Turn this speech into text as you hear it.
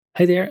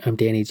Hi there, I'm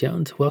Danny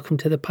Jones. Welcome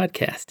to the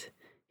podcast.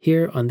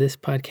 Here on this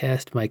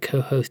podcast, my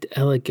co-host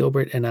Ella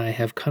Gilbert and I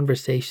have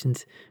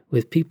conversations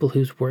with people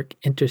whose work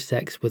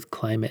intersects with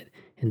climate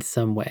in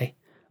some way.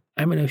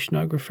 I'm an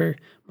oceanographer.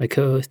 My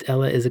co-host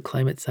Ella is a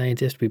climate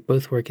scientist. We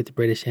both work at the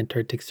British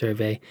Antarctic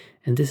Survey,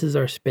 and this is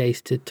our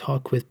space to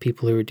talk with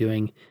people who are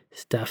doing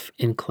stuff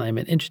in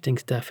climate, interesting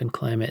stuff in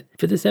climate.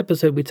 For this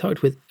episode, we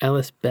talked with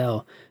Alice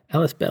Bell.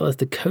 Alice Bell is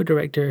the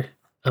co-director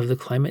of the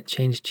climate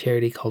change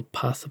charity called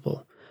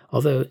Possible.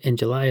 Although in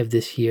July of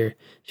this year,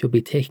 she'll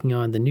be taking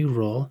on the new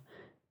role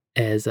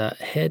as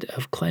head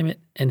of climate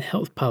and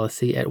health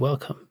policy at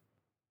Wellcome.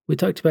 We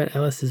talked about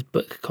Alice's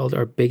book called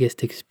Our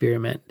Biggest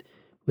Experiment,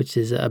 which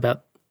is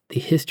about the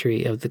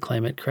history of the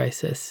climate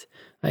crisis.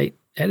 I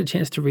had a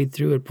chance to read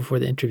through it before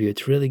the interview.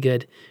 It's really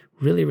good,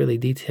 really, really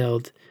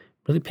detailed,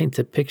 really paints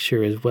a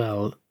picture as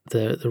well.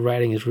 The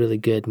writing is really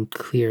good and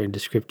clear and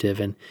descriptive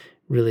and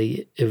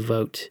really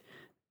evoked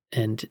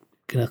and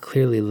kind of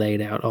clearly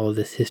laid out all of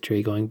this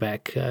history going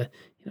back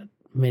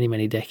many,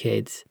 many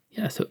decades.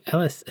 Yeah, so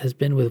Alice has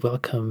been with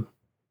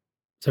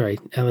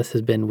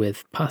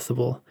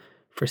Possible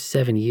for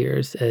 7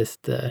 years as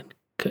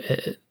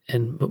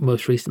and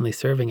most recently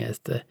serving as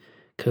the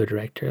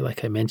co-director,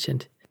 like I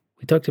mentioned.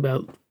 We talked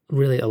about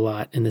really a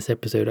lot in this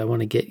episode. I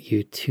want to get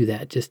you to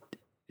that just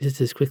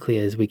as quickly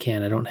as we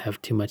can. I don't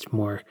have too much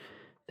more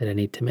that I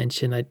need to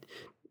mention. I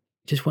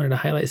just wanted to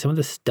highlight some of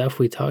the stuff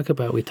we talk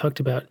about. We talked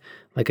about,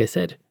 like I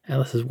said,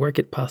 Alice's work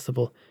at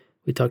Possible.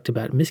 We talked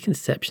about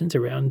misconceptions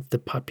around the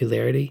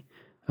popularity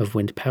of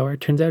wind power.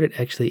 Turns out it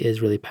actually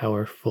is really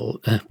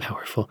powerful.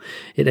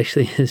 It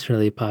actually is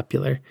really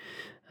popular,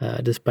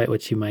 despite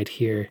what you might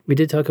hear. We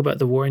did talk about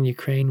the war in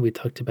Ukraine. We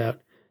talked about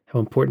how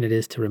important it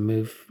is to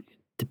remove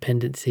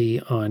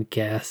dependency on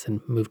gas and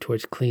move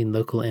towards clean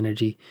local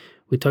energy.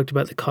 We talked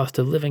about the cost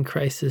of living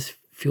crisis,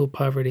 fuel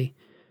poverty,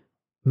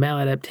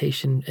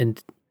 maladaptation,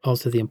 and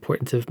also the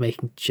importance of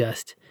making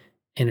just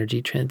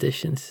energy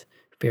transitions,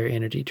 fair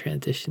energy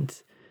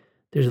transitions.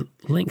 There's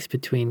links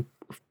between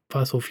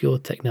fossil fuel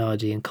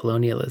technology and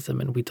colonialism,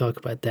 and we talk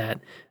about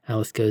that.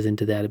 Alice goes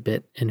into that a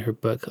bit in her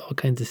book, all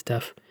kinds of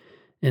stuff.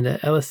 And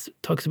Alice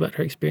talks about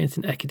her experience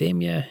in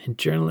academia and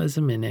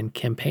journalism and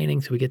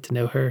campaigning, so we get to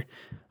know her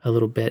a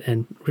little bit.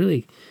 And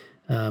really,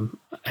 I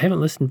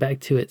haven't listened back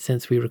to it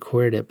since we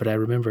recorded it, but I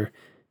remember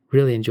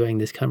really enjoying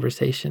this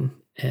conversation.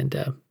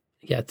 And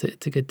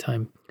it's a good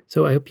time.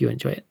 So I hope you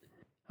enjoy it.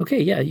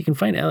 Okay, yeah, you can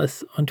find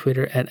Alice on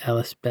Twitter at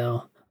Alice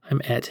Bell. I'm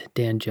at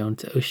Dan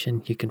Jones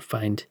Ocean. You can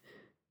find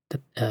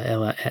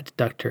Ella at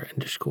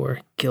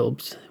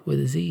Dr._Gilbs with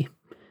a Z.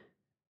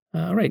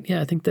 All right,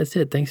 yeah, I think that's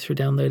it. Thanks for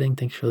downloading.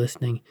 Thanks for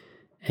listening.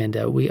 And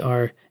we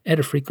are at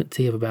a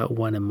frequency of about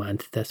one a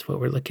month. That's what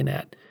we're looking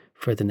at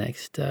for the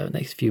next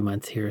few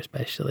months here,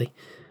 especially.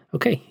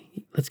 Okay,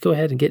 let's go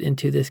ahead and get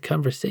into this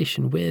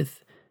conversation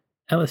with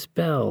Alice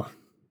Bell.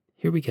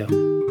 Here we go.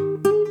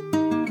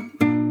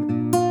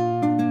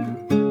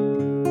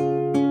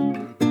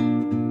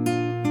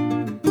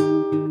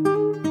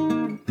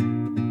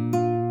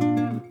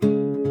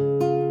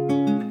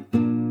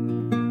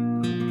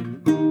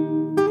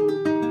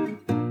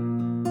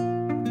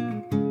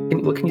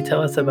 What can you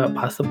tell us about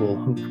Possible?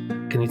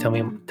 Can you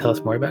tell us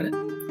more about it?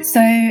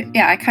 So,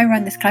 yeah, I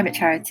co-run this climate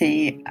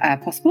charity,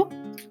 Possible.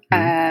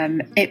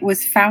 It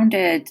was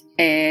founded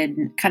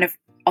in kind of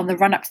on the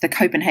run-up to the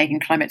Copenhagen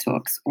climate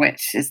talks,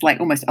 which is like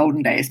almost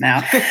olden days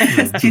now.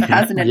 It's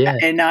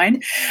 2009.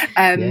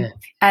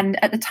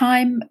 And at the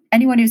time,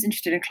 anyone who was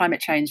interested in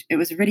climate change, it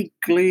was really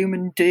gloom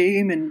and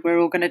doom and we're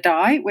all going to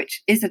die,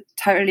 which is a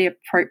totally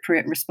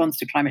appropriate response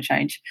to climate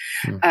change.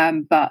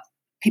 But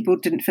people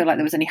didn't feel like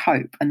there was any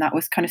hope, and that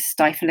was kind of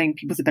stifling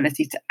people's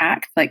ability to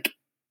act. Like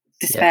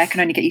despair can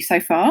only get you so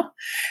far.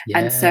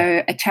 And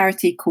so a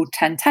charity called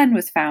 1010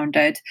 was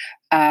founded,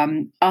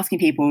 asking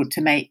people to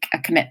make a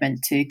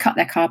commitment to cut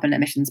their carbon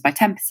emissions by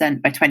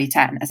 10% by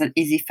 2010 as an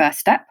easy first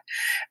step.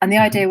 And the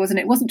idea it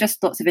wasn't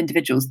just lots of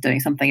individuals doing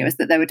something, it was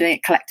that they were doing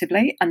it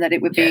collectively, and that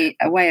it would be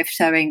a way of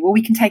showing, well,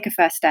 we can take a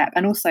first step,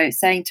 and also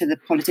saying to the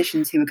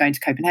politicians who were going to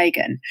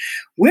Copenhagen,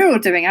 we're all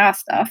doing our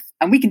stuff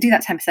and we can do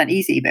that 10%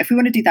 easy, but if we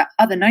want to do that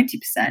other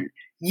 90%,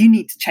 you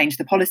need to change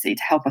the policy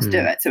to help us do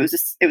it. So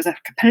it was a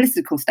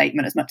political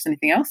statement as much as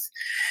anything else.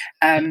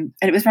 And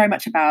it was very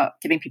much about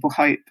giving people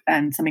hope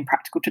and something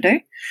practical to do.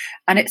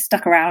 And it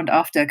stuck around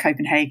after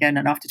Copenhagen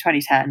and after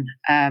 2010.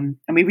 And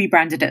we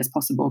rebranded it as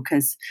Possible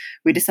because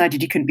we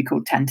decided you couldn't be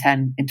called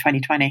 1010 in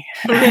 2020.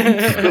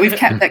 But we've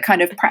kept that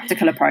kind of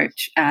practical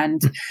approach.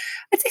 And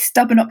I'd say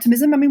stubborn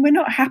optimism. I mean, we're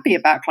not happy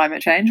about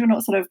climate change. We're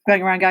not sort of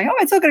going around going, oh,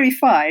 it's all going to be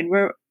fine.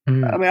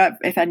 I mean,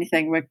 if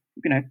anything, we're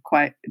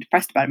quite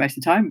depressed about it most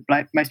of the time,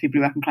 like most people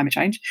who work on climate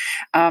change.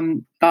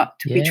 But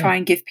we try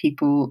and give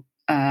people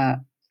a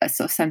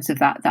sort of sense of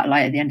that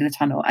light at the end of the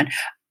tunnel, and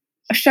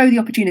show the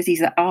opportunities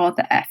that are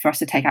there for us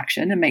to take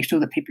action, and make sure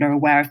that people are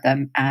aware of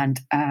them and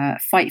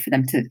fight for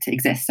them to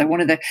exist. So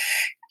one of the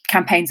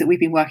campaigns that we've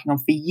been working on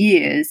for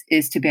years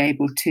is to be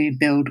able to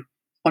build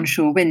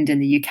onshore wind in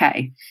the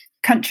UK.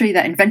 country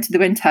that invented the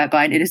wind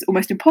turbine, it is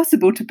almost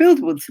impossible to build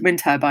wind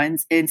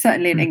turbines.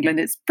 Certainly in England,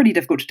 it's pretty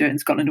difficult to do it in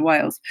Scotland and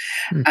Wales.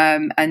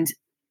 And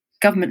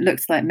government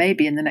looks like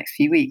maybe in the next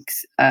few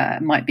weeks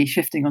might be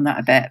shifting on that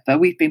a bit, but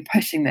we've been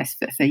pushing this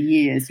for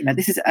years.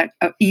 This is an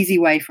easy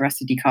way for us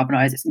to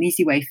decarbonise. It's an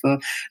easy way for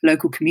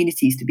local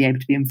communities to be able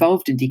to be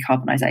involved in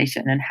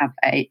decarbonisation and have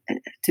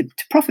to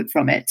profit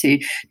from it,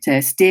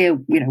 to steer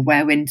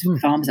where wind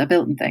farms are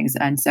built and things.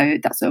 And so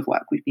that sort of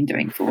work we've been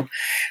doing for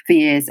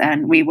years.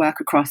 And we work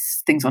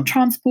across things on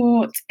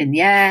transport, in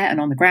the air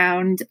and on the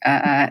ground,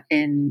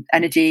 in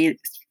energy,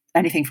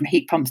 anything from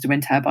heat pumps to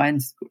wind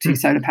turbines to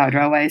solar powered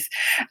railways,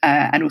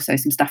 and also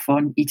some stuff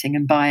on eating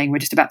and buying. We're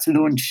just about to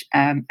launch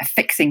a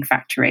fixing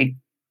factory,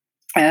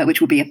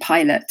 which will be a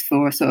pilot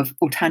for a sort of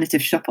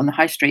alternative shop on the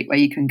high street where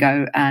you can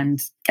go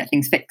and get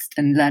things fixed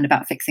and learn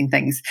about fixing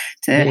things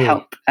to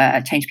help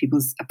change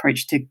people's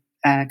approach to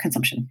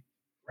consumption.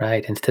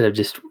 Right. Instead of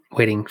just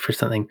waiting for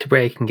something to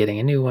break and getting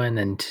a new one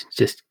and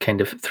just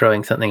kind of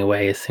throwing something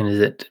away as soon as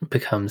it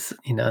becomes,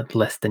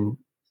 less than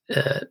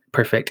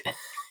perfect.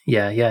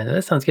 Yeah,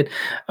 that sounds good.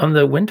 On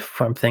the wind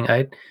farm thing,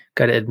 I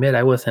got to admit,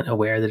 I wasn't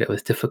aware that it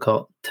was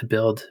difficult to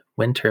build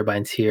wind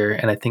turbines here.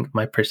 And I think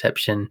my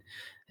perception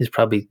is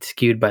probably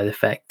skewed by the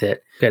fact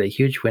that we've got a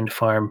huge wind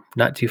farm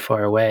not too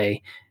far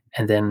away.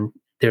 And then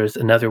there was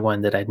another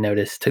one that I'd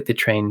noticed, took the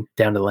train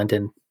down to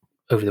London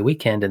over the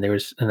weekend, and there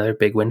was another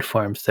big wind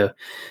farm. So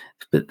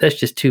but that's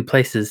just two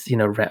places,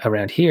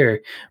 around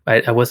here.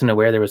 I wasn't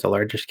aware there was a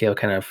larger scale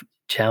kind of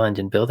challenge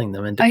in building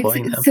them and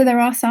deploying them. So there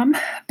are some,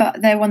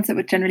 but they're ones that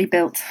were generally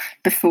built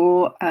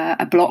before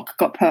a block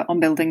got put on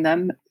building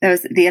them. There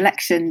was the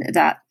election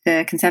that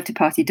the Conservative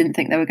Party didn't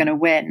think they were going to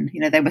win.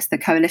 There was the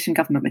coalition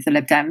government with the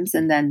Lib Dems,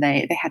 and then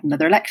they had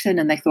another election,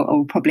 and they thought,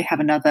 we'll probably have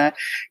another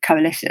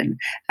coalition.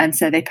 And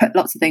so they put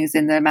lots of things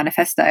in the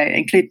manifesto.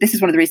 This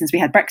is one of the reasons we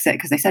had Brexit,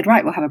 because they said,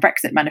 right, we'll have a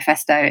Brexit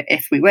manifesto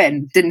if we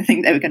win. Didn't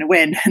think they were going to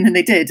win, and then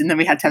they did, and then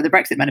we had to have the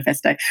Brexit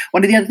manifesto.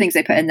 One of the other things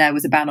they put in there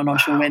was a ban on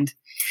onshore wind,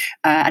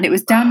 and it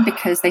was done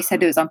because they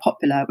said it was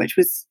unpopular, which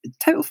was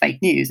total fake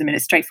news. I mean,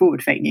 it's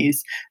straightforward fake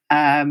news.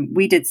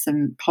 We did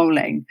some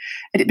polling,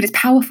 but it's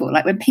powerful.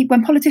 Like when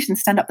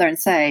politicians stand up there and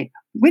say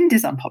wind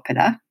is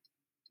unpopular,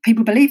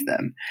 people believe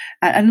them,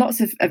 and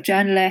lots of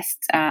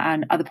journalists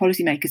and other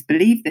policymakers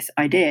believe this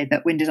idea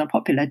that wind is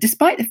unpopular,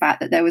 despite the fact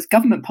that there was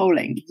government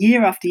polling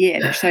year after year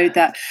that showed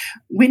that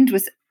wind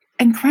was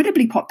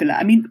incredibly popular.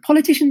 I mean,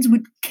 politicians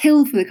would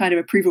kill for the kind of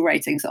approval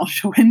ratings that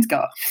onshore wind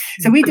got.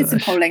 So we did some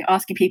polling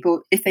asking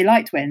people if they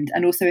liked wind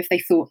and also if they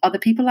thought other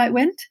people like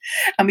wind.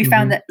 And we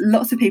found that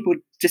lots of people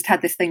just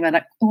had this thing where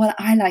like, oh, well,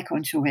 I like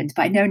onshore wind,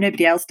 but I know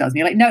nobody else does. And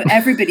you're like, no,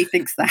 everybody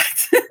thinks that.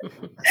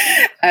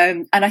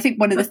 And I think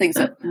one of the things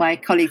that my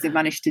colleagues have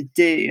managed to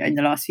do in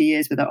the last few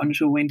years with our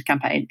onshore wind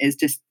campaign is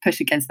just push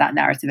against that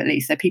narrative at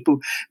least. So people,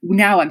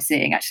 now I'm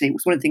seeing actually,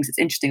 it's one of the things that's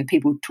interesting with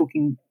people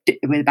talking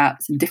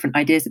about some different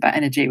ideas about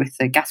energy with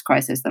the gas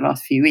crisis the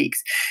last few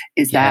weeks,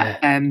 is that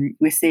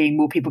we're seeing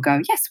more people go,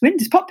 yes, wind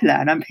is popular.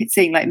 And I'm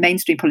seeing like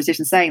mainstream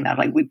politicians saying that,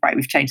 like,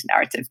 we've changed the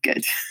narrative.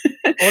 Good.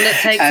 All it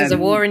takes is a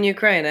war in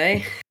Ukraine,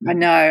 eh? I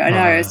know.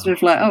 It's sort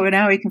of like, oh,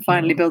 now we can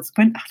finally build some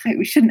wind. Like,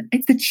 we shouldn't.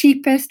 It's the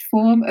cheapest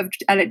form of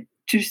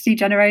electricity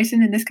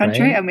generation in this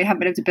country, right? And we haven't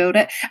been able to build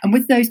it. And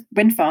with those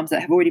wind farms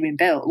that have already been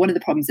built, one of the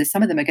problems is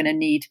some of them are going to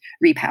need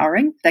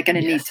repowering. They're going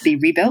to need to be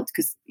rebuilt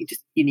because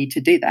you need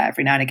to do that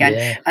every now and again.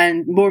 Yeah.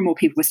 And more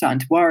people were starting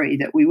to worry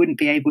that we wouldn't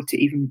be able to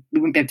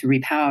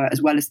repower,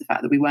 as well as the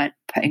fact that we weren't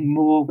putting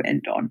more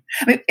wind on.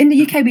 I mean, in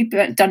the UK,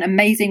 we've done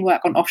amazing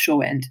work on offshore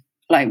wind.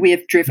 Like, we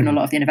have driven a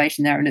lot of the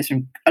innovation there,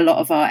 and a lot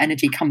of our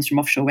energy comes from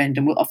offshore wind.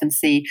 And we'll often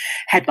see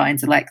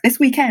headlines of like, this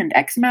weekend,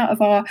 X amount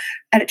of our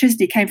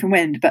electricity came from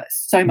wind, but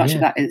so much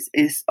of that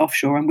is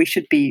offshore. And we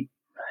should be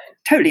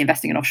totally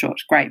investing in offshore,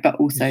 which is great, but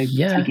also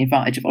taking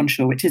advantage of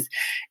onshore, which is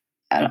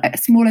a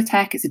smaller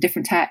tech. It's a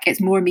different tech.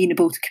 It's more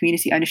amenable to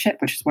community ownership,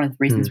 which is one of the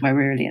reasons why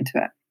we're really into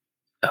it.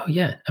 Oh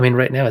yeah, I mean,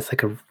 right now it's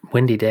like a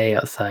windy day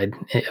outside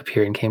up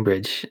here in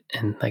Cambridge,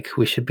 and like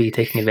we should be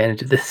taking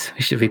advantage of this.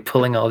 We should be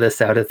pulling all this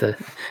out of the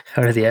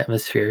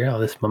atmosphere, all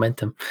this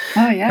momentum.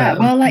 Oh yeah,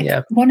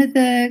 one of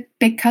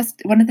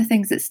the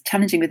things that's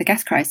challenging with the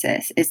gas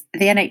crisis is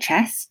the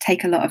NHS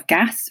take a lot of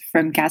gas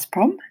from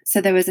Gazprom.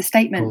 So there was a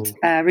statement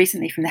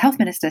recently from the health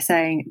minister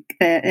saying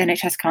the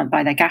NHS can't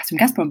buy their gas from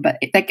Gazprom, but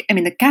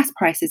the gas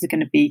prices are going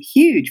to be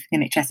huge for the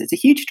NHS. It's a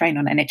huge strain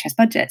on NHS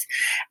budgets,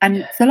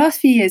 and for the last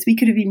few years we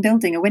could have been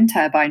building a wind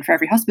turbine for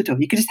every hospital.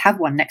 You could just have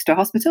one next to a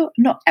hospital,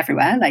 not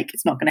everywhere. Like,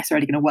 it's not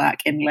necessarily going to work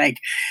in like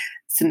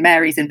St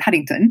Mary's in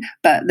Paddington,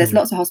 but there's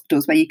lots of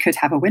hospitals where you could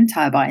have a wind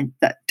turbine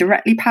that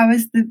directly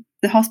powers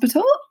the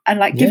hospital, and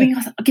like giving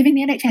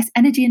the NHS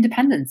energy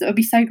independence. It would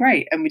be so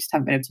great, and we just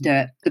haven't been able to do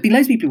it. There'll be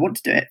loads of people who want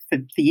to do it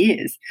for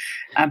years.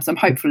 So I'm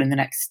hopeful in the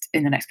next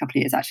couple of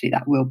years actually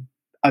that will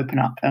open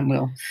up and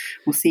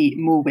we'll see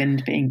more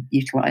wind being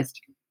utilised.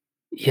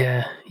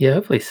 Yeah,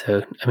 hopefully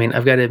so. I mean,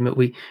 I've got to admit,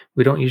 we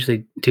don't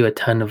usually do a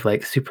ton of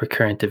like super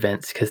current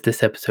events because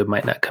this episode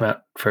might not come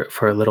out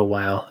for a little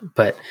while,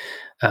 but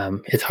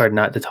it's hard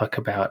not to talk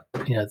about,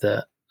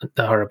 the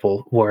the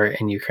horrible war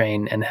in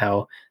Ukraine and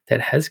how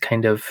that has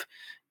kind of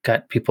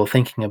got people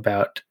thinking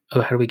about,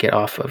 oh, how do we get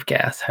off of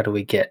gas? How do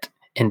we get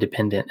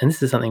independent? And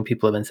this is something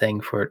people have been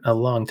saying for a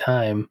long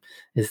time,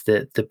 is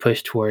that the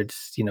push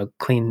towards,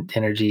 clean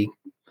energy,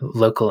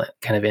 local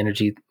kind of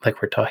energy,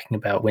 like we're talking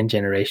about wind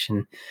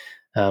generation.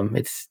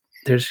 It's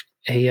there's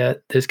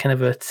kind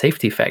of a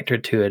safety factor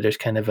to it. There's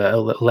kind of a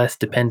less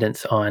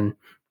dependence on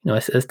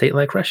a state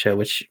like Russia,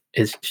 which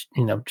is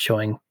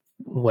showing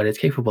what it's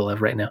capable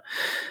of right now.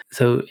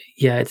 So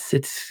yeah,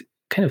 it's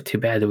kind of too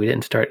bad that we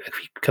didn't start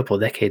a couple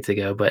of decades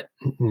ago, but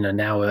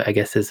now I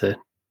guess is the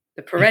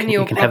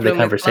perennial you can have the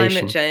problem with climate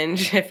conversation.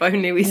 change. If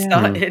only we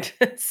started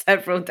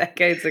several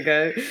decades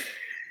ago.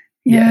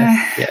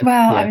 Yeah.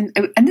 Well, yeah. I mean,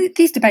 and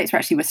these debates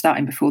were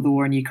starting before the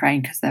war in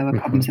Ukraine because there were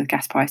problems with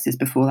gas prices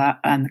before that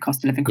and the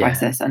cost of living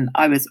crisis. And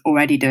I was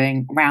already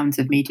doing rounds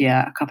of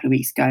media a couple of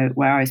weeks ago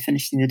where I was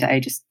finishing the day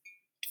just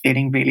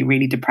feeling really,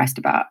 really depressed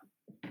about,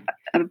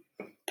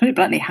 put it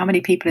bluntly, how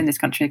many people in this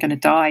country are going to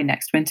die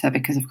next winter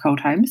because of cold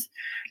homes.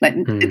 Like,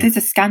 there's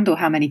a scandal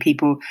how many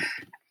people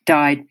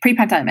died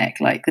pre-pandemic,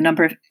 like the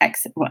number of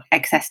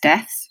excess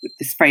deaths,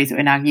 this phrase that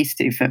we're now used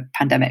to for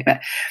pandemic,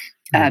 but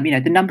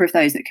the number of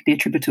those that could be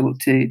attributable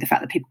to the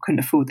fact that people couldn't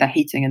afford their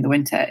heating in the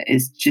winter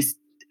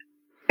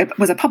it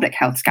was a public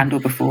health scandal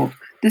before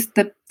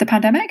the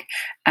pandemic.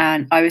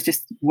 And I was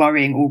just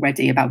worrying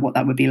already about what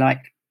that would be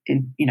like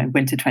in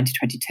winter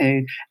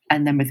 2022.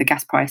 And then with the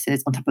gas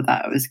prices on top of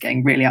that, I was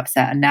getting really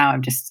upset. And now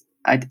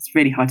it's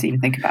really hard to even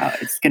think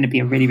about. It's going to be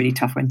a really, really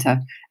tough winter.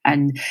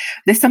 And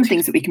there's some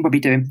things that we can probably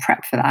do in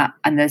prep for that.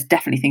 And there's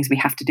definitely things we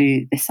have to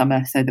do this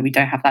summer so that we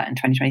don't have that in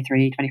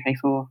 2023,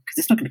 2024, because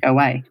it's not going to go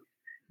away.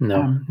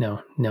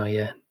 No,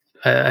 yeah.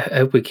 I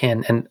hope we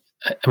can. And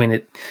I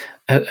mean,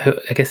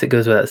 I guess it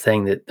goes without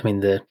saying that, I mean,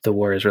 the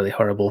war is really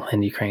horrible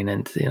in Ukraine.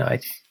 And,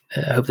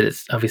 I hope that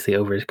it's obviously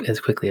over as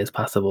quickly as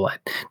possible. I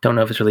don't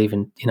know if it's really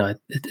even,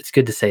 it's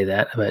good to say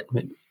that, but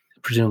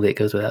presumably it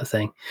goes without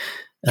saying.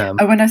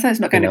 When I say it's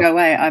not going to go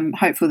away, I'm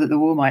hopeful that the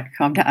war might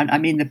calm down. I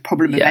mean, the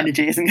problem of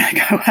energy isn't going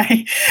to go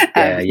away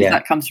because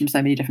that comes from so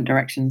many different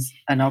directions.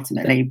 And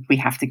ultimately, we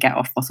have to get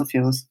off fossil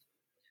fuels.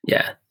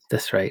 Yeah,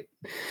 that's right.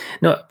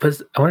 No, but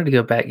I wanted to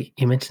go back.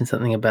 You mentioned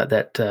something about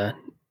that.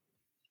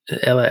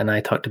 Ella and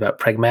I talked about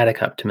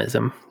pragmatic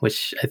optimism,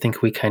 which I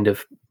think we kind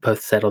of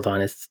both settled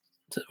on.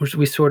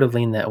 We sort of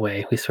lean that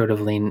way. We sort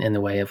of lean in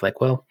the way of like,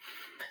 well,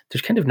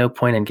 there's kind of no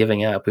point in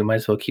giving up. We might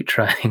as well keep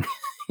trying.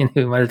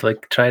 We might as well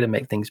try to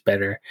make things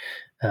better,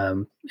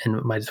 and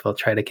we might as well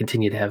try to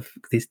continue to have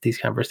these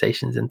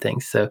conversations and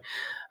things. So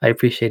I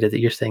appreciated that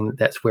you're saying that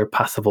that's where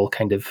possible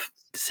kind of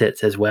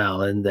sits as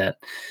well, and that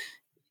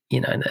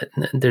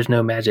there's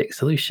no magic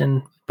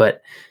solution,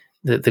 but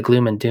the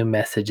gloom and doom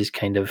message is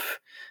kind of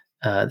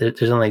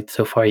there's only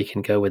so far you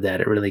can go with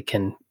that. It really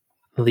can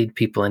lead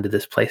people into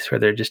this place where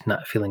they're just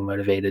not feeling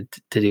motivated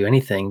to do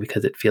anything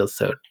because it feels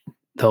so.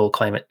 The whole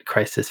climate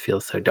crisis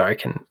feels so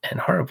dark and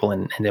horrible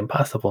and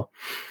impossible.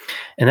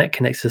 And that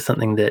connects to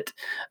something that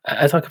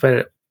I talk about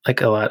it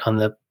like a lot on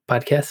the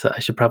podcast. So I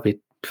should probably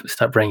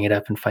stop bringing it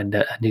up and find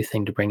a new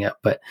thing to bring up.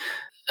 But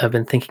I've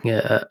been thinking,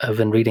 I've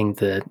been reading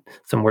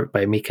some work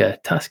by Mika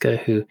Tosca,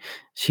 who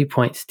she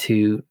points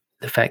to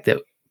the fact that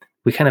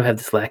we kind of have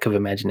this lack of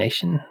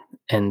imagination,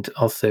 and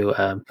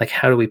also like,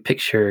 how do we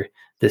picture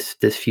this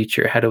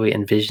future? How do we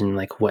envision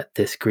like what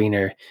this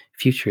greener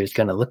future is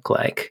going to look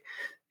like?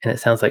 And it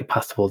sounds like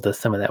Possible does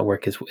some of that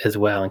work as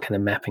well, and kind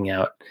of mapping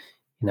out,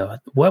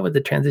 what would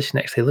the transition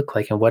actually look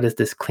like, and what is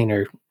this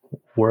cleaner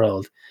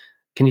world?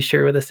 Can you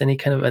share with us any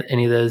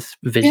of those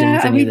visions?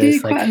 Yeah, we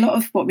do quite a lot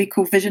of what we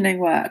call visioning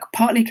work,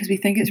 partly because we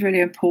think it's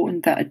really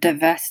important that a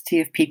diversity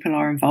of people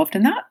are involved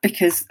in that,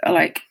 because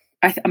I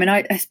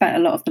spent a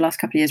lot of the last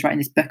couple of years writing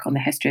this book on the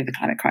history of the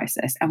climate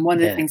crisis. And one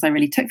of the things I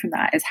really took from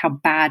that is how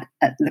bad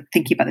at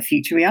thinking about the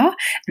future we are,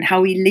 and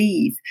how we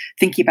leave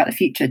thinking about the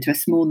future to a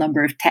small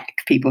number of tech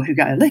people who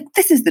go, like,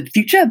 this is the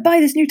future, buy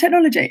this new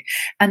technology.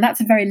 And that's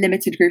a very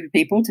limited group of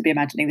people to be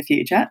imagining the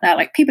future. Now,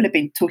 like, people have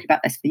been talking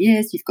about this for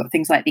years. You've got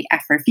things like the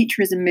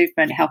Afrofuturism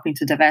movement helping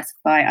to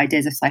diversify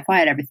ideas of sci-fi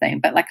and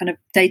everything. But like on a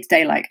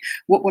day-to-day, like,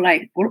 what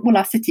will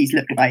our cities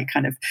look like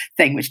kind of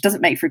thing, which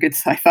doesn't make for a good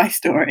sci-fi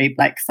story,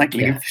 like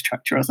cycling infrastructure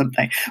or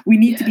something. We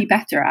need to be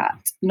better at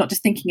not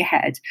just thinking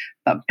ahead,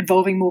 but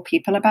involving more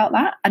people about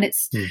that. And I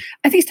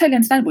think it's totally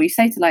understandable. You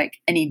say to like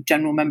any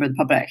general member of the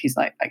public who's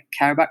like, I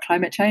care about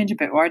climate change, a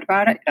bit worried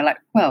about it. They're like,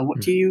 well, what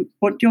do you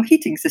want your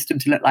heating system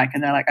to look like?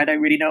 And they're like, I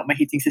don't really know what my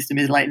heating system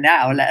is like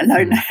now, let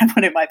alone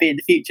what it might be in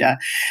the future.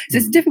 So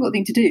it's a difficult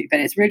thing to do, but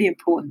it's really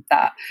important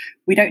that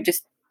we don't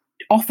just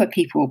offer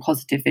people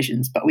positive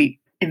visions, but we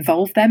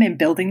involve them in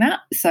building that.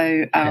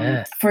 So,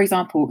 for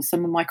example,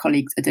 some of my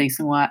colleagues are doing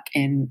some work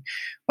in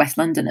West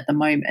London at the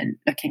moment,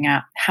 looking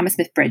at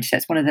Hammersmith Bridge.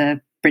 That's one of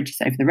the bridges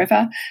over the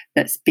river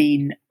that's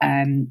been,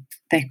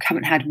 they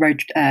haven't had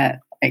road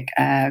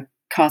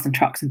cars and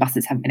trucks and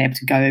buses haven't been able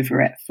to go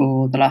over it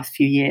for the last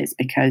few years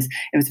because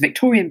it was a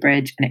Victorian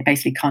bridge and it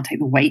basically can't take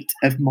the weight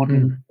of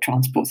modern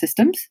transport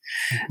systems.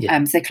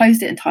 Yeah. So they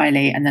closed it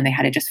entirely, and then they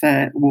had it just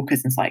for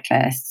walkers and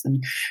cyclists.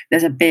 And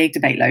there's a big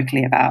debate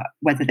locally about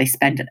whether they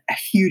spend a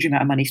huge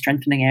amount of money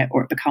strengthening it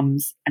or it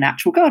becomes an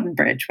actual garden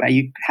bridge where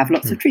you have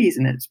lots of trees,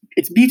 and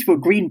it's a beautiful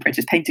green bridge.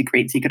 It's painted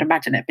green, so you could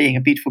imagine it being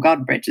a beautiful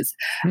garden bridge. It's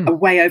a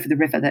way over the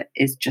river that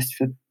is just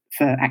for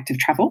active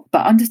travel.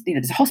 But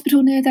there's a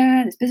hospital near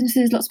there, there's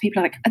businesses, lots of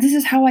people are like, this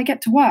is how I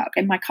get to work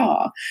in my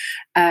car.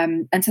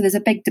 And so there's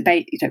a big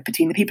debate,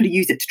 between the people who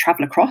use it to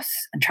travel across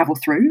and travel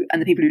through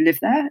and the people who live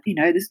there.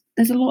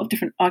 There's a lot of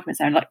different arguments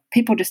there, and like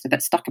people are just a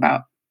bit stuck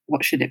about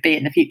what should it be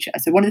in the future.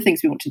 So one of the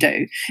things we want to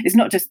do is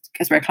not just,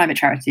 because we're a climate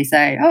charity,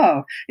 say,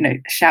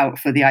 shout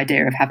for the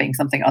idea of having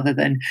something other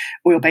than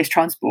oil-based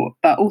transport,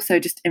 but also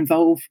just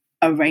involve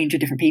a range of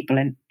different people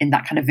in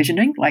that kind of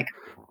visioning. Like,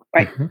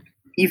 right,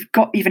 you've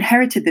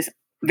inherited this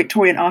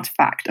Victorian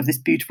artifact of this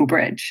beautiful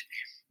bridge.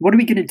 What are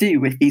we going to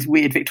do with these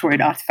weird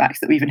Victorian artifacts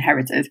that we've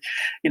inherited?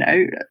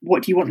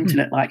 What do you want them to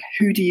look like?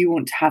 Who do you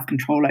want to have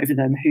control over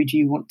them? Who do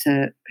you want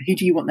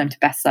them to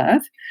best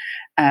serve?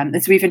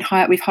 And so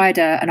we've hired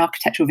an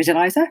architectural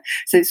visualizer.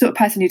 So the sort of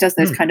person who does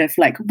those kind of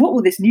like, what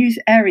will this new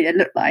area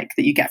look like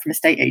that you get from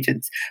estate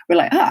agents? We're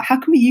like, how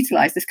can we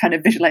utilize this kind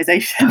of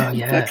visualization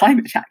for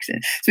climate action?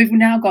 So we've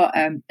now got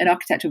an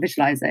architectural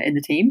visualizer in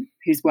the team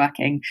who's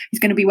working. He's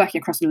going to be working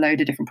across a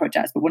load of different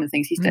projects, but one of the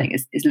things he's doing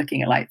is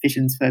looking at like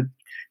visions for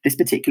this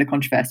particular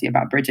controversy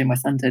about bridge in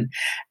West London.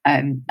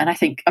 And I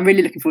think I'm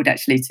really looking forward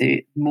actually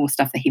to more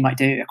stuff that he might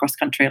do across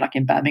country, like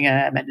in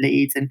Birmingham and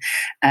Leeds and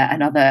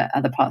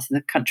other parts of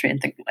the country, and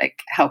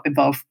help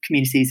involve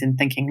communities in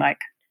thinking like,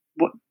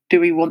 what do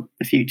we want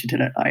the future to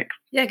look like?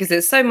 Yeah, because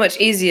it's so much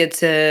easier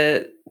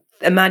to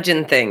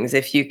imagine things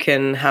if you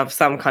can have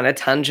some kind of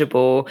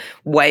tangible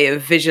way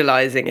of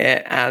visualizing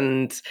it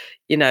and,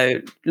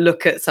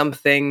 look at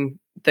something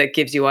that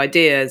gives you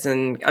ideas.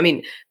 And I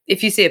mean,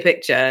 if you see a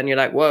picture and you're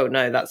like, whoa,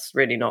 no, that's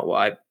really not what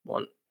I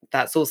want,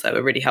 that's also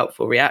a really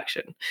helpful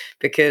reaction,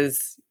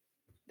 because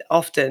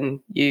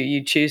often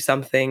you choose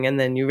something and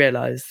then you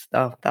realize,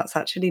 oh, that's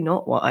actually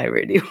not what I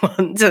really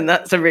want. And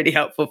that's a really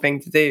helpful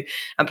thing to do.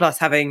 And plus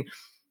having,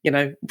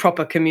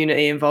 proper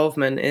community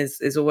involvement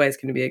is always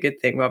going to be a good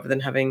thing, rather than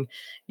having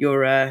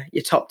your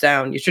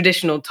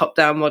traditional top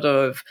down model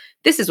of,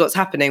 this is what's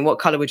happening, what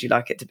color would you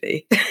like it to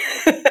be?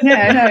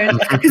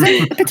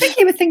 Because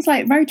particularly with things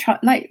like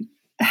like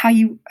how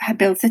you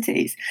build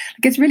cities,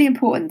 it's really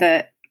important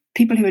that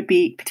people who would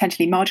be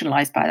potentially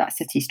marginalized by that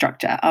city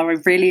structure are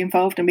really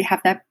involved and we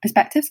have their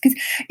perspectives. Because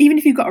even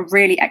if you've got a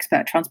really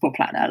expert transport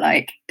planner,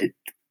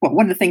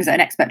 one of the things that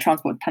an expert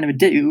transport planner would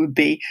do would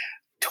be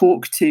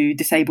talk to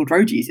disabled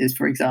road users,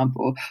 for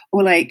example,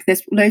 or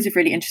there's loads of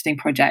really interesting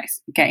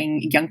projects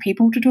getting young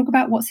people to talk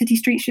about what city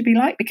streets should be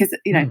like, because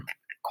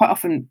quite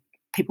often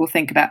people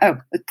think about,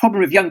 the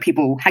problem of young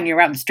people hanging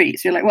around the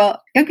streets. You're like,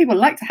 well, young people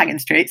like to hang in the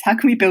streets. How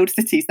can we build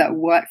cities that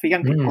work for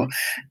young people?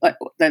 Like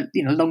the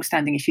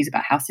long-standing issues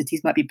about how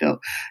cities might be built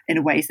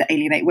in ways that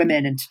alienate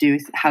women, and to do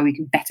with how we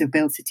can better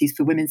build cities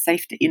for women's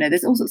safety.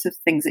 There's all sorts of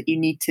things that you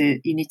need to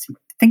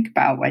think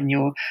about when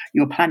you're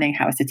planning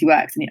how a city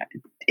works. And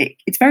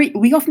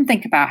we often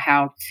think about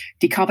how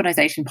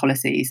decarbonisation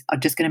policies are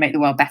just going to make the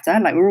world better.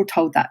 Like, we're all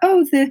told that,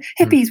 the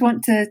hippies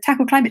want to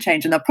tackle climate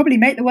change and they'll probably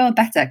make the world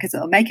better because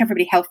it'll make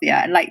everybody healthier.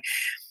 And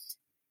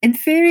in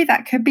theory,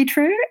 that could be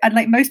true. And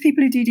most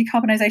people who do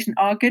decarbonisation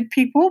are good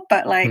people,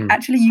 but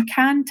actually you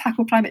can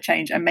tackle climate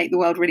change and make the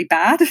world really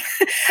bad.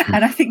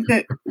 And I think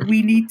that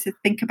we need to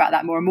think about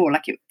that more and more.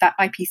 That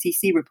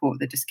IPCC report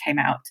that just came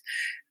out,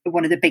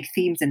 one of the big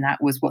themes in that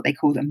was what they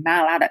called a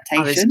maladaptation.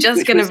 I was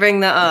just going to bring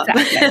that up.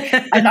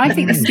 Exactly. And I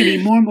think this is going to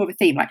be more and more of a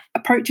theme, like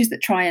approaches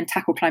that try and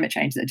tackle climate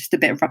change that are just a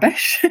bit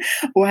rubbish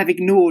or have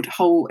ignored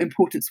whole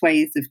important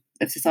swathes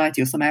of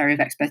society or some area of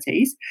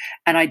expertise.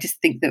 And I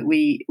just think that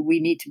we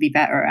need to be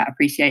better at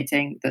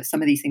appreciating that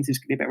some of these things are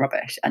just going to be a bit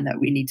rubbish, and that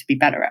we need to be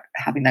better at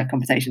having that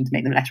conversation to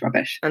make them less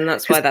rubbish. And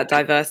that's why that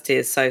diversity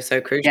is so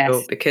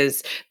crucial,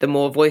 because the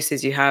more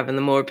voices you have and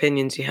the more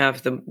opinions you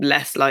have, the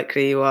less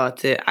likely you are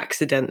to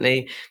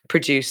accidentally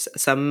produce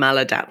some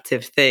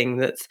maladaptive thing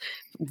that's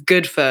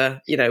good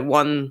for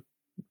one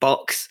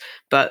box,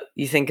 but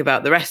you think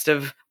about the rest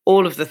of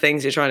all of the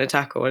things you're trying to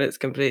tackle and it's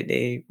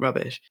completely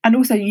rubbish. And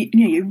also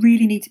you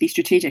really need to be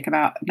strategic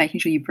about making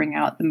sure you bring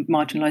out the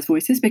marginalized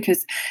voices,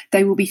 because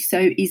they will be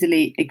so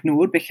easily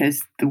ignored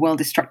because the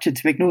world is structured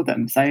to ignore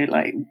them. So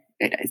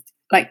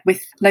like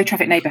with low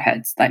traffic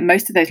neighborhoods,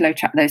 most of those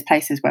those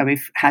places where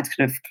we've had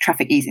sort of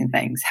traffic easing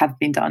things have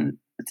been done.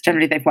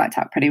 Generally, they've worked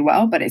out pretty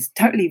well, but it's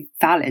totally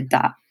valid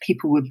that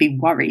people would be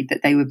worried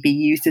that they would be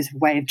used as a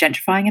way of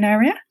gentrifying an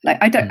area.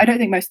 I don't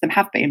think most of them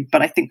have been,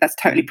 but I think that's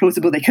totally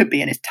plausible they could be,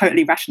 and it's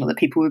totally rational that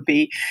people would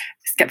be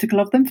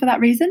skeptical of them for that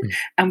reason.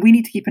 And we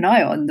need to keep an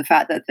eye on the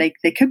fact that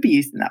they could be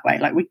used in that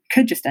way. We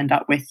could just end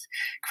up with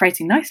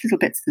creating nice little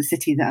bits of the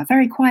city that are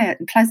very quiet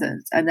and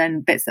pleasant, and then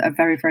bits that are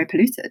very, very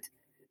polluted.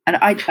 And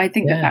I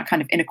think that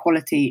kind of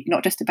inequality,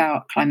 not just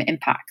about climate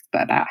impact,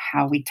 but about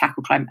how we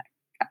tackle climate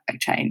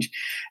change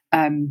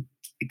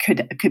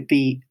could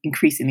be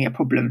increasingly a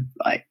problem,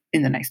 like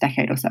in the next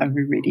decade or so.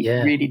 We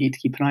really need to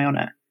keep an eye on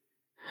it.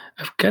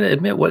 I've got to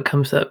admit, what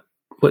comes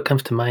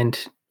to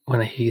mind when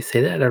I hear you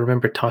say that, I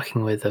remember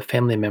talking with a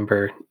family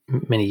member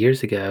many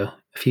years ago,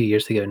 a few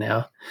years ago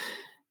now,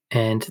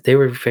 and they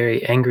were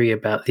very angry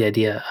about the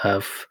idea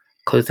of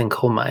closing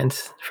coal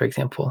mines, for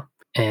example.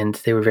 And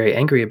they were very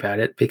angry about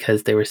it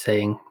because they were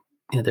saying,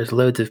 there's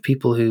loads of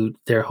people who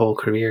their whole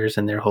careers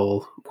and their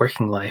whole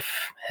working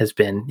life has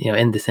been,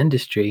 in this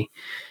industry.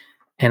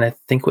 And I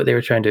think what they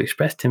were trying to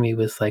express to me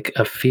was like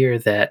a fear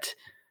that,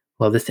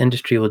 well, this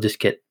industry will just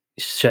get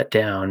shut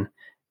down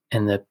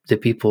and the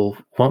people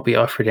won't be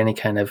offered any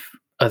kind of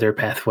other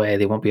pathway.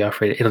 They won't be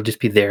offered, it'll just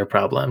be their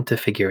problem to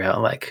figure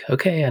out, like,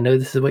 okay, I know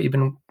this is what you've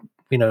been,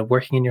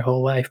 working in your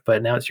whole life,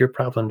 but now it's your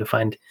problem to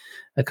find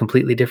a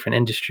completely different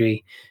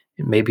industry,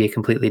 maybe a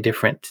completely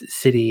different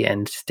city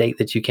and state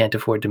that you can't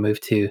afford to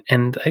move to.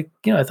 And I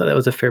thought that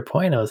was a fair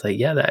point. I was like,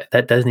 yeah,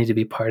 that does need to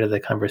be part of the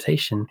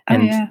conversation.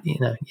 I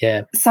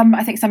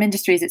think some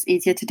industries it's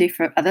easier to do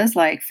for others,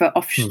 like for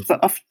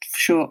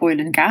offshore oil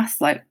and gas.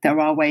 Like there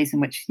are ways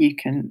in which you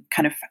can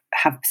kind of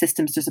have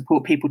systems to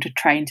support people to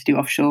train to do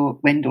offshore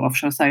wind or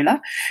offshore solar.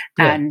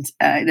 Yeah. And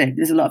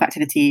there's a lot of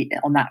activity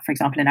on that, for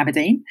example, in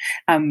Aberdeen.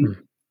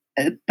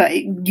 But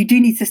you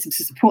do need systems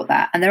to support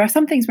that. And there are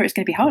some things where it's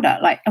going to be harder.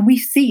 And we've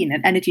seen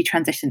an energy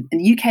transition,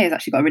 and the UK has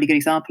actually got a really good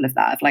example of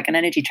that, of like an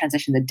energy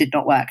transition that did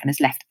not work and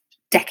has left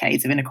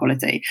decades of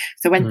inequality.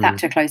 So when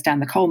Thatcher closed down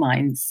the coal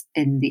mines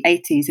in the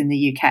 80s in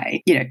the UK,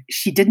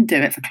 she didn't do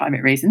it for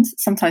climate reasons.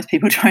 Sometimes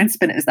people try and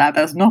spin it as that,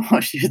 but that's not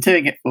what she was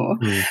doing it for.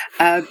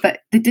 But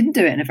they didn't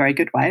do it in a very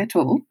good way at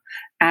all.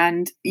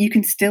 And you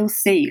can still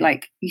see,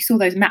 you saw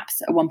those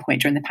maps at one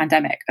point during the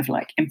pandemic of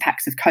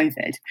impacts of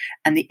COVID,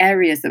 and the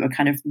areas that were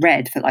kind of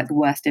red for the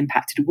worst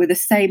impacted were the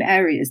same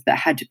areas that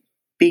had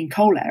been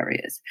coal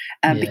areas,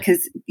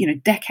 because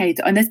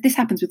decades, and this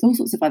happens with all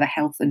sorts of other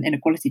health and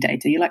inequality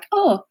data. You're like,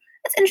 oh,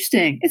 that's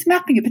interesting. It's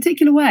mapping a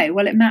particular way.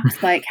 Well, it maps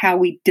how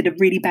we did a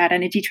really bad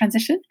energy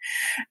transition.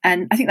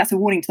 And I think that's a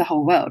warning to the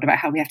whole world about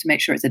how we have to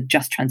make sure it's a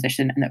just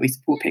transition and that we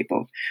support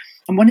people.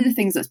 And one of the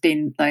things that's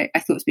been I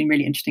thought has been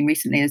really interesting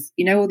recently is,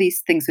 all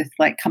these things with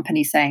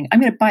companies saying, I'm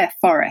going to buy a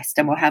forest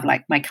and we'll have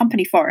my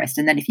company forest.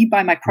 And then if you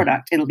buy my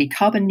product, it'll be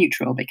carbon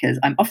neutral because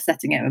I'm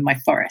offsetting it with my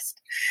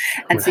forest.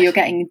 And so you're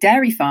getting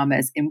dairy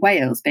farmers in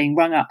Wales being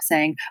rung up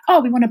saying,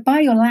 oh, we want to buy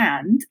your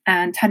land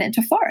and turn it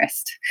into a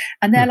forest.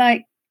 And they're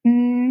like,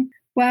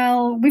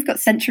 well, we've got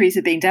centuries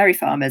of being dairy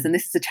farmers and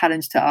this is a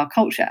challenge to our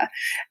culture.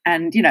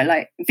 And,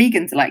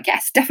 vegans are like,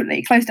 yes,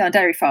 definitely close down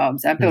dairy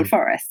farms and build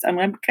forests.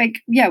 And I'm like,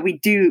 yeah, we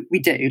do.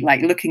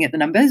 Looking at the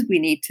numbers, we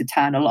need to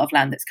turn a lot of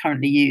land that's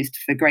currently used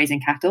for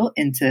grazing cattle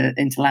into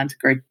land to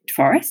grow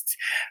forests.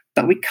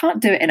 But we can't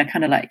do it in a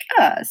kind of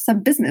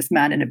some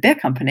businessman in a beer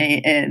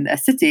company in a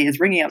city is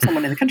ringing up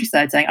someone in the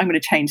countryside saying, I'm going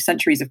to change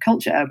centuries of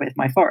culture with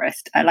my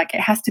forest. It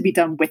has to be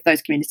done with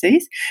those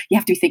communities. You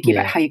have to be thinking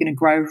about how you're going to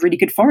grow really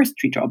good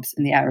forestry jobs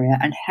in the area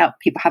and help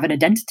people have an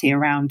identity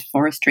around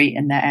forestry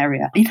in their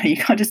area. You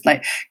can't just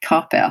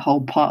carpet a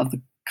whole part of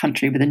the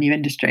country with a new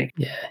industry.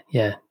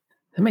 Yeah,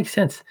 that makes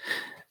sense.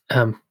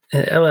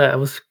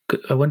 Ella,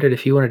 I wondered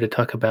if you wanted to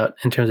talk about,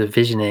 in terms of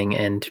visioning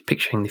and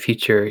picturing the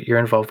future, you're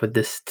involved with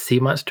this Sea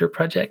Monster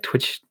project,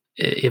 which,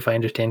 if I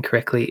understand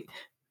correctly,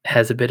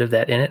 has a bit of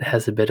that in it,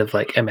 has a bit of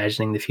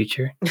imagining the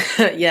future.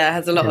 Yeah, it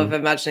has a lot of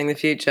imagining the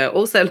future.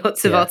 Also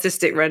lots of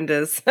artistic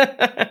renders.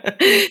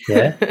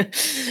 Yeah.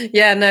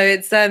 Yeah, no,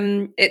 it's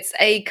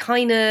a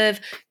kind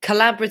of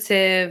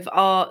collaborative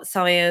art,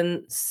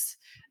 science,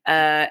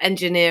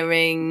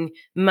 engineering,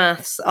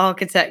 maths,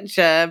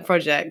 architecture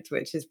project,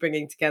 which is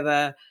bringing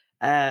together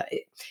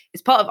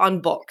it's part of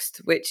Unboxed,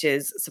 which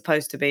is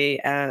supposed to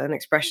be an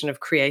expression of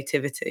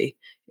creativity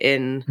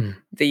in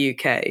the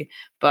UK.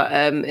 But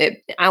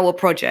our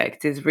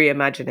project is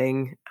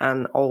reimagining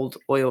an old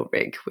oil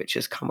rig which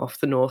has come off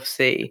the North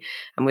Sea,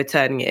 and we're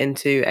turning it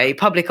into a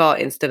public art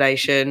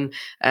installation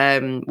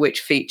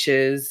which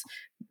features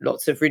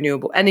lots of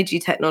renewable energy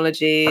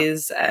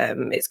technologies.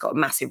 It's got a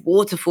massive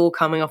waterfall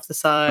coming off the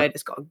side.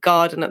 It's got a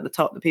garden at the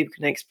top that people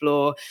can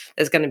explore.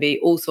 There's going to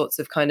be all sorts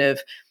of kind of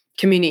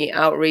community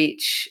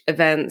outreach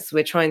events.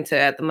 We're trying to,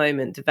 at the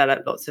moment,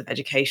 develop lots of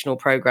educational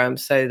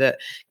programs so that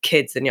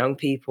kids and young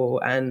people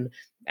and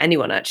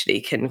anyone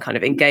actually can kind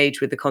of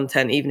engage with the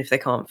content, even if they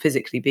can't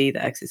physically be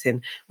there because it's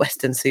in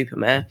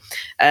Weston-super-Mare.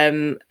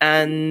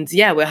 And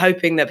yeah, we're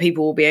hoping that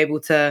people will be able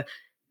to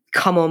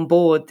come on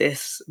board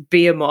this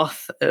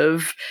behemoth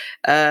of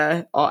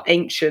our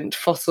ancient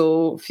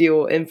fossil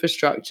fuel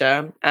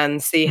infrastructure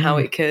and see how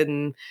it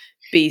can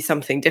be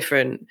something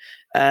different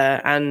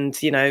and,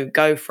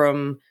 go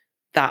from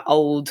that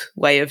old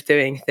way of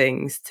doing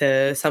things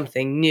to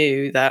something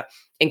new that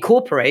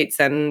incorporates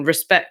and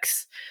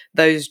respects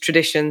those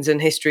traditions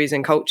and histories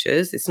and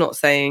cultures. It's not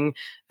saying,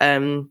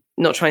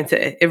 not trying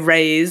to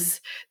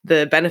erase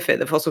the benefit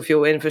that fossil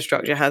fuel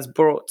infrastructure has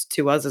brought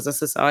to us as a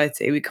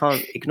society. We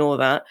can't ignore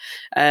that.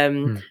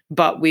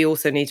 But we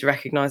also need to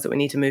recognise that we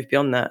need to move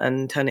beyond that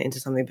and turn it into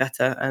something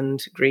better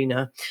and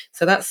greener.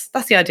 So that's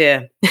the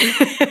idea.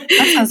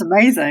 That sounds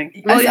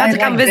amazing. Well, you have to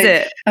come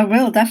visit. I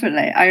will,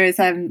 definitely. I was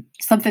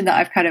something that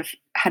I've kind of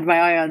had my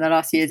eye on the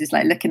last years is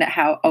like looking at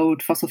how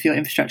old fossil fuel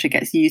infrastructure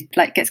gets used,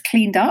 like gets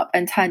cleaned up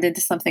and turned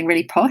into something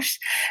really posh.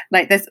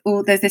 Like there's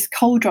this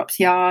Coal Drops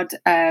Yard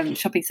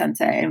shopping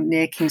centre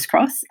near King's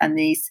Cross, and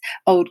these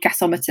old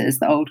gasometers,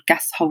 the old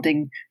gas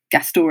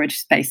storage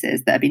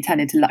spaces that have been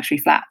turned into luxury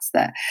flats,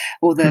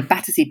 or the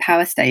Battersea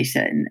Power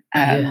Station,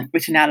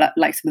 which are now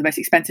like some of the most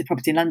expensive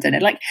property in London.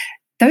 And like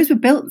those were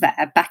built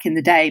there back in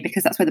the day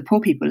because that's where the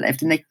poor people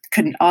lived, and they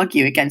couldn't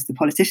argue against the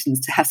politicians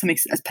to have something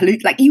as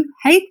polluted. Like you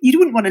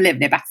wouldn't want to live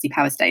near Battersea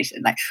Power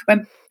Station. Like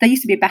when there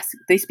used to be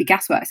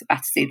gasworks at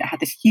Battersea that had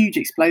this huge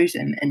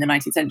explosion in the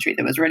 19th century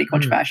that was really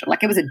controversial.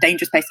 Like it was a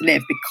dangerous place to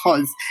live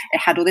because it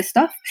had all this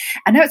stuff,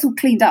 and now it's all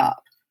cleaned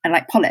up and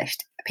like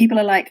polished. People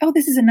are like, oh,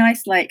 this is a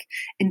nice like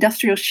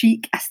industrial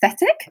chic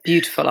aesthetic.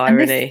 Beautiful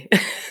irony.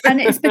 And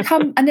it's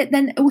become, and it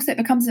then also it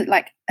becomes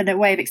like a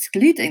way of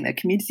excluding the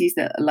communities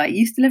that like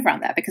used to live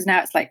around there, because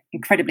now it's like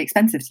incredibly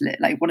expensive to live.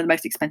 Like one of the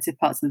most expensive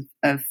parts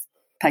of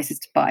places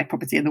to buy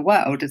property in the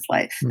world is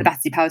like the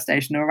Battersea Power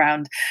Station or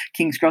around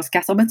King's Cross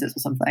gasometers or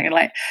something. And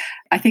like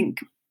I think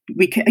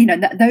we could,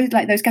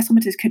 those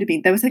gasometers could have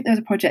been. There was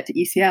a project at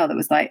UCL that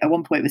was like at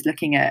one point was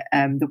looking at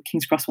the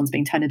King's Cross ones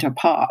being turned into a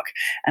park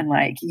and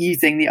like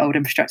using the old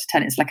infrastructure to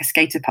turn it into like a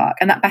skater park.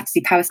 And that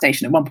Battersea Power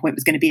Station at one point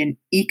was going to be an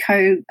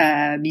eco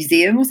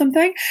museum or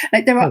something.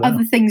 Like there are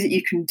other things that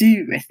you can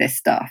do with this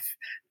stuff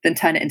than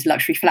turn it into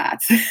luxury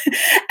flats.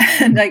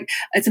 And like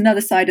it's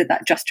another side of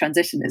that just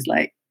transition is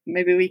like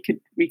maybe we could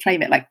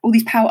reclaim it. Like all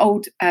these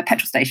old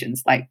petrol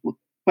stations. Like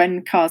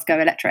when cars go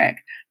electric,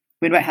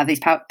 we won't have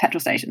these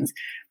petrol stations.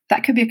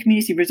 That could be a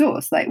community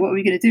resource. Like, what are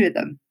we going to do with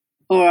them?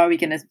 Or are we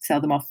going to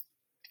sell them off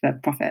for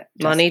profit?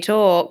 Money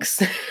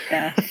talks.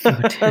 Yeah.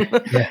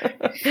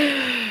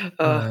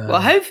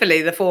 Well,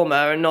 hopefully the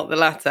former and not the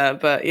latter.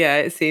 But yeah,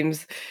 it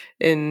seems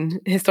in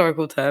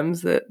historical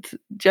terms that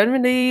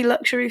generally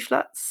luxury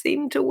flats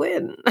seem to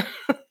win.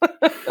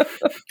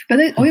 But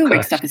the oil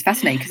rig stuff is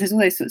fascinating because there's all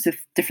those sorts of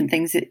different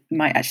things that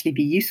might actually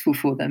be useful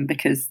for them,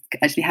 because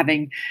actually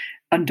having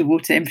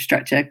underwater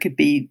infrastructure could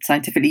be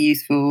scientifically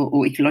useful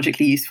or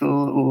ecologically useful,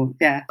 or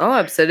Oh,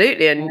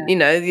 absolutely. And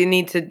you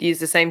need to use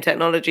the same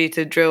technology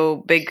to drill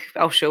big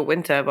offshore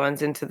wind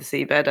turbines into the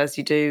seabed as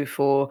you do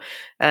for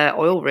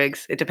oil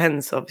rigs. It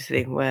depends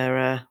obviously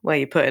where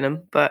you're putting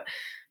them, but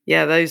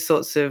yeah, those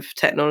sorts of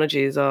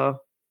technologies are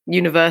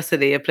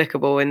universally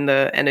applicable in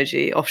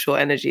the offshore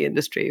energy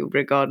industry,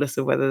 regardless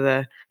of whether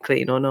they're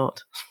clean or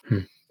not.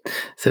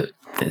 So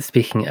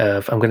speaking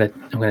of, I'm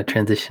gonna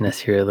transition us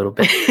here a little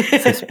bit.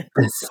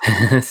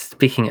 So,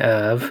 speaking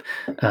of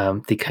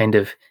the kind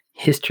of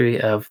history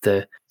of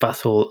the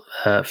fossil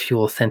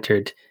fuel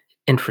centered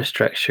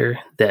infrastructure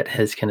that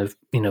has kind of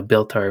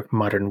built our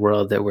modern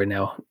world that we're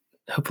now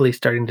hopefully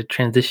starting to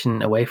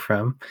transition away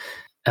from.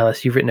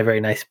 Alice, you've written a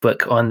very nice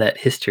book on that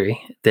history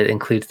that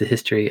includes the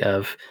history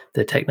of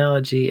the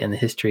technology and the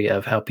history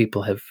of how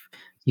people have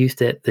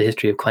used it. The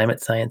history of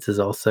climate science is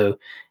also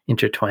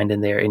intertwined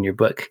in there in your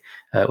book,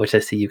 which I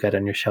see you got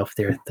on your shelf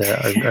there,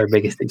 our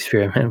biggest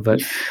experiment.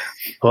 But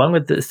along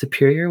with the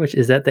Superior, which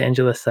is that the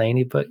Angela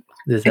Saini book?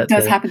 It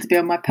does happen to be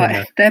on my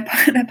pile. They're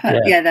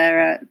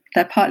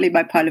partly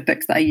my pile of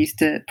books that I use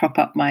to prop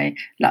up my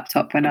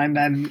laptop when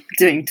I'm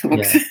doing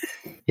talks.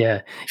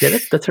 Yeah,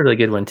 that's a really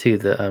good one too.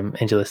 The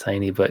Angela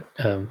Saini book.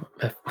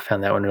 I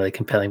found that one really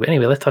compelling. But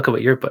anyway, let's talk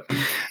about your book.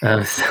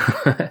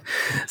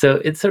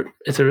 So it's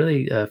a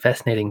really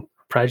fascinating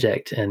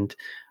project, and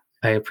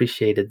I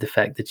appreciated the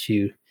fact that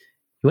you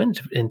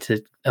went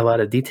into a lot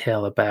of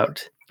detail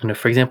about.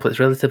 For example, it's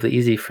relatively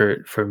easy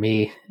for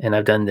me, and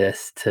I've done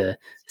this, to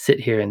sit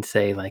here and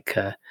say like,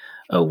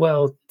 oh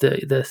well,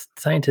 the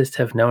scientists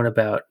have known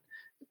about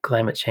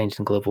climate change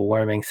and global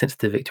warming since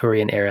the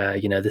Victorian era.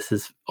 This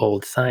is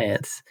old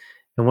science.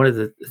 And one of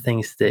the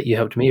things that you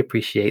helped me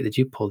appreciate that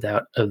you pulled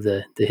out of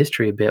the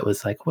history a bit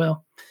was like,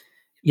 well,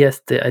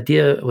 yes, the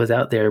idea was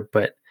out there,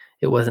 but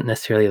it wasn't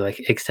necessarily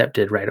like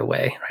accepted right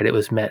away, right? It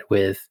was met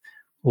with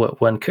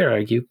what one could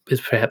argue is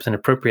perhaps an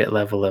appropriate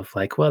level of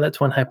like, well, that's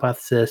one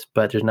hypothesis,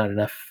 but there's not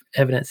enough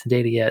evidence and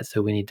data yet,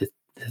 so we need to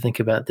think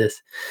about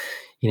this.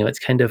 It's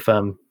kind of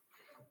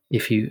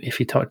if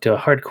you talk to a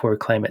hardcore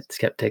climate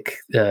skeptic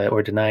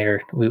or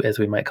denier, as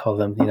we might call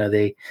them,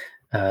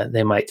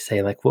 they might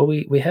say like, well,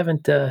 we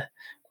haven't.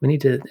 We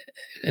need to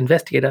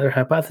investigate other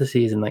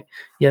hypotheses, and like,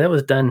 yeah, that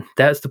was done.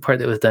 That's the part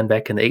that was done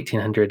back in the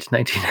 1800s,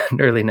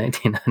 early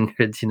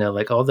 1900s.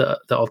 Like all the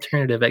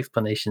alternative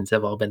explanations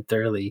have all been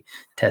thoroughly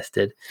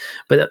tested.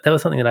 But that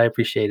was something that I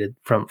appreciated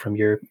from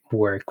your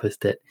work, was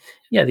that,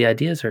 yeah, the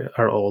ideas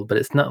are old, but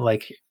it's not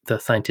like the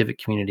scientific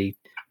community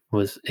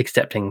was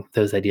accepting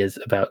those ideas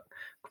about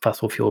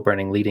fossil fuel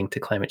burning leading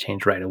to climate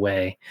change right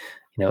away.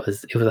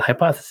 it was a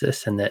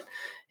hypothesis, and that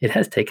it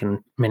has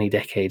taken many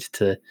decades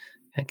to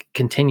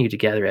continue to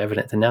gather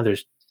evidence. And now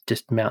there's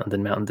just mountains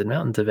and mountains and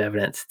mountains of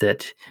evidence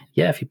that,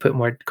 if you put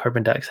more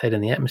carbon dioxide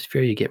in the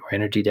atmosphere, you get more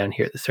energy down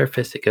here at the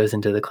surface. It goes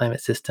into the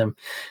climate system,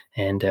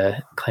 and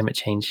climate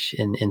change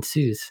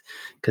ensues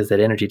because that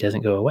energy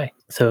doesn't go away.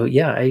 So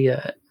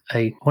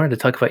I wanted to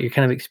talk about your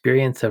kind of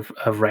experience of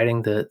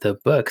writing the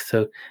book.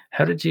 So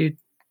how did you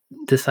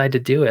decide to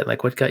do it?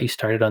 Like, what got you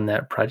started on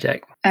that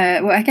project?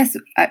 Well, I guess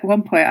at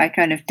one point I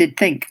kind of did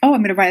think, I'm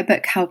going to write a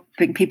book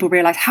helping people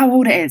realize how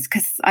old it is,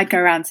 because I'd go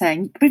around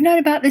saying, we've known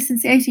about this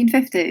since the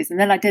 1850s. And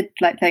then I did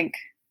think,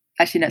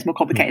 actually, no, it's more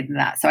complicated than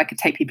that. So I could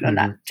take people on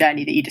that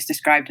journey that you just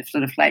described of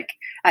sort of like,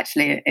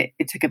 actually,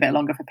 it took a bit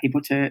longer for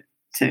people to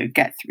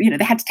get through.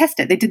 They had to test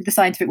it. They did the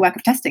scientific work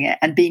of testing it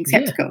and being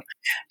skeptical.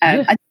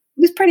 It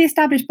was pretty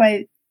established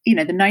by the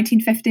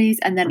 1950s,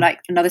 and then like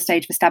another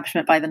stage of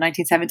establishment by the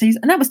 1970s,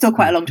 and that was still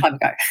quite a long time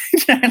ago.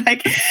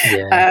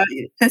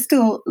 That's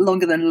still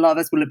longer than a lot of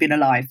us will have been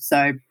alive.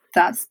 So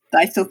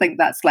I still think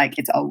that's like,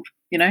 it's old,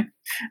 even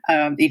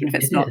if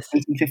it's not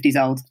 1850s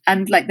old.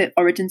 And like the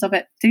origins of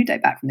it do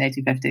date back from the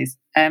 1850s.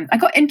 I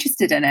got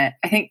interested in it.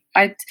 I think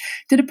I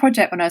did a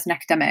project when I was an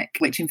academic,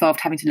 which involved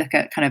having to look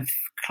at kind of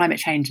climate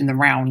change in the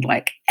round,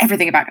 like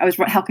everything about. I was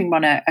helping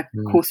run a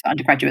course for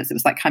undergraduates. It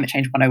was like Climate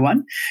Change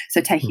 101.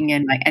 So taking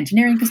in like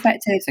engineering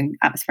perspectives and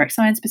atmospheric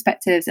science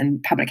perspectives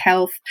and public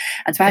health.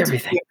 And so I had to do a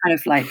kind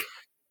of like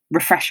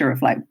refresher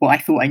of like what I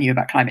thought I knew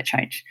about climate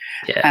change.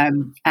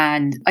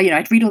 And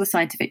I'd read all the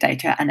scientific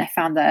data, and I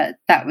found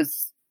that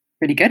was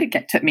really good.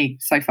 It took me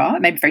so far.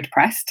 It made me very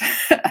depressed,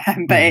 but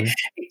it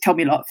told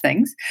me a lot of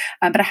things.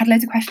 But I had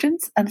loads of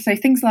questions. And so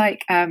things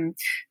like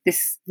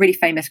this really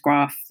famous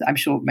graph that I'm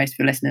sure most of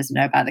your listeners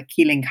know about, the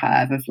Keeling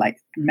curve of like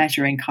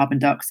measuring carbon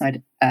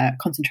dioxide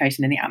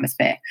concentration in the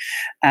atmosphere.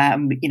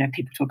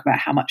 People talk about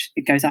how much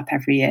it goes up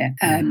every year.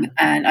 And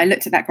I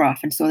looked at that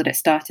graph and saw that it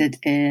started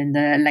in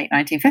the late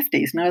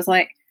 1950s. And I was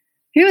like,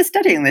 who was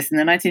studying this in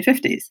the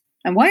 1950s?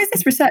 And why has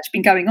this research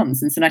been going on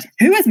since the 1950s?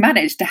 Who has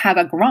managed to have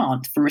a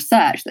grant for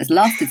research that's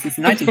lasted since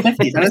the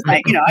 1950s? I was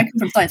like, I come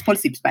from science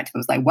policy perspective. I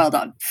was like, well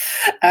done.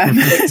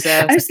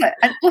 I was like,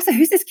 and also,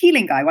 who's this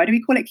Keeling guy? Why do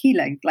we call it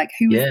Keeling? Like,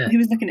 who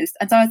was looking at this?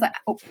 And so I was like,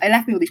 it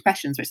left me all these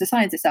questions, which the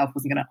science itself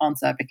wasn't going to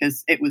answer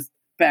because it was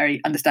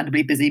very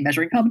understandably busy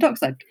measuring carbon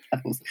dioxide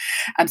levels.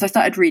 So I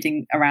started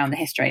reading around the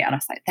history, and I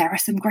was like, there are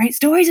some great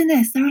stories in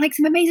this. There are like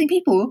some amazing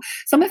people,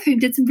 some of whom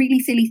did some really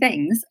silly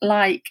things,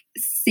 like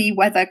see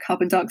whether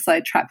carbon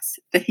dioxide traps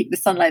the heat, the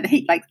sunlight, the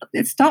heat. Like,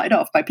 it started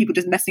off by people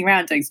just messing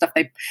around doing stuff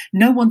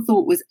no one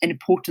thought was an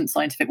important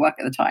scientific work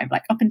at the time.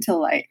 Like up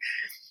until like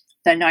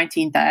the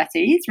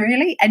 1930s,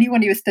 really,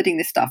 anyone who was studying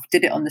this stuff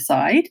did it on the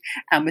side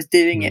and was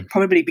doing it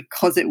probably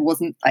because it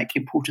wasn't like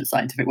important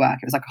scientific work.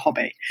 It was like a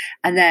hobby.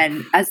 And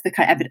then as the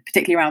kind of evidence,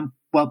 particularly around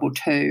World War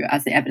II,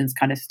 as the evidence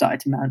kind of started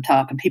to mount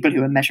up and people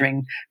who were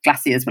measuring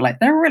glaciers were like,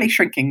 they're really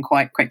shrinking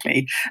quite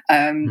quickly,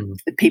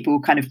 people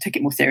kind of took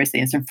it more seriously.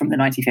 And so from the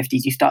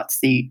 1950s, you start to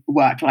see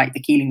work like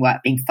the Keeling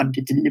work being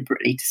funded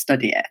deliberately to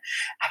study it.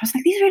 I was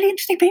like, these are really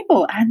interesting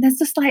people, and there's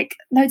just like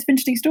loads of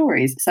interesting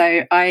stories.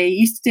 So I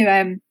used to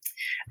do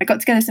I got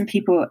together some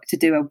people to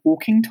do a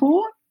walking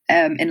tour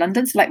in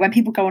London. So like when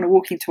people go on a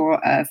walking tour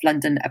of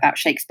London about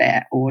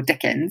Shakespeare or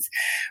Dickens,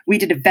 we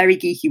did a very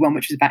geeky one,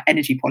 which was about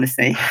energy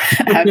policy,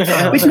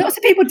 which lots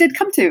of people did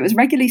come to. It was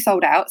regularly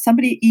sold out.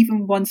 Somebody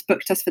even once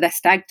booked us for their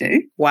stag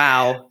do.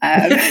 Wow.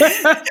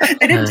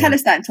 They didn't tell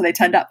us that until they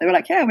turned up. They were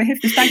like, yeah, we're here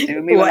for the stag do.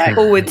 And we were like,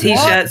 all with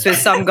t-shirts with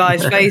some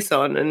guy's face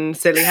on and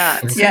silly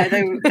hats. Yeah,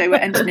 they were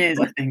engineers,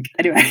 I think.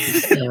 Anyway,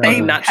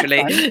 they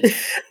naturally.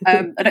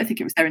 I don't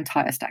think it was their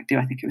entire stag do.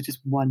 I think it was just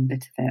one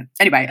bit of it.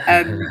 Anyway,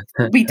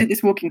 we did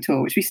this walking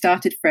tour, which we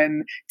started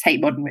from Tate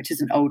Modern, which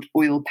is an old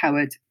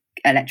oil-powered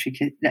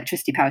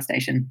electricity power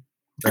station.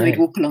 And we'd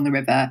walk along the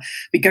river.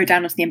 We'd go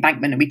down onto the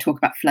embankment and we'd talk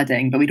about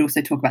flooding, but we'd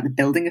also talk about the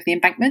building of the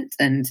embankment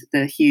and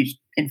the huge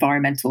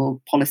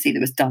environmental policy that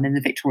was done in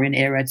the Victorian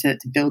era to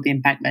build the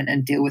embankment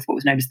and deal with what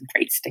was known as the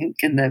Great Stink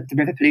and the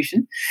river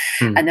pollution.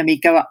 And then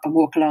we'd go up and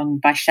walk along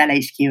by Shell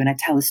HQ, and I'd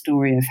tell the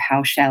story of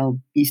how Shell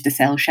used to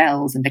sell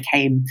shells and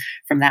became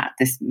from that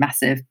this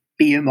massive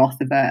behemoth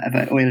of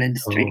an oil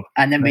industry.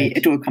 And then we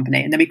oil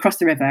company, and then we cross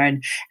the river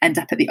and end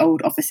up at the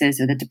old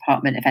offices of the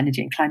Department of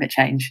Energy and Climate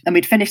Change. And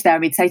we'd finish there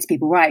and we'd say to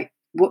people, right,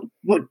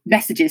 what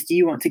messages do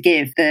you want to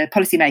give the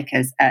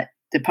policymakers at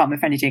the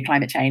Department of Energy and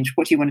Climate Change?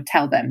 What do you want to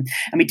tell them?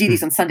 And we do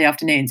these on Sunday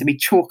afternoons, and we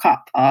chalk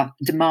up our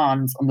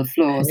demands on the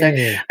floor. So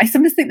I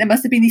sometimes think there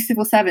must have been these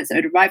civil servants that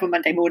would arrive on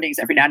Monday mornings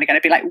every now and again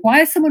and be like, why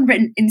has someone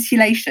written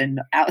insulation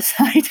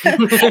outside? But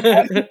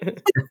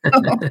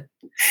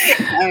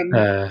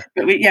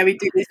we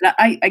do this.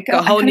 I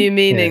got a whole new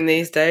meaning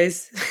these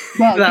days.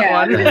 Well, that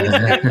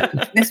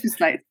one. This was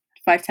like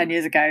 5-10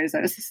 years ago, so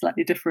it was a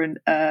slightly different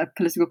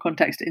political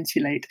context to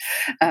insulate.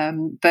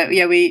 But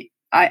yeah, we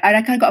I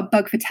kind of got a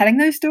bug for telling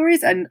those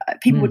stories, and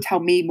people Mm. would tell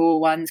me more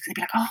ones because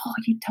they'd be like, "Oh,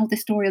 you told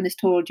this story on this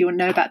tour. Do you want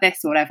to know about this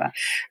or whatever?"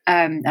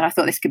 And I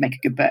thought this could make a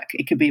good book.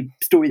 It could be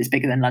a story that's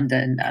bigger than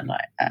London, and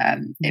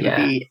it would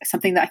be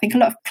something that I think a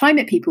lot of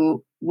climate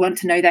people want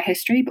to know their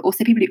history, but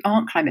also people who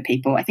aren't climate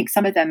people. I think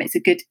some of them, it's a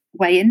good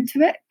way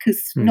into it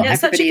because not Yeah,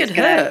 it's such a everybody is good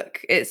going to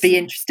hook. It's be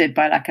interested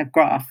by like a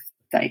graph.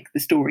 Like the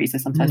stories are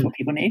sometimes what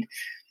people need.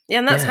 Yeah,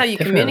 and that's Yeah, how you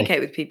definitely.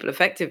 communicate with people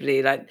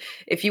effectively. Like,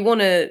 if you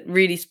want to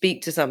really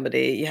speak to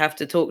somebody, you have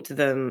to talk to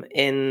them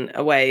in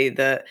a way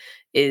that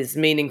is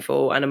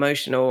meaningful and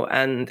emotional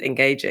and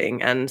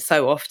engaging. And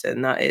so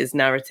often that is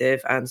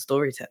narrative and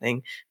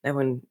storytelling. No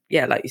one,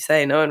 yeah, like you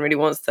say, no one really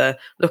wants to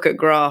look at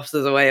graphs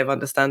as a way of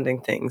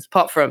understanding things,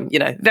 apart from,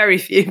 very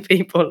few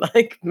people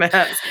like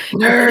perhaps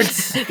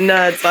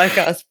nerds like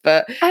us.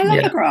 But I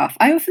love a graph.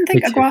 I often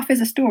think Me a too. graph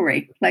is a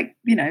story. Like,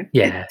 it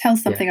Yeah,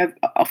 tells something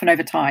often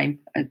over time.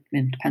 It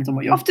depends on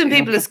what you're often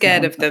people are talking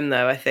scared about. of them,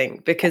 though, I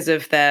think, because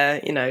of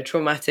their,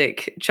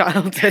 traumatic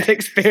childhood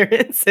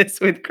experiences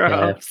with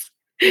graphs.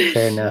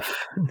 Fair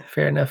enough.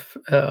 Fair enough.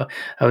 I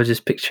was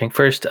just picturing.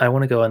 First, I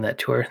want to go on that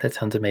tour. That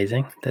sounds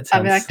amazing. That I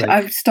mean, sounds like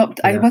I've stopped.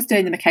 I yeah. was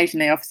doing them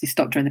occasionally. Obviously,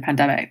 stopped during the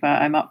pandemic,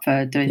 but I'm up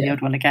for doing the Yeah.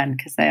 odd one again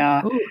because they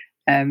are.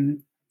 Ooh.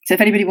 So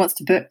if anybody wants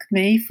to book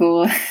me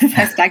for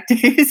their stag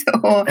do's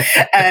or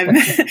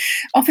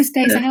office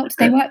days out,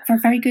 they work for a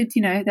very good.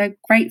 They're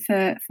great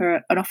for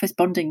an office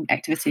bonding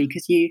activity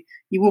because you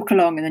walk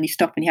along and then you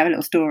stop and you have a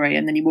little story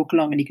and then you walk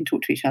along and you can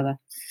talk to each other.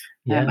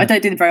 Yeah. I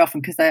don't do them very often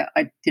because there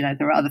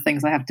are other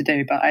things I have to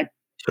do, but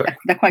Sure.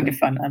 they're quite good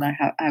fun, and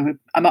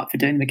I'm up for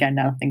doing them again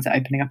now. Things are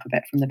opening up a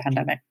bit from the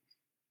pandemic.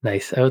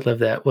 Nice. I would love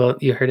that. Well,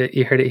 you heard it.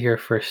 You heard it here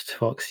first,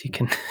 folks. You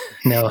can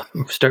now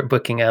start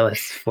booking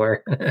Alice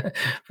for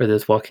for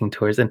those walking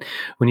tours. And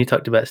when you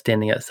talked about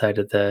standing outside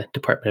of the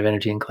Department of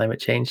Energy and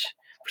Climate Change,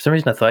 for some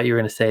reason I thought you were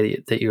going to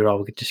say that you were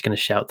all just going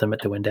to shout them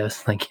at the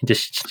windows, like you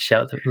just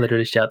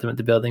literally shout them at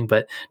the building.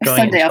 But drawing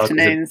Sunday it in chalk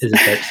afternoons. is a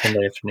better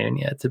Sunday afternoon.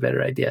 Yeah, it's a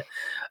better idea.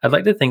 I'd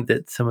like to think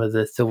that some of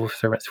the civil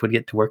servants would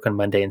get to work on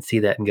Monday and see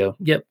that and go,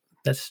 "Yep,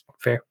 that's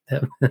fair.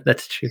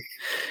 That's true."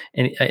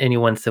 Any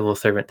one civil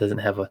servant doesn't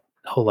have a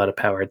whole lot of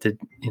power to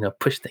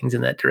push things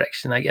in that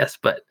direction, I guess.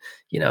 But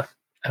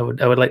I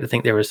would like to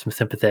think there was some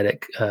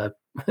sympathetic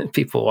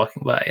people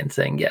walking by and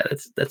saying, "Yeah,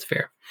 that's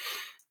fair."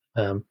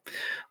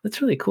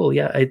 That's really cool.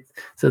 Yeah,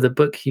 so the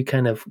book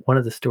one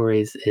of the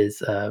stories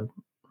is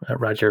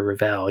Roger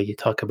Revelle. You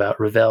talk about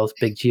Revelle's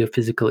big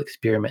geophysical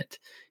experiment.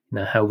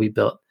 How we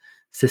built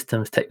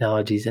systems,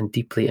 technologies, and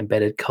deeply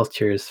embedded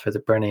cultures for the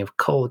burning of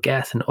coal,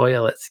 gas, and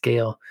oil at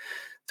scale.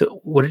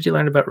 So, what did you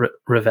learn about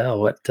Revelle?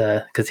 What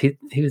because he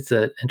was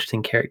an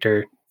interesting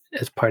character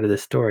as part of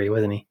this story,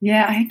 wasn't he?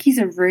 Yeah, I think he's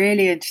a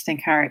really interesting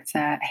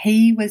character.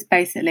 He was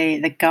basically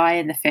the guy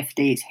in the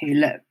 50s who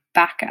looked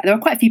back at, there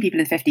were quite a few people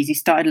in the 50s who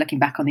started looking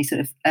back on these sort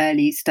of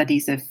early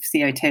studies of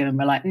CO2 and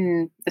were like,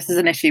 this is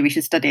an issue, we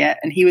should study it.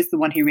 And he was the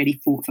one who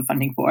really fought for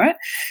funding for it.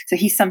 So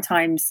he's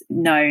sometimes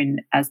known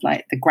as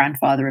like the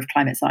grandfather of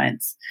climate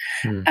science.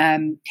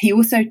 He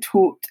also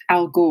taught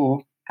Al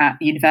Gore at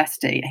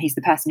university. He's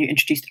the person who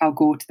introduced Al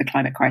Gore to the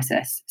climate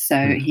crisis.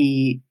 So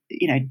he,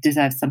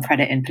 deserves some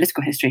credit in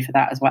political history for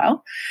that as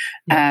well,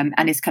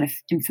 and is kind of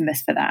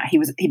infamous for that.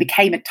 He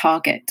became a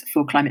target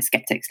for climate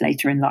skeptics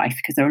later in life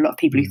because there are a lot of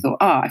people who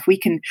thought, if we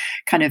can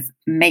kind of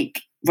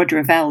make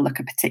Roger Revelle look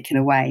a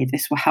particular way,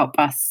 this will help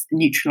us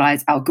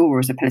neutralize Al Gore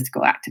as a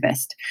political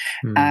activist.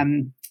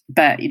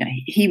 But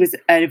he was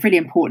a really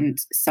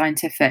important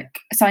scientist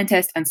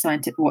and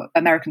what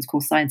Americans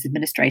call science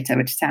administrator,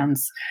 which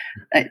sounds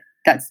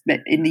that's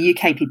in the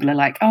UK people are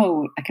like,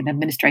 like an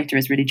administrator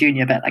is really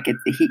junior, but like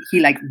he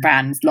like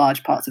ran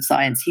large parts of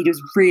science. He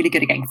was really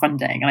good at getting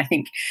funding, and I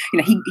think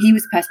he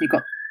was the person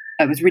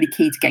who was really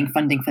key to getting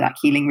funding for that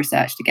Keeling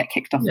research to get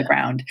kicked off the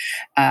ground.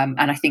 And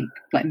I think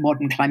like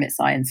modern climate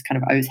science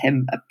kind of owes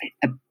him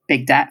a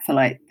big debt for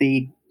like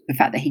the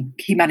fact that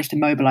he managed to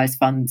mobilize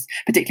funds,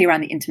 particularly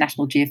around the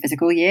International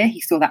Geophysical Year. He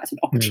saw that as an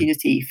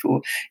opportunity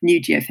for new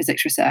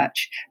geophysics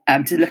research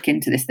to look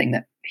into this thing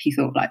that he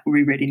thought like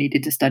we really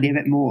needed to study a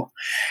bit more.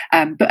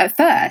 But at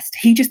first,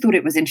 he just thought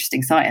it was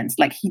interesting science.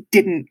 Like he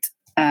didn't.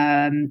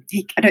 I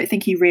don't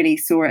think he really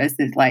saw it as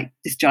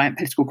this giant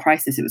political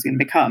crisis it was going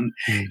to become.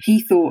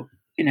 He thought,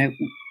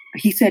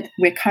 he said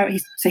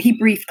so he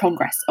briefed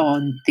Congress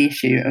on the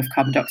issue of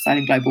carbon dioxide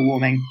and global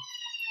warming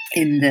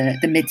in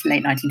the mid to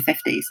late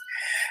 1950s.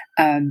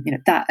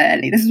 That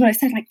early. This is what I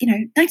said,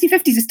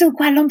 1950s is still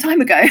quite a long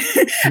time ago. I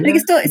think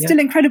it's still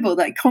incredible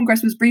that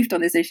Congress was briefed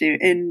on this issue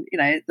in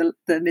the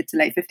mid to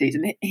late 50s.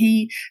 And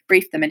he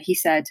briefed them and he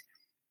said,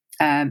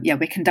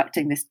 we're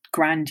conducting this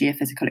grand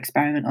geophysical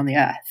experiment on the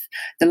Earth,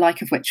 the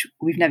like of which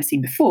we've never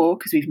seen before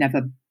because we've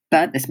never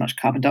burnt this much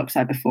carbon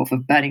dioxide before for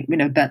burning. We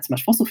never burnt so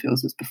much fossil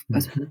fuels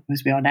as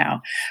we are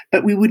now,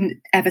 but we wouldn't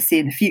ever see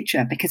in the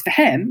future because for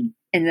him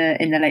in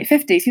the late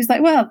 50s, he was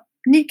like, well,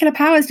 nuclear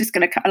power is just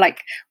going to,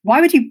 like,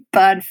 why would you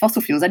burn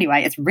fossil fuels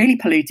anyway? It's really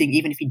polluting,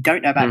 even if you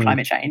don't know about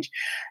climate change.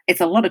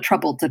 It's a lot of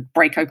trouble to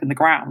break open the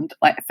ground.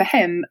 Like, for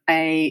him,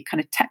 a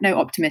kind of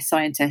techno-optimist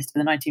scientist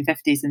in the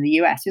 1950s in the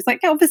US, he was like,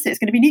 yeah, obviously it's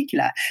going to be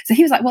nuclear. So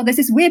he was like, well, there's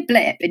this weird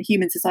blip in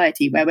human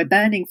society where we're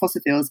burning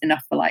fossil fuels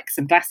enough for like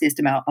some glaciers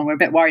to melt, and we're a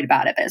bit worried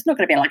about it, but it's not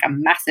going to be like a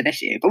massive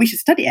issue, but we should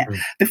study it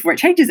before it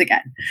changes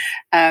again.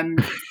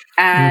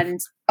 And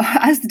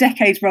as the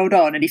decades rolled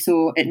on and he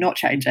saw it not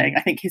changing,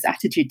 I think his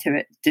attitude to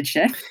it did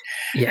shift.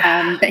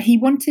 But he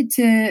wanted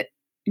to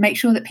make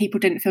sure that people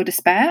didn't feel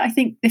despair. I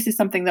think this is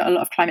something that a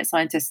lot of climate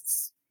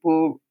scientists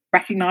will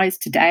recognize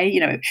today.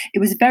 You know, it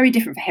was very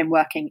different for him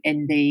working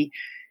in the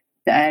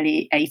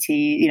early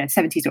 80s,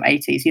 70s or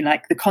 80s.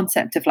 Like, the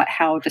concept of like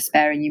how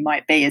despairing you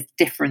might be is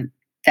different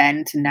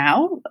then to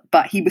now.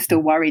 But he was still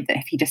worried that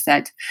if he just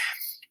said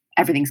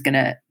everything's going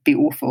to be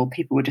awful,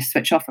 people would just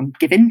switch off and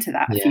give in to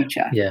that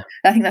future.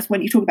 I think that's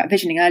when you talk about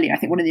visioning earlier. I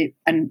think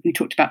and we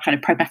talked about kind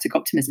of pragmatic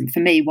optimism. For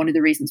me, one of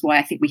the reasons why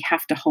I think we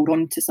have to hold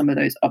on to some of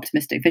those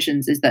optimistic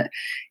visions is that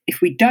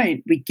if we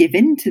don't, we give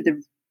in to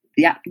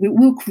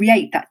we'll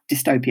create that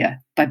dystopia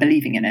by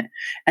believing in it.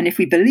 And if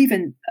we believe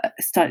in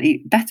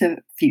slightly better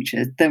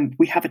futures, then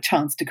we have a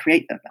chance to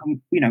create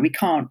them. We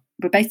can't,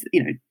 we're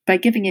basically, by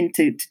giving in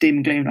to doom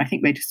and gloom, I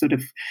think we're just sort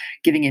of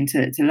giving in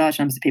to large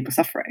numbers of people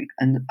suffering.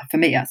 And for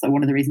me, that's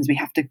one of the reasons we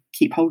have to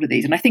keep hold of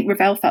these. And I think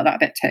Ravel felt that a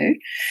bit too.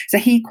 So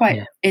he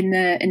in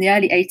the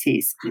early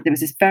 80s, there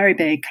was this very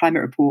big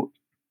climate report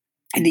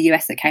in the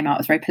US that came out. It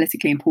was a very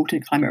politically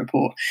important climate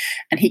report.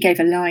 And he gave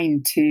a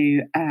line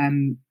to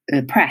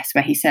the press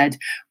where he said,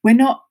 "We're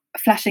not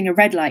flashing a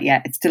red light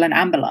yet, it's still an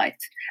amber light."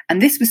 And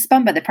this was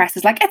spun by the press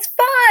as like, it's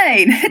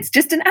fine, it's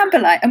just an amber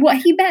light. And what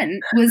he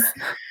meant was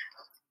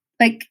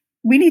like,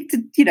 we need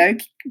to,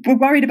 we're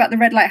worried about the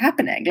red light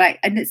happening. Like,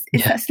 and it's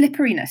that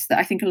slipperiness that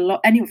I think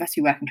any of us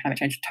who work in climate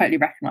change totally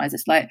recognize.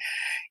 It's like,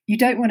 you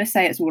don't want to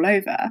say it's all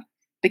over,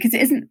 because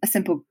it isn't a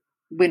simple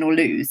win or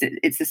lose.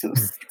 It's a sort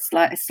of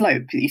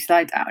slope that you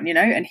slide down,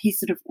 and he's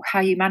sort of, how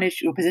you manage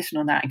your position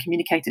on that and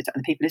communicate it to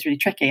other people is really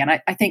tricky. And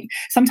I think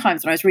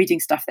sometimes when I was reading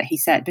stuff that he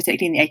said,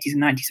 particularly in the 80s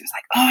and 90s, it was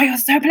like, oh, you're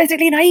so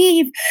politically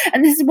naive,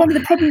 and this is one of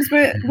the problems,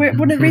 we're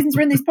one of the reasons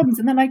we're in these problems.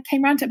 And then I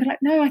came around to it and be like,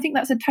 no, I think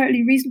that's a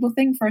totally reasonable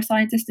thing for a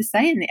scientist to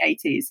say in the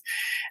 80s.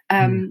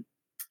 And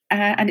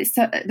it's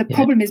the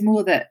problem is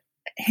more that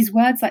his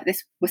words like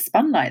this were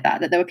spun like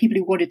that there were people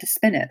who wanted to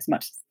spin it as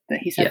much as that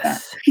he said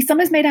that. He's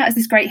sometimes made out as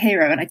this great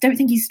hero, and I don't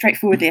think he's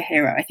straightforwardly a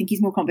hero. I think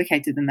he's more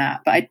complicated than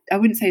that, but I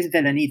wouldn't say he's a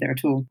villain either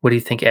at all. What do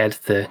you think adds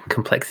the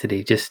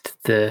complexity? Just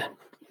the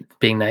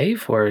being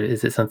naive, or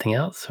is it something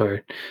else?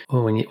 Or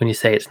when you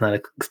say it's not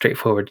a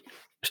straightforward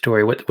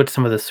story, what's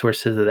some of the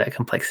sources of that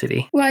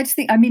complexity? Well, I just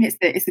think,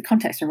 it's the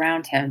context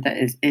around him that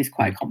is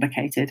quite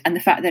complicated, and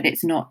the fact that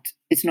it's not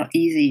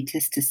easy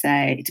just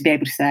to be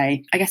able to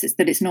say. I guess it's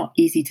that it's not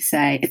easy to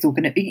say it's all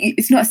going to.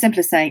 It's not as simple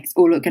as saying it's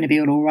all going to be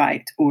all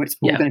right, or it's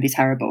all going to be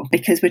terrible,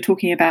 because we're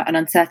talking about an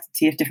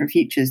uncertainty of different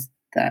futures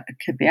that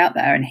could be out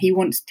there, and he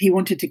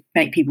wanted to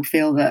make people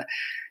feel that,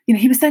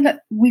 he was saying that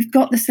we've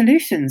got the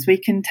solutions, we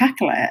can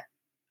tackle it.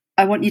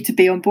 I want you to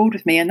be on board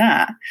with me in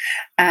that.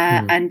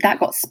 And that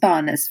got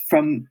spun as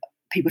from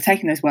people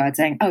taking those words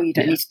saying, oh, you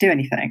don't need to do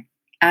anything.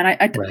 And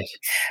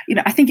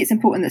I think it's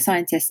important that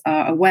scientists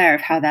are aware of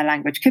how their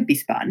language could be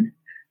spun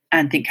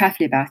and think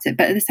carefully about it.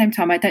 But at the same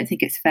time, I don't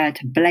think it's fair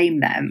to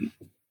blame them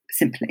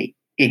simply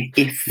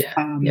if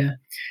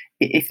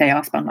they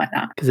are spun like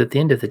that. Because at the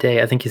end of the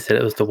day, I think you said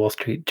it was the Wall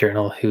Street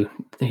Journal who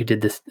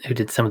did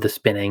some of the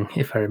spinning,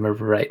 if I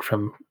remember right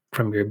from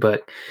your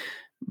book.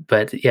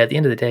 But at the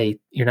end of the day,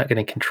 you're not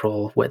going to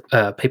control what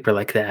a paper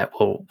like that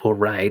will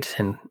write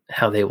and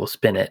how they will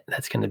spin it.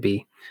 That's going to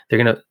be,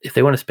 if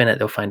they want to spin it,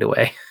 they'll find a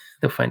way.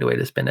 They'll find a way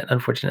to spin it,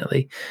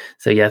 unfortunately.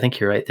 So I think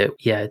you're right that,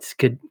 it's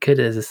good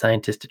as a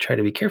scientist to try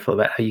to be careful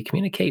about how you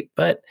communicate,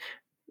 but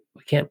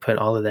we can't put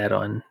all of that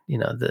on,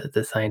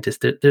 the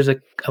scientist. I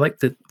like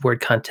the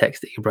word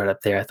context that you brought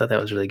up there. I thought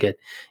that was really good.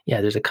 Yeah,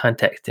 there's a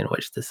context in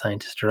which the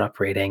scientists are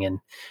operating and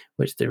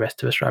which the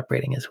rest of us are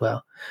operating as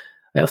well.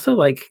 I also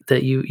like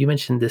that you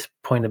mentioned this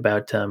point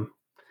about I'm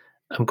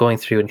going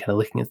through and kind of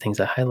looking at things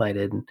I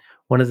highlighted. And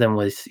one of them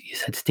was, you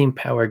said steam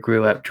power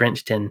grew up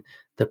drenched in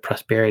the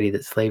prosperity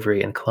that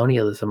slavery and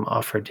colonialism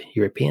offered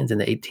Europeans in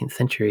the 18th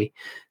century,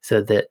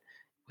 so that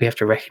we have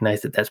to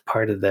recognize that that's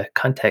part of the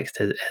context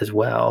as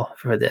well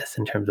for this,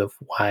 in terms of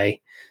why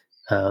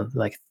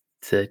like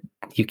the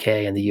UK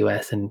and the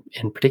US and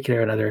in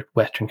particular and other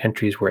Western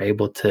countries were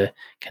able to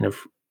kind of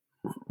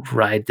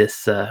ride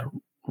this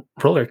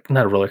roller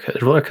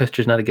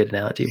coaster is not a good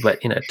analogy,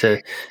 but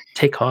to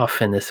take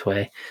off in this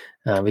way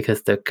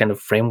because the kind of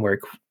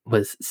framework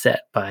was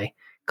set by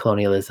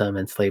colonialism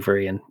and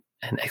slavery and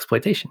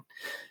exploitation.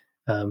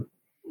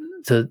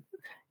 So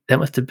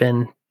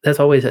that's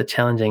always a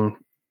challenging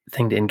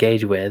thing to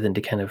engage with and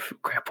to kind of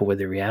grapple with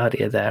the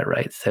reality of that,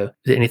 right? So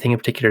did anything in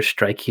particular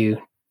strike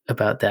you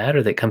about that,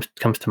 or that comes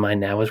to mind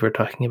now as we're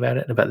talking about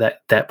it, about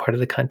that part of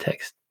the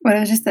context? Well,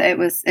 it was just that it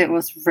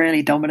was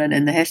really dominant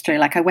in the history.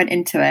 Like, I went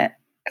into it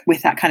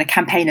with that kind of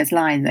campaigner's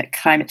line that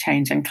climate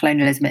change and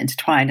colonialism are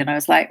intertwined. And I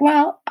was like,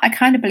 well, I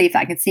kind of believe that.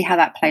 I can see how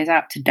that plays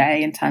out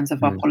today in terms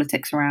of our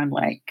politics around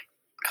like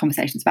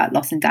conversations about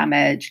loss and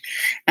damage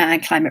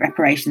and climate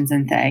reparations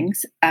and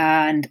things.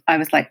 And I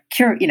was like,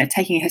 taking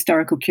a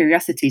historical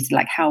curiosity to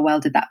like, how well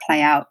did that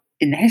play out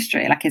in the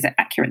history? Like, is it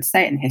accurate to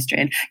say it in history?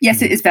 And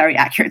yes, it is very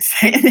accurate to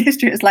say it in the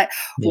history. It's like,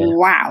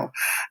 wow.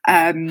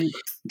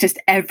 Just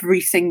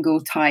every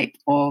single type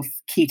of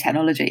key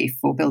technology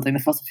for building the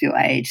fossil fuel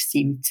age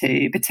seemed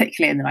to,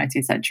 particularly in the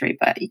 19th century,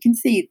 but you can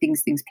see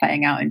things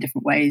playing out in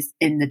different ways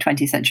in the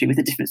 20th century with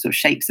the different sort of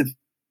shapes of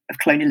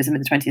colonialism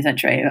in the 20th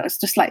century. It was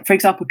just like, for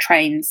example,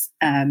 trains.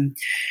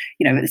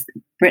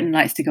 Britain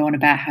likes to go on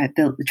about how it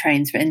built the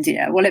trains for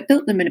India. Well, it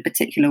built them in a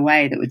particular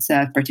way that would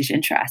serve British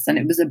interests, and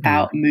it was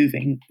about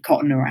moving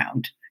cotton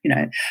around.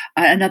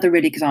 Another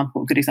really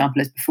good example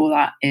is before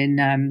that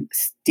in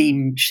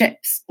steam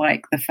ships.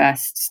 Like the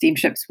first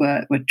steamships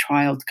were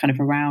trialed kind of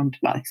around,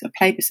 well, they sort of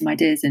played with some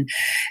ideas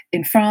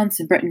in France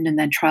and Britain, and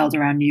then trialed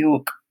around New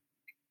York.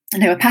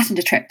 And they were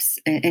passenger trips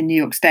in New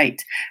York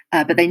State,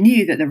 but they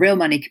knew that the real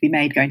money could be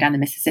made going down the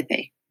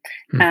Mississippi.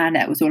 And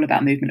it was all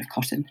about movement of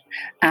cotton.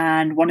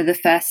 And one of the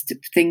first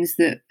things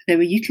that they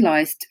were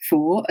utilized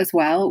for as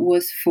well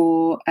was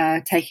for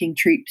taking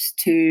troops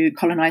to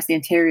colonize the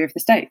interior of the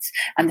states.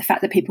 And the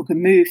fact that people could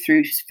move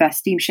through first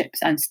steamships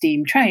and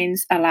steam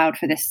trains allowed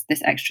for this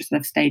extra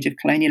sort of stage of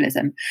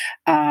colonialism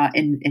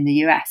in the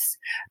US,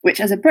 which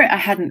as a Brit, I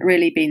hadn't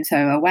really been so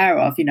aware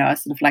of. I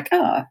was sort of like,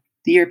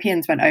 the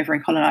Europeans went over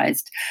and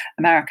colonized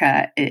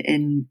America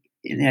in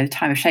the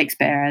time of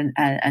Shakespeare,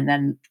 and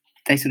then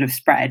they sort of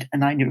spread,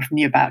 and I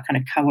knew about kind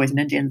of cowboys and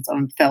Indians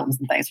on films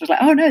and things. So I was like,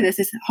 oh no, there's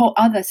this whole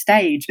other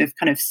stage of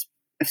kind of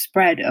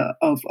spread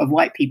of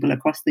white people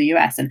across the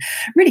US, and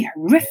really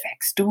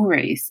horrific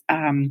stories.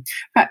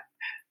 But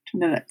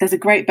there's a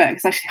great book.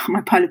 It's actually on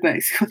my pile of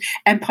books called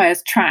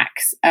Empire's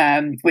Tracks,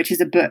 which is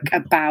a book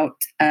about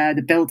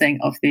the building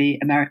of the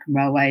American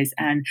railways,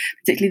 and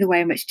particularly the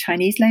way in which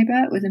Chinese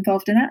labor was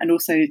involved in it, and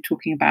also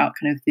talking about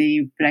kind of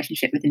the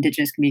relationship with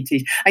indigenous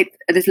communities.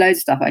 There's loads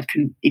of stuff I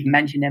couldn't even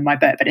mention in my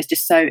book, but it's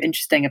just so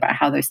interesting about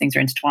how those things are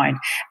intertwined,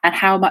 and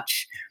how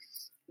much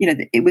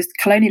it was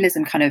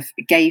colonialism kind of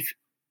gave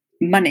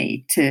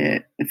money to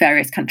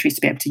various countries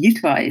to be able to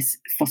utilize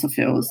fossil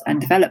fuels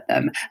and develop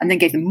them, and then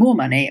gave them more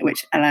money,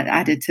 which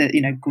added to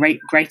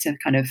greater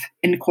kind of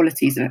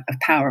inequalities of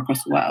power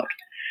across the world.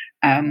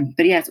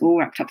 But yeah, it's all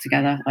wrapped up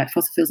together, like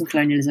fossil fuels and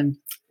colonialism,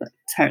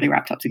 totally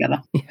wrapped up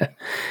together. Yeah,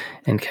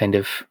 and kind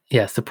of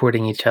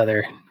supporting each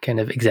other, kind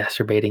of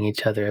exacerbating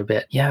each other a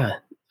bit. Yeah,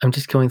 I'm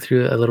just going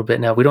through a little bit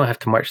now. We don't have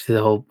to march through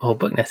the whole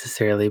book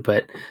necessarily,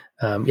 but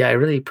I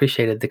really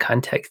appreciated the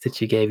context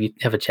that you gave. You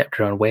have a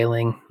chapter on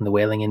whaling and the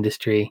whaling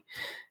industry.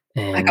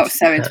 And I got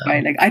so into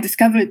whaling. I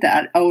discovered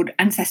that an old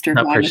ancestor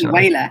of mine was a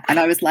whaler, and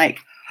I was like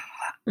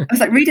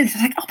reading this. I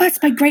was like, oh,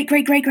 that's my great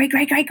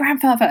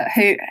grandfather,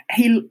 who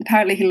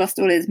he lost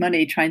all his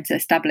money trying to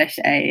establish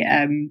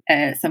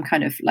some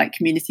kind of like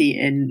community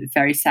in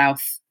very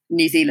south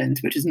New Zealand,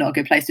 which is not a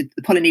good place. The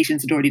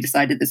Polynesians had already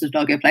decided this was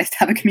not a good place to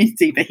have a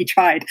community, but he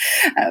tried.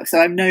 So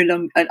I'm no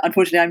longer,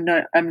 unfortunately,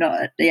 I'm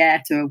not the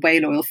heir to a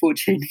whale oil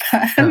fortune.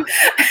 But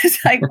it's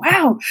like,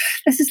 wow,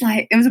 this is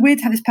like, it was weird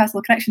to have this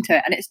personal connection to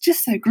it, and it's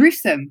just so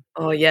gruesome.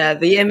 Oh yeah,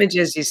 the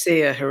images you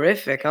see are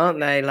horrific, aren't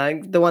they?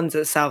 Like the ones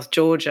at South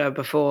Georgia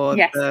before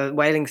the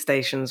whaling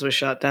stations were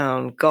shut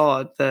down.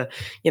 God, the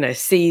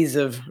seas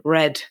of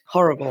red,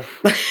 horrible.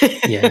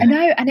 Yeah, I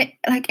know, and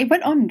it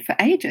went on for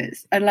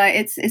ages, and like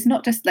it's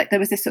not just like there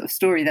was this sort of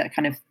story that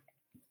kind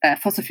of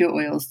fossil fuel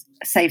oils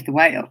saved the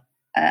whale,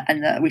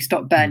 and that we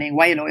stopped burning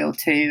whale oil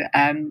to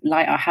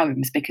light our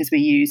homes because we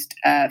used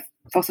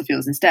fossil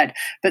fuels instead.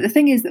 But the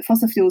thing is that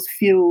fossil fuels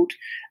fueled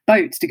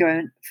boats to go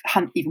and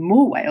hunt even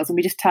more whales, and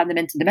we just turned them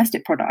into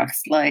domestic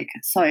products like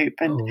soap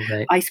and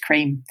ice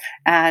cream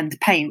and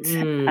paint.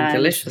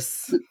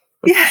 Delicious.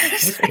 Yeah,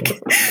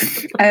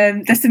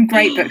 there's some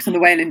great books on the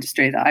whale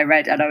industry that I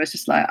read, and I was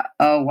just like,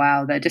 oh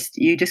wow,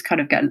 you just kind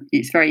of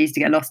it's very easy to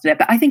get lost in it.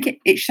 But I think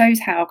it shows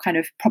how kind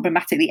of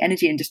problematic the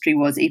energy industry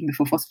was even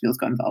before fossil fuels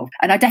got involved.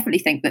 And I definitely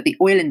think that the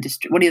oil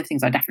industry, one of the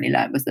things I definitely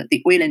learned was that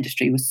the oil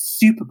industry was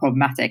super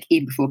problematic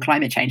even before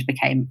climate change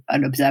became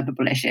an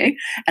observable issue.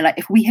 And like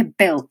if we had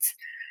built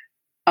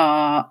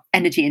our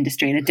energy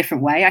industry in a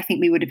different way, I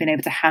think we would have been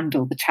able to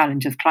handle the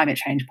challenge of climate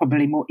change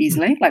probably more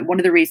easily. Like one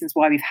of the reasons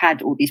why we've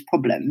had all these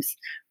problems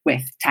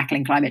with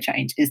tackling climate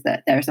change is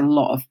that there is a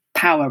lot of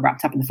power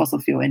wrapped up in the fossil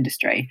fuel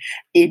industry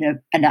and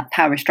that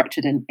power is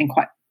structured in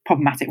quite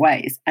problematic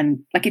ways. And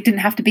like it didn't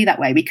have to be that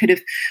way. We could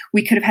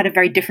have had a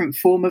very different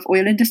form of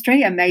oil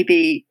industry, and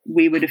maybe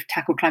we would have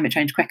tackled climate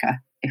change quicker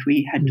if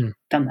we had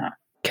done that.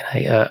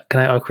 Can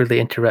I awkwardly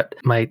interrupt?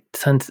 My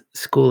son's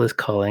school is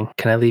calling.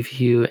 Can I leave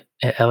you,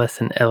 Ellis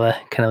and Ella?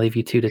 Can I leave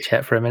you two to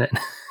chat for a minute?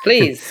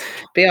 Please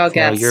be our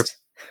guest.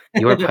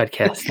 Your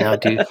podcast now.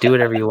 Do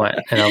whatever you want,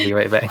 and I'll be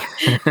right back.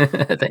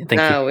 Thank you.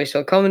 Now we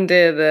shall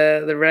commandeer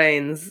the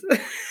reins.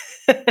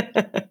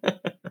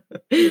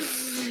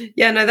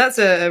 Yeah, no, that's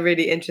a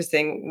really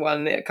interesting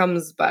one. It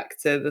comes back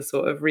to the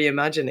sort of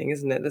reimagining,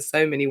 isn't it? There's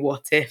so many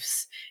what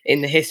ifs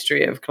in the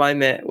history of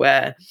climate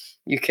where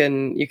you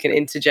can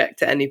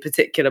interject at any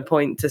particular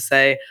point to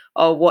say,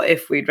 oh, what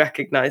if we'd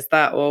recognized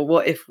that, or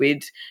what if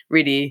we'd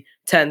really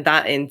turned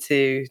that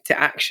into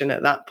action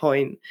at that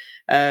point.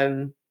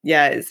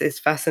 Yeah, it's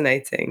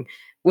fascinating.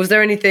 Was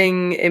there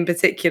anything in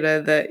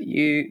particular that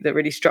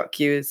really struck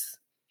you as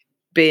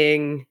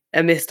being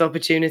a missed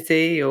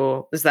opportunity,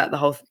 or was that the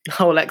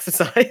whole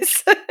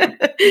exercise?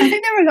 I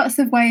think there are lots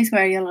of ways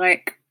where you're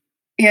like,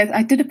 yeah,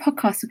 I did a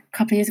podcast a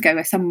couple of years ago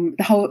where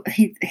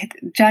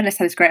journalist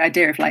had this great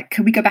idea of like,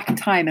 can we go back in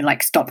time and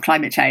like stop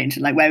climate change?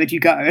 And like, where would you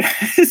go?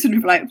 Sort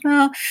of like,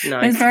 well,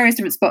 there's various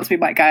different spots we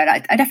might go. And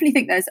I definitely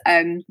think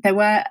there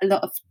were a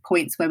lot of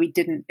points where we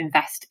didn't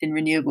invest in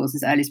renewables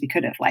as early as we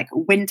could have, like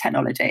wind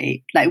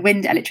technology, like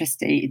wind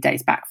electricity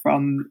dates back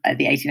from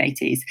the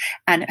 1880s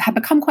and had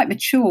become quite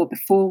mature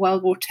before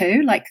World War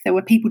II. Like there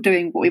were people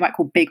doing what we might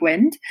call big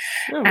wind.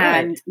 Oh, right.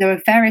 And there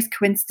were various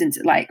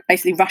coincidences, like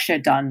basically Russia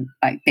had done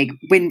like big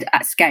wind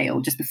at scale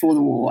just before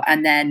the war,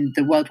 and then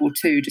the World War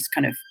II just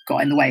kind of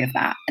got in the way of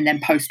that, and then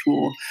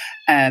post-war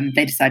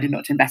they decided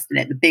not to invest in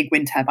it. The big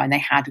wind turbine they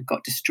had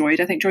got destroyed,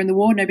 I think, during the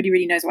war. Nobody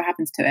really knows what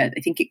happens to it.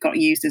 I think it got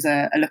used as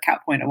a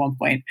lookout point at one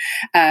point,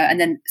 and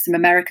then some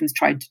Americans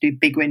tried to do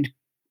big wind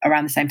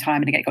around the same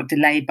time, and again it got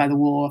delayed by the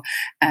war,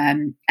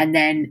 and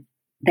then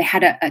they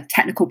had a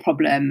technical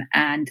problem,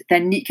 and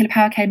then nuclear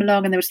power came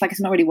along and they were just like, it's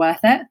not really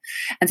worth it.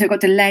 And so it got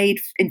delayed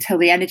until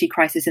the energy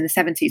crisis in the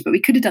 70s, but we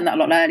could have done that a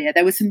lot earlier.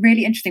 There were some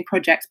really interesting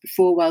projects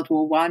before World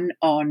War I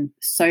on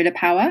solar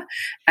power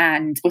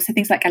and also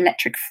things like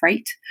electric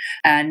freight.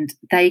 And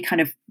they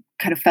kind of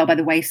fell by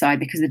the wayside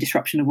because of the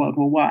disruption of World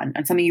War I.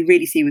 And something you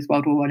really see with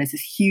World War I is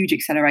this huge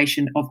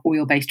acceleration of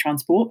oil-based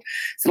transport.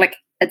 So like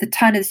at the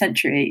turn of the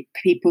century,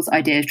 people's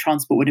idea of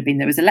transport would have been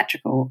there was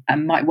electrical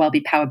and might well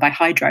be powered by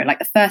hydro. Like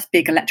the first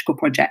big electrical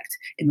project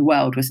in the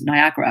world was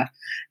Niagara,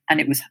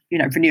 and it was,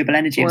 renewable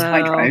energy, it was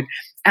hydro.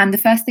 And the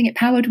first thing it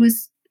powered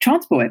was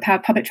transport. It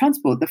powered public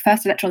transport. The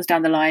first electrons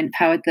down the line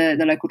powered the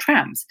local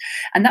trams.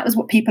 And that was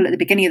what people at the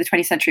beginning of the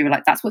 20th century were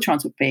like, that's what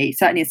transport will be.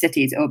 Certainly in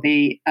cities, it will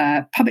be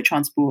public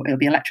transport, it'll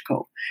be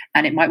electrical,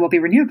 and it might well be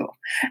renewable.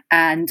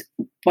 And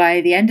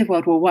by the end of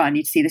World War I,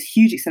 you'd see this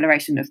huge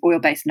acceleration of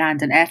oil-based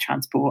land and air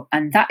transport.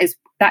 And that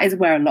is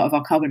where a lot of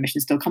our carbon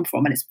emissions still come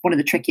from. And it's one of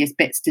the trickiest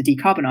bits to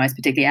decarbonize,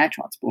 particularly air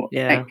transport.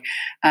 Yeah.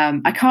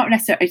 I can't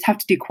necessarily, I'd have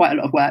to do quite a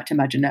lot of work to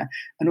imagine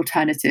an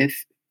alternative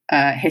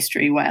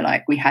history where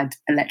like we had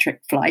electric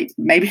flight.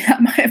 Maybe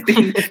that might have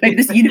been maybe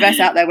there's a universe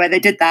out there where they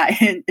did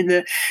that in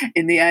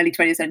the early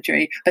 20th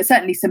century, but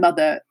certainly some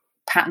other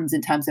patterns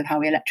in terms of how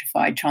we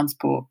electrified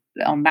transport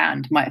on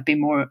land might have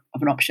been more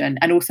of an option.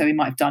 And also we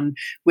might have done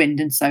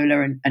wind and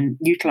solar and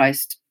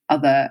utilized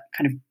other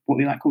kind of what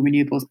we might call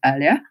renewables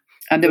earlier.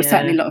 And there was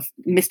certainly a lot of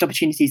missed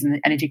opportunities in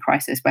the energy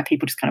crisis where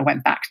people just kind of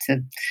went back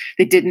to,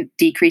 they didn't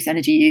decrease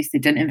energy use, they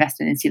didn't invest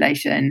in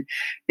insulation,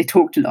 they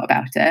talked a lot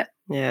about it.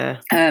 Yeah.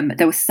 I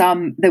think it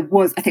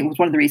was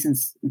one of the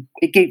reasons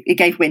it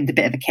gave wind a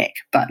bit of a kick,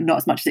 but not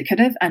as much as it could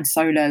have. And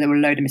solar, there were a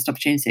load of missed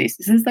opportunities.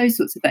 So there's those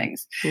sorts of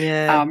things.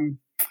 Yeah.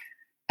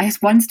 I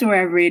guess one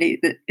story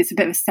it's a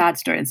bit of a sad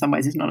story in some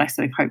ways, it's not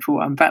necessarily a hopeful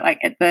one, but like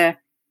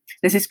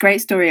there's this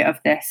great story of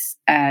this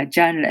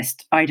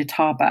journalist, Ida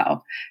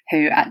Tarbell,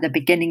 who at the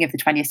beginning of the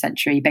 20th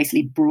century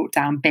basically brought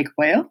down big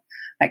oil.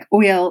 Like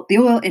the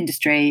oil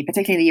industry,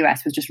 particularly in the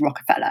US, was just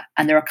Rockefeller.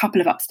 And there were a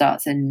couple of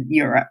upstarts in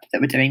Europe that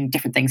were doing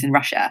different things in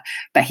Russia.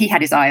 But he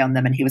had his eye on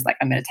them and he was like,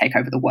 I'm going to take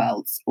over the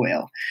world's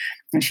oil.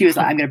 And she was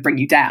like, I'm going to bring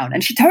you down.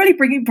 And she totally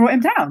brought him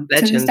down.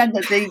 Legend. To the extent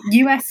that the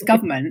US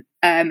government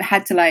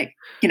had to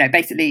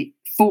basically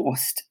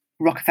forced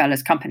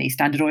Rockefeller's company,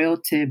 Standard Oil,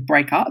 to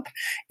break up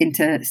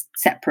into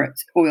separate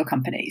oil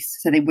companies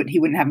so he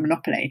wouldn't have a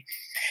monopoly.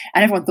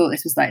 And everyone thought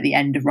this was like the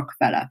end of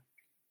Rockefeller.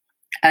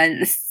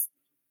 And it's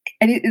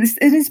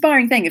an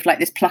inspiring thing if like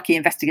this plucky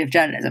investigative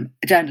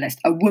journalist,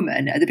 a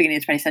woman at the beginning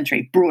of the 20th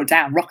century, brought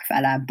down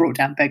Rockefeller and brought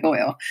down big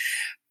oil.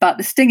 But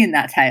the sting in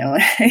that tale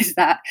is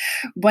that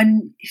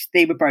when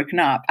they were broken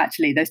up,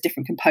 actually those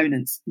different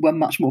components were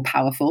much more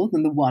powerful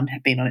than the one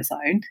had been on its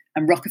own.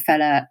 And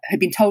Rockefeller had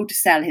been told to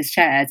sell his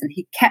shares and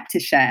he kept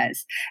his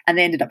shares and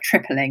they ended up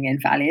tripling in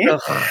value.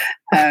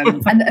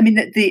 And I mean,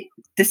 the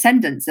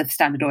descendants of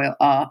Standard Oil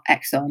are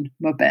Exxon,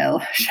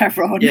 Mobil,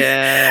 Chevron.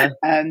 Yeah.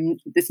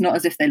 It's not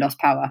as if they lost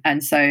power.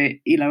 And so,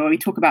 when we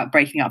talk about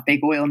breaking up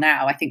big oil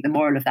now, I think the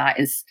moral of that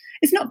is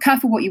it's not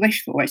careful what you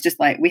wish for. It's just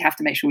like we have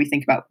to make sure we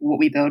think about what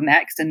we build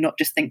next and not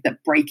just think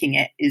that breaking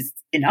it is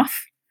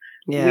enough.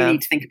 Yeah. We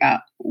need to think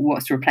about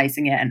what's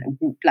replacing it. And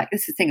like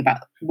this is the thing about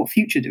what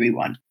future do we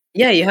want?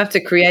 Yeah, you have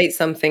to create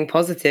something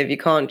positive. You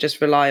can't just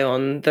rely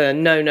on the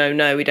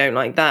no, we don't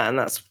like that. And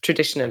that's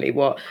traditionally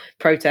what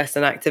protest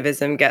and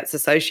activism gets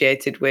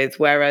associated with.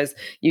 Whereas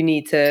you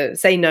need to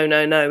say no,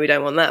 we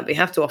don't want that. But you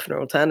have to offer an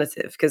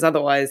alternative because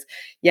otherwise,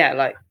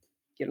 like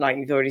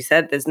you've already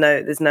said, there's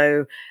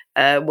no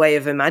way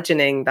of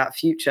imagining that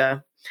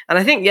future. And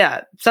I think,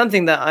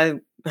 something that I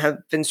have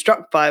been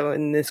struck by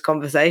in this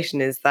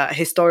conversation is that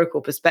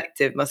historical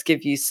perspective must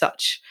give you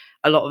such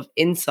a lot of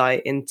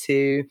insight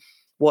into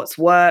what's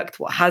worked,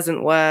 what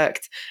hasn't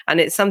worked. And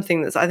it's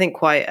something that's, I think,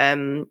 quite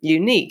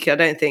unique. I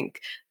don't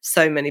think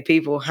so many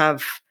people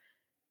have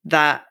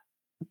that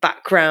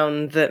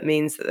background that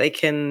means that they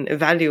can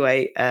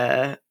evaluate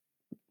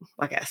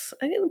I guess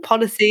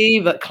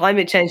policy, but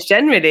climate change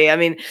generally. I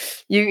mean,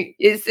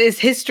 it's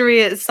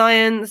history, it's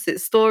science,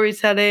 it's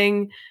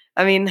storytelling.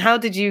 I mean, how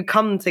did you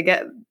come to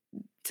get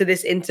to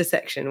this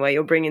intersection where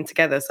you're bringing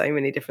together so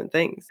many different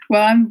things?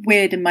 Well, I'm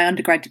weird, and my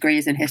undergrad degree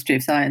is in history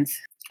of science.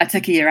 I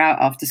took a year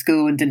out after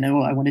school and didn't know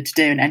what I wanted to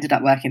do, and ended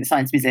up working at the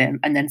Science Museum,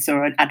 and then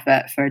saw an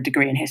advert for a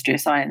degree in history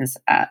of science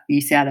at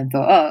UCL and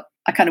thought, oh,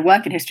 I kind of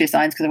work in history of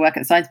science because I work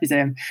at the Science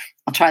Museum.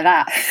 I'll try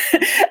that.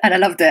 And I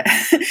loved it.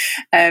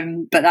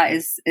 But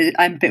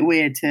I'm a bit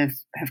weird to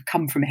have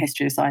come from a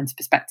history of science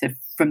perspective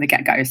from the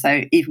get-go.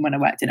 So even when I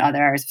worked in other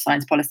areas of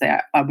science policy,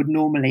 I would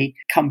normally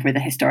come with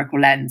a historical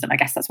lens. And I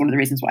guess that's one of the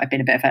reasons why I've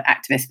been a bit of an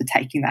activist for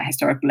taking that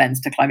historical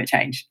lens to climate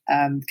change,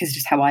 because it's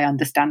just how I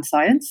understand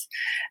science.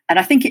 And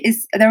I think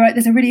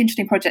there's a really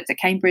interesting project at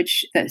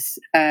Cambridge that's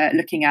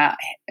looking at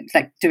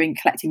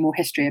collecting more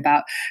history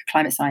about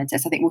climate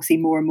scientists. I think we'll see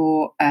more and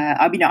more.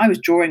 I was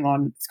drawing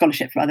on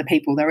scholarship from other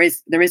people. There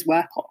is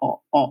work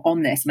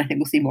on this, and I think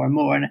we'll see more and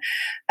more.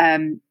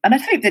 And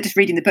I'd hope that just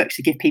reading the book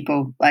should give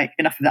people like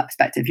enough of that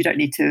perspective. You don't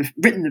need to have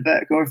written the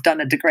book or have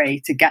done a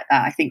degree to get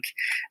that.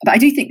 But I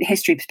do think the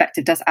history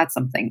perspective does add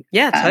something.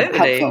 Yeah,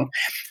 totally. Helpful.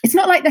 It's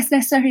not like there's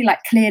necessarily like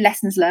clear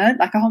lessons learned.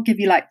 Like I can't give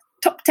you like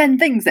top 10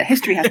 things that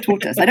history has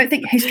taught us. I don't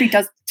think history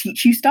does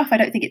teach you stuff. I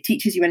don't think it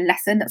teaches you a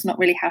lesson. That's not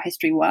really how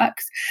history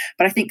works.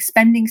 But I think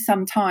spending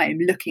some time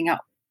looking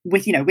up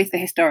with the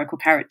historical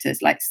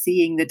characters, like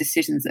seeing the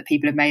decisions that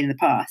people have made in the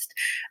past,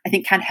 I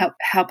think can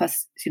help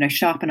us,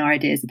 sharpen our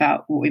ideas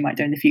about what we might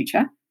do in the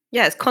future.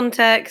 Yeah, it's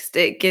context.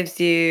 It gives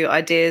you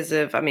ideas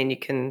of, you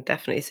can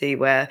definitely see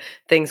where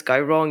things go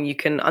wrong. You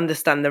can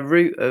understand the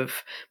root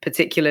of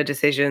particular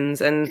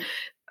decisions. And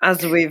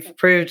as we've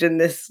proved in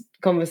this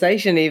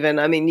conversation even,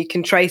 you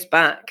can trace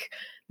back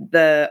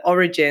the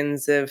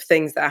origins of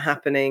things that are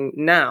happening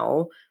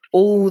now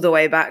all the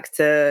way back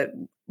to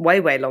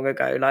way long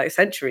ago, like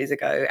centuries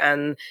ago.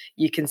 And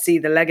you can see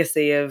the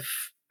legacy of,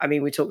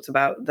 we talked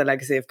about the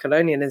legacy of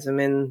colonialism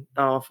in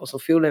our fossil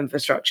fuel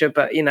infrastructure,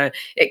 but,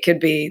 it could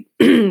be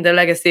the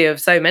legacy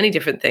of so many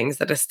different things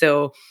that are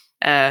still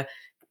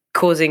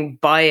causing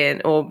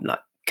buy-in or like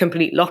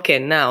complete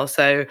lock-in now.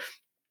 So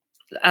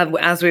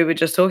as we were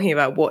just talking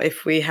about, what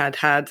if we had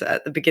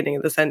at the beginning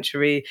of the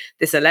century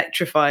this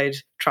electrified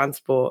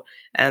transport,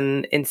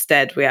 and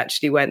instead we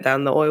actually went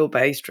down the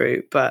oil-based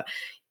route? But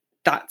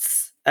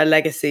that's a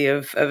legacy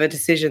of a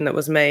decision that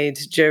was made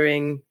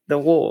during the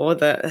war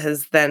that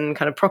has then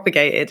kind of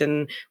propagated,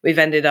 and we've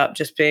ended up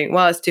just being,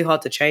 well, it's too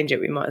hard to change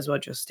it, we might as well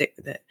just stick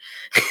with it.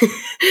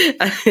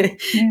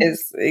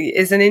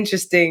 It's an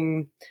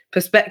interesting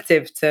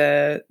perspective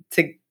to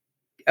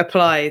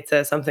apply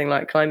to something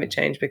like climate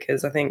change,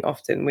 because I think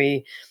often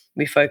we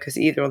focus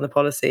either on the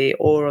policy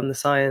or on the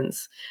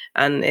science,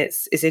 and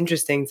it's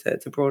interesting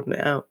to broaden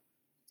it out.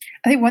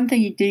 I think one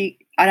thing you do,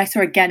 and I saw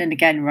again and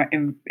again, right,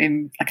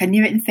 in like I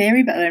knew it in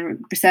theory, but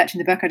then researching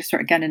the book, I just saw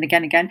it again and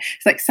again and again.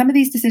 It's like some of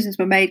these decisions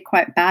were made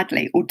quite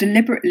badly or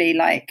deliberately,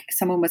 like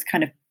someone was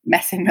kind of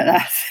messing with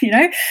us,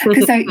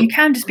 Because so you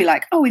can just be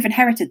like, oh, we've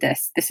inherited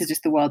this. This is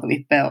just the world that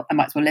we've built. I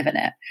might as well live in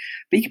it.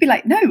 But you could be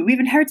like, no, we've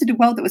inherited a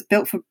world that was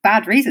built for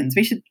bad reasons.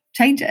 We should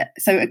change it.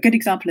 So a good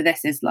example of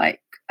this is like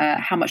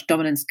how much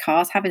dominance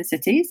cars have in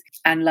cities.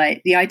 And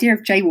like the idea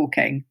of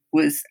jaywalking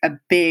was a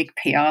big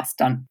PR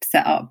stunt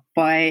set up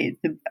by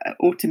the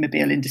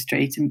automobile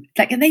industry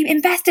and they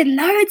invested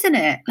loads in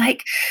it,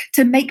 like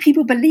to make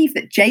people believe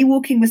that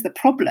jaywalking was the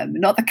problem,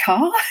 not the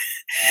car.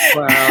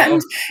 Wow.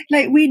 And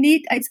like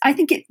I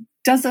think it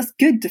does us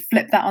good to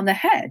flip that on the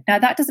head. Now,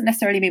 that doesn't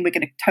necessarily mean we're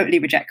going to totally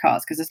reject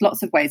cars, because there's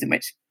lots of ways in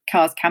which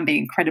cars can be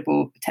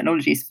incredible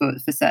technologies for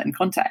certain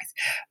contexts.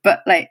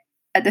 But like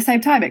at the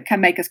same time, it can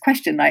make us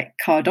question like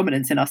car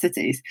dominance in our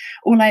cities,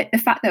 or like the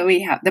fact that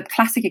we have the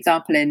classic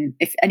example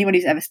if anyone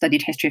who's ever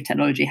studied history of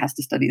technology has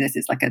to study this.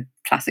 It's like a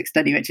classic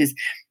study, which is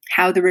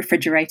how the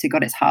refrigerator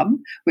got its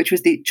hum, which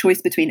was the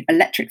choice between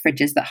electric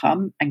fridges that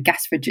hum and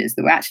gas fridges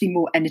that were actually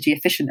more energy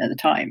efficient at the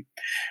time.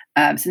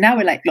 So now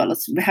we're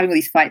having all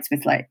these fights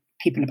with like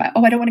people about,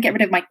 oh, I don't want to get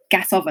rid of my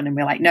gas oven, and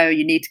we're like, no,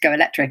 you need to go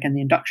electric, and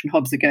the induction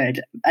hobs are good.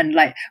 And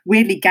like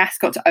weirdly, gas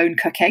got to own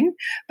cooking,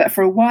 but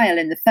for a while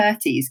in the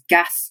 30s,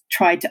 gas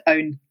tried to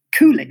own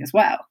cooling as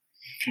well.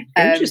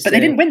 But they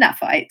didn't win that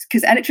fight,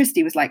 because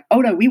electricity was like, oh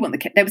no, we want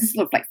there was this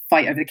sort of like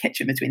fight over the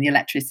kitchen between the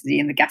electricity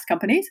and the gas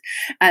companies,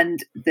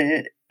 and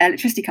the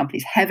electricity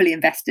companies heavily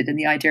invested in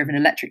the idea of an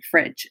electric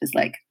fridge as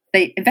like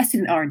they invested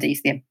in R&D,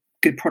 so they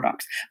good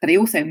products. But they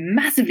also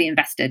massively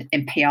invested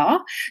in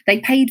PR. They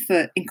paid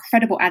for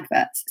incredible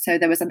adverts. So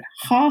there was a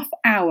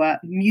half-hour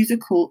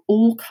musical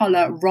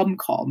all-colour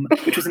rom-com,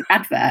 which was an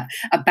advert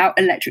about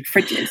electric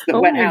fridges that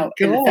went out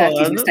in the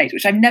 30s in the States,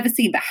 which I've never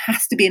seen, but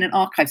has to be in an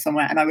archive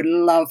somewhere. And I would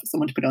love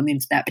someone to put it on the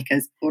internet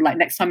because, or like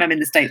next time I'm in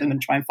the States, I'm going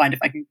to try and find if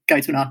I can go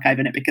to an archive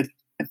in it because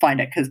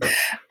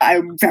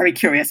I'm very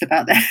curious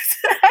about this.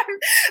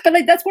 But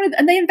like that's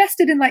and they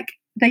invested in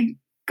they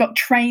got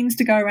trains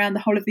to go around the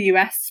whole of the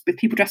US with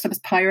people dressed up as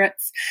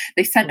pirates.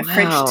 They sent a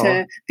fridge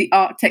to the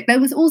Arctic. There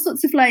was all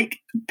sorts of like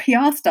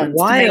PR stunts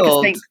to make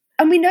us think.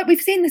 And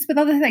we've seen this with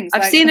other things.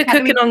 I've seen a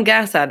cooking on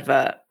gas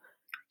advert.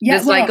 Yeah,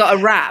 there's got a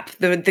wrap,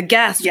 the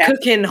gas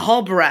cooking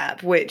hob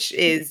wrap, which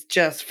is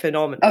just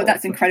phenomenal. Oh,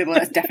 that's incredible.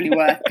 That's definitely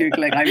worth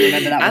Googling. I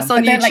remember that that's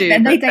one. That's on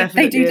YouTube.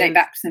 They do date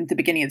back to the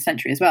beginning of the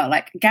century as well.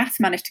 Like gas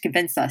managed to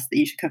convince us that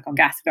you should cook on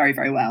gas very,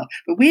 very well.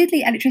 But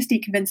weirdly, electricity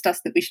convinced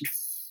us that we should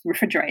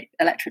refrigerate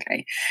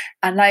electrically.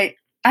 And like,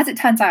 as it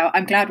turns out,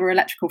 I'm glad we're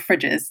electrical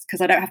fridges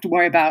because I don't have to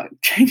worry about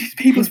changing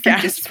people's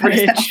fridges to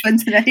set off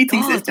into the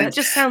heating system. That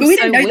just sounds but we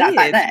so didn't know weird.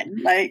 that back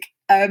then. Like,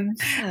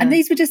 and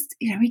these were just,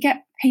 we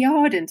get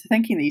PR'd into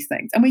thinking these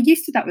things. And we're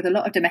used to that with a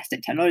lot of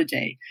domestic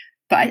technology.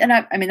 But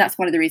I mean, that's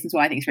one of the reasons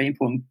why I think it's really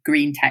important.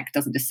 Green tech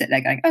doesn't just sit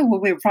there going, oh,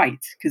 well, we're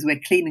right because we're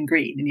clean and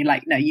green. And you're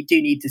like, no, you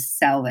do need to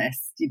sell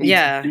this. You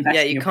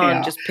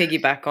can't just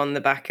piggyback on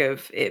the back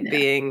of it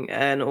being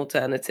an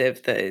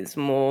alternative that is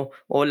more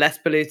or less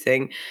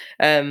polluting.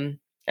 And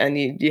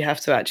you have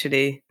to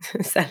actually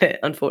sell it.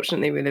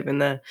 Unfortunately, we live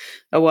in a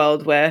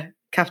world where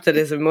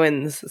capitalism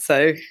wins.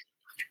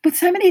 But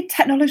so many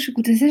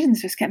technological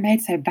decisions just get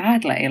made so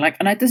badly. Like,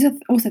 and I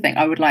also think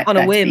I would like on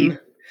a whim.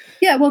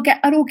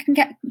 Can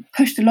get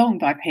pushed along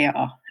by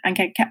PR and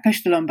get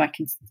pushed along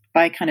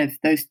by kind of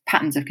those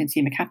patterns of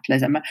consumer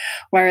capitalism.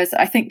 Whereas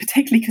I think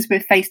particularly because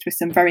we're faced with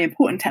some very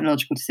important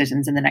technological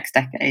decisions in the next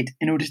decade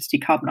in order to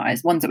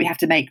decarbonise, ones that we have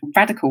to make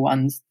radical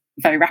ones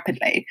very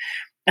rapidly.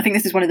 I think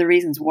this is one of the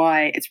reasons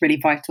why it's really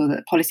vital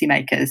that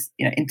policymakers,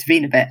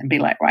 intervene a bit and be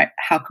like, right,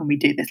 how can we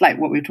do this? Like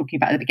what we were talking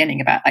about at the beginning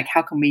about like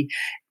how can we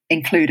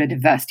include a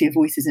diversity of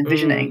voices and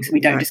visioning so we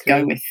don't just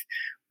go with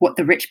what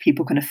the rich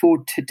people can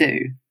afford to do,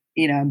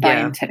 and buy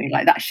into.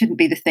 Like that shouldn't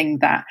be the thing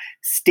that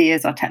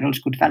steers our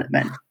technological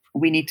development.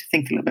 We need to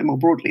think a little bit more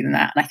broadly than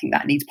that. And I think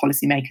that needs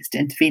policymakers to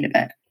intervene a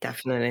bit.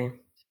 Definitely.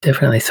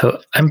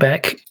 So I'm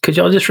back. Could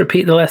y'all just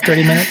repeat the last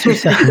 30 minutes or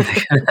so?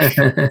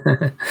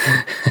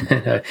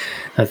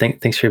 No,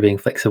 thanks for being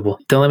flexible.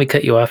 Don't let me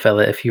cut you off,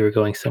 Ella, if you were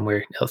going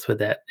somewhere else with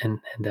that.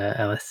 And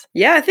Alice.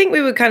 Yeah, I think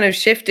we were kind of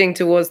shifting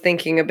towards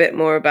thinking a bit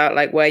more about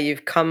like where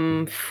you've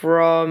come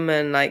from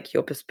and like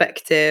your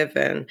perspective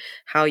and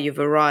how you've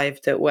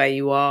arrived at where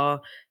you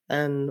are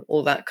and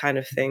all that kind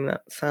of thing.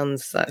 That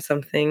sounds like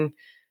something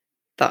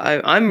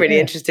that I'm really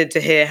interested to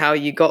hear how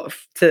you got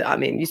to. I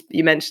mean,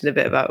 you mentioned a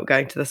bit about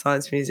going to the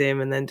Science Museum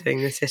and then doing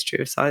this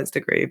history of science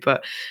degree,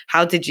 but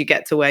how did you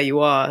get to where you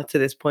are to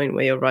this point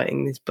where you're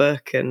writing this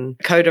book and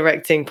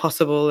co-directing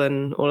Possible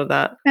and all of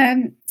that?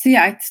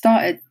 I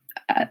started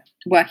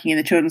working in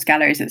the children's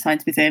galleries at the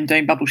Science Museum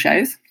doing bubble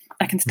shows.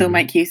 I can still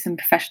make you some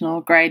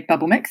professional grade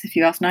bubble mix if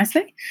you ask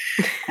nicely.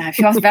 If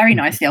you ask very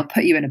nicely, I'll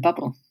put you in a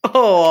bubble.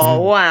 Oh,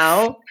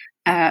 wow.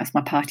 It's my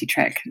party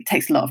trick. It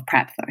takes a lot of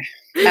prep, though.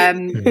 So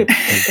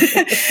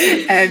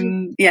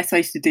I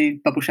used to do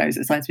bubble shows at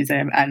the Science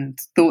Museum and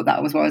thought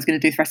that was what I was going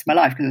to do the rest of my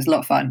life because it was a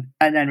lot of fun.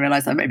 And then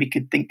realised I maybe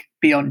could think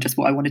beyond just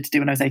what I wanted to do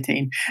when I was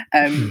 18.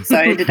 So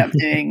I ended up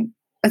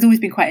I've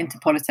always been quite into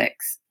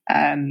politics.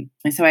 And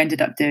so I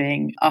ended up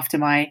doing, after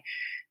my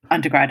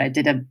undergrad,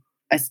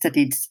 I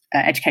studied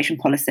education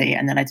policy,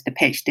 and then I did a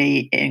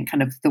PhD in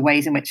kind of the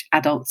ways in which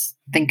adults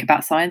think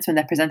about science when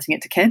they're presenting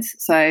it to kids.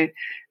 So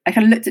I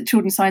kind of looked at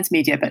children's science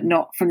media, but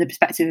not from the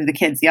perspective of the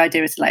kids. The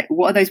idea is like,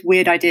 what are those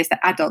weird ideas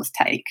that adults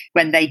take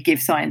when they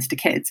give science to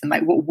kids? And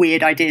like, what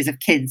weird ideas of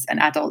kids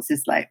and adults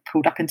is like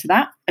pulled up into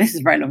that? And this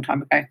is a very long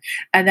time ago.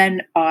 And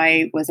then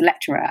I was a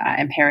lecturer at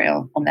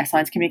Imperial on their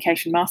science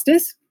communication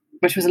masters,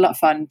 which was a lot of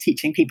fun,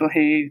 teaching people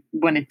who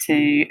wanted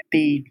to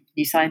be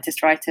new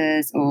scientist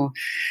writers or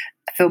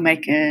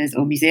filmmakers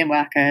or museum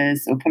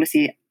workers or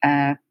policy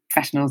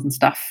professionals and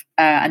stuff.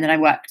 And then I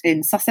worked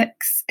in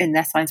Sussex in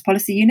their science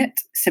policy unit.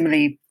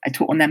 Similarly, I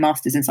taught on their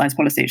masters in science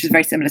policy, which is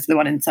very similar to the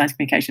one in science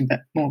communication,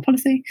 but more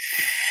policy.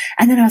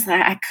 And then I was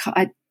like,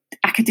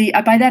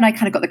 by then I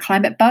kind of got the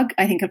climate bug.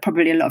 I think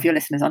probably a lot of your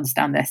listeners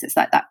understand this. It's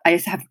like that. I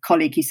used to have a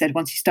colleague who said,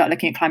 once you start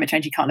looking at climate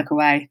change, you can't look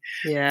away.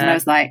 Yeah. And I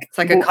was like, it's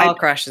like a car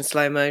crash in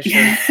slow motion.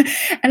 Yeah.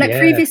 And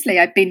previously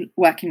I'd been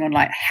working on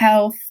like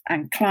health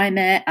and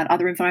climate and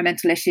other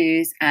environmental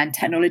issues and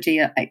technology.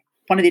 Like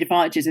one of the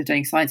advantages of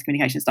doing science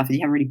communication stuff is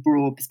you have a really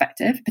broad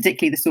perspective,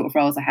 particularly the sort of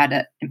roles I had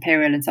at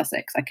Imperial and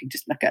Sussex. I could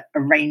just look at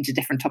a range of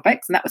different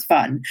topics, and that was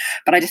fun.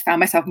 But I just found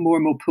myself more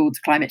and more pulled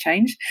to climate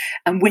change.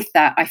 And with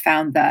that, I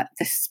found that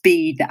the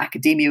speed that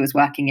academia was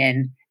working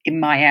in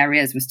my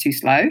areas was too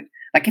slow.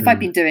 Like if I'd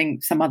been doing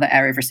some other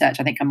area of research,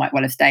 I think I might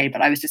well have stayed.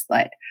 But I was just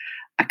like,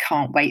 I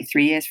can't wait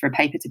 3 years for a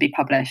paper to be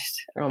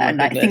published. Oh my And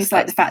like goodness, things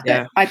like the fact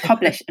yeah. that I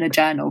published in a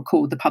journal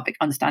called The Public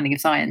Understanding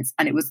of Science,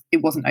 and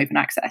it wasn't open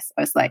access.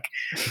 I was like,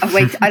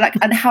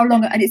 and how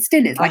long, and it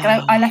still is. Like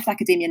I left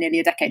academia nearly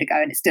a decade ago,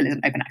 and it still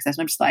isn't open access.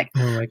 And I'm just like,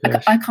 Oh my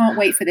gosh. I can't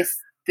wait for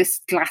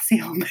this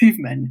glacial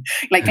movement.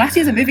 Like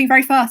glaciers are moving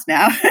very fast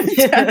now.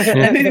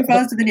 They're moving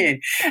faster than you.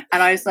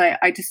 And I was like,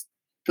 I just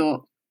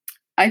thought,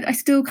 I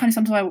still kind of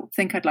sometimes I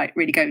think I'd like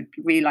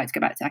really like to go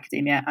back to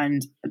academia.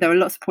 And there were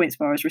lots of points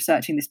where I was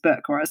researching this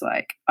book where I was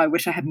like, I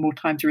wish I had more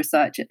time to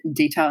research it in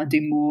detail and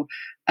do more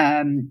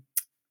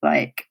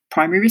like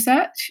primary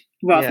research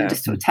rather than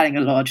just sort of telling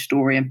a large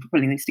story and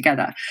pulling things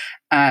together.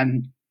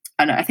 And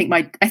I think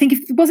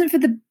if it wasn't for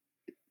the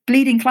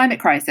bleeding climate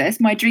crisis,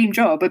 my dream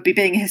job would be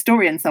being a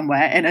historian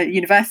somewhere in a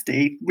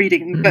university,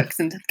 reading books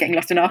and getting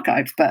lost in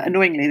archives. But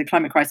annoyingly, the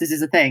climate crisis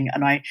is a thing,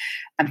 and I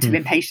am too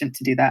impatient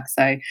to do that.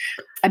 So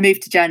I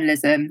moved to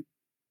journalism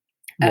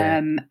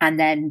and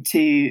then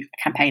to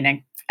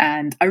campaigning.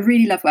 And I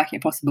really love working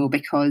at Possible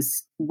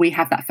because we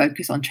have that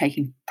focus on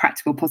taking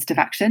practical, positive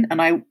action.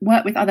 And I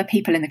work with other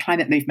people in the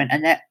climate movement,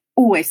 and they're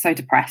always so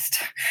depressed.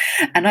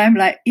 And I'm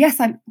like, yes,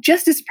 I'm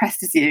just as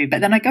depressed as you.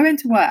 But then I go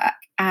into work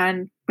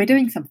and we're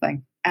doing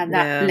something. And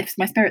that lifts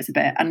my spirits a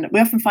bit. And we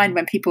often find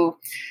when people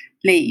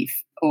leave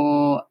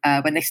or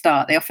when they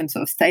start, they often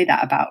sort of say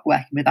that about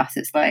working with us.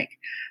 It's like,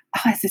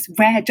 oh, it's this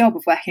rare job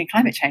of working in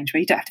climate change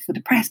where you don't have to feel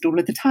depressed all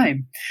of the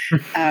time.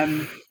 I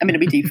mean,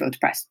 we do feel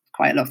depressed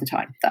quite a lot of the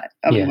time. That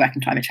we work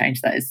in climate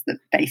change. That is the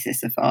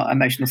basis of our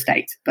emotional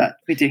state. But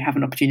we do have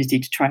an opportunity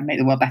to try and make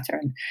the world better.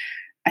 And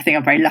I think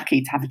I'm very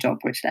lucky to have a job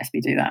which lets me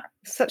do that.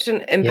 Such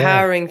an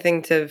empowering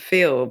thing to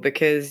feel,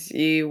 because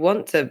you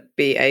want to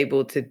be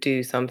able to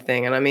do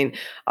something. And I mean,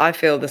 I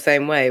feel the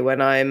same way when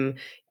I'm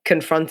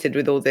confronted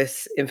with all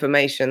this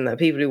information that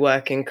people who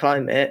work in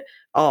climate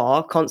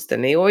are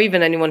constantly, or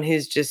even anyone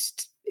who's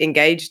just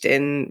engaged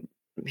in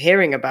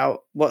hearing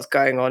about what's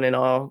going on in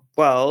our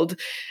world.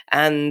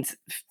 And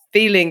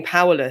feeling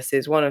powerless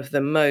is one of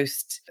the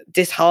most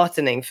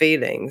disheartening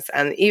feelings.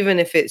 And even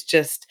if it's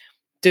just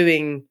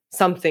doing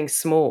something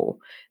small,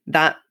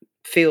 that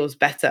feels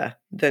better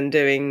than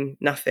doing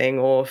nothing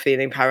or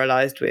feeling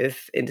paralyzed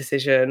with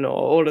indecision or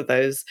all of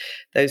those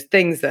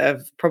things that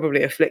have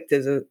probably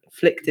afflicted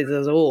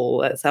us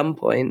all at some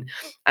point.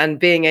 And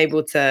being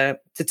able to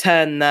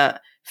turn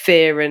that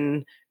fear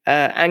and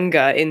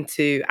anger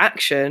into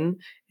action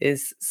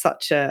is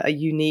such a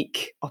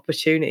unique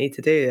opportunity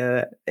to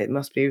do. It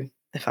must be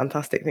a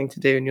fantastic thing to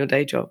do in your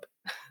day job.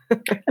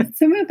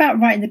 Something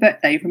about writing the book,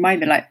 though, remind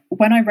me, like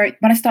when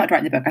I started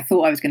writing the book, I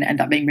thought I was going to end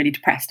up being really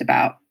depressed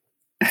about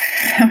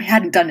how we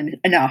hadn't done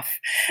enough,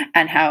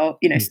 and how,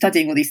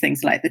 studying all these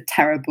things like the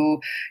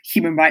terrible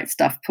human rights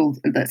stuff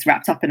that's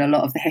wrapped up in a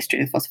lot of the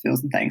history of fossil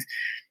fuels and things.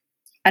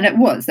 And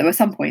there were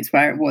some points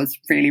where it was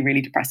really,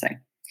 really depressing.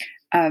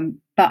 But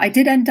I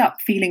did end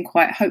up feeling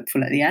quite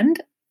hopeful at the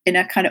end, in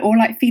a kind of, or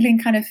like feeling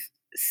kind of,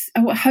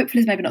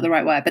 hopeful is maybe not the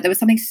right word, but there was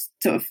something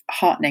sort of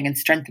heartening and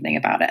strengthening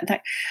about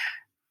it.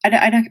 And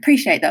I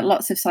appreciate that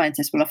lots of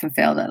scientists will often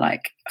feel that,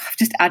 like, I've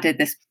just added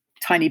this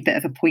tiny bit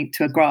of a point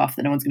to a graph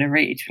that no one's going to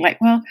read.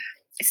 Like, well,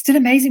 it's still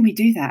amazing we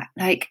do that.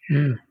 Like,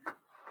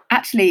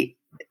 actually,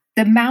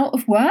 the amount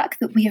of work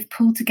that we have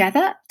pulled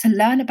together to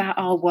learn about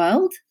our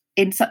world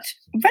in such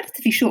a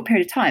relatively short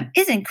period of time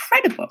is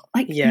incredible.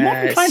 Like,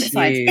 modern climate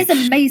science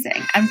is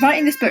amazing. And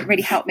writing this book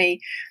really helped me.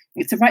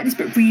 To write this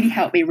book really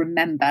helped me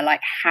remember, like,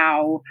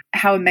 how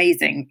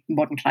amazing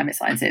modern climate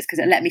science is, because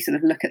it let me sort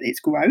of look at its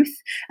growth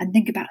and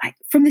think about, like,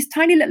 from this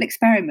tiny little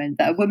experiment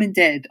that a woman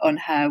did on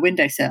her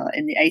windowsill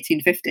in the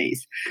 1850s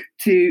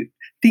to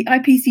the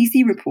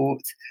IPCC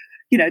report,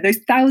 those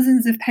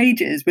thousands of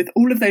pages with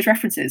all of those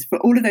references for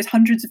all of those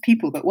hundreds of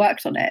people that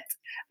worked on it.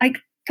 Like,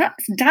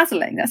 that's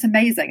dazzling. That's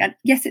amazing. And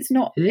yes, it's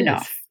not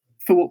enough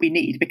for what we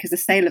need, because the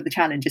scale of the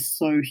challenge is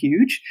so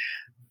huge,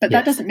 but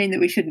that doesn't mean that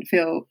we shouldn't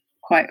feel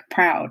quite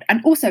proud. And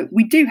also,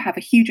 we do have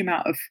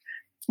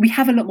we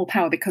have a lot more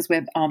power because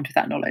we're armed with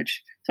that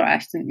knowledge. Sorry,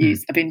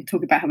 I've been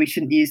talking about how we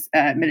shouldn't use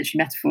military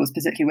metaphors,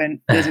 particularly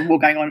when there's a war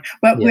going on.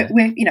 Well,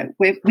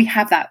 we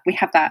have that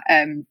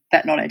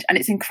that knowledge, and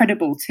it's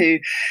incredible to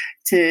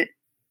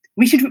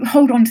we should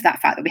hold on to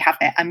that fact that we have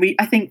it.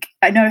 And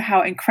I know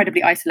how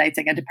incredibly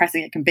isolating and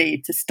depressing it can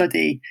be to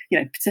study,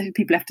 particularly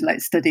people have to,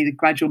 like, study the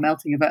gradual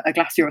melting of a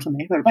glacier or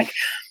something. But, like,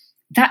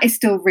 that is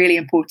still really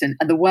important.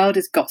 And the world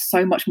has got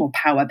so much more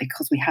power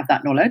because we have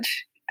that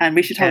knowledge, and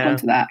we should hold on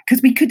to that,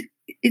 because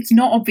it's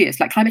not obvious.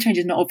 Like, climate change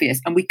is not obvious.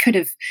 And we could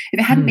have, if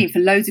it hadn't been for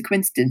loads of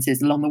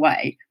coincidences along the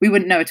way, we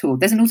wouldn't know at all.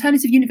 There's an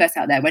alternative universe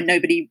out there where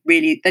nobody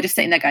really, they're just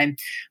sitting there going,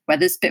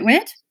 weather's a bit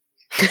weird.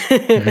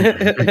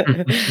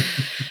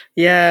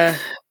 Yeah.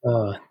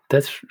 Oh,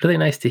 that's really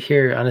nice to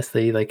hear,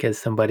 honestly, like, as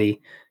somebody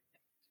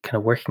kind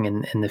of working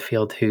in the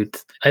field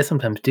I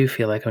sometimes do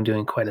feel like I'm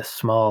doing quite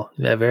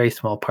a very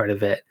small part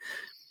of it.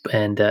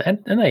 And I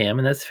am,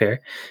 and that's fair, and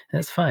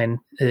that's fine.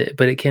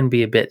 But it can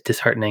be a bit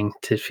disheartening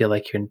to feel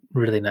like you're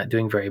really not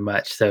doing very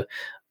much. So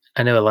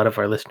I know a lot of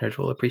our listeners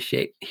will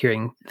appreciate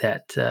hearing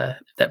that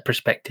that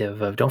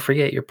perspective of don't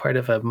forget you're part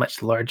of a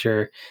much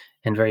larger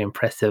and very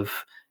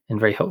impressive and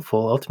very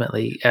hopeful,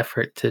 ultimately,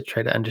 effort to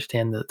try to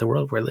understand the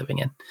world we're living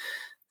in.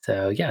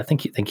 So yeah,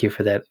 thank you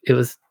for that. It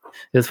was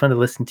fun to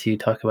listen to you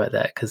talk about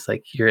that because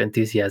like your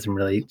enthusiasm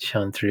really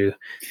shone through,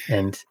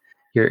 and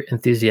your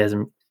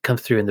enthusiasm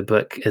comes through in the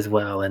book as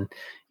well. And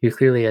you're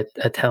clearly a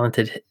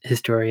talented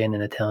historian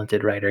and a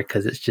talented writer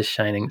because it's just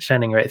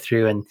shining right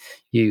through. And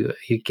you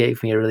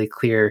gave me a really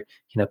clear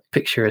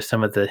picture of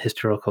some of the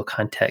historical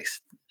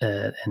context.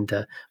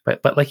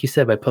 But like you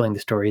said, by pulling the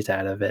stories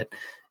out of it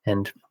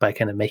and by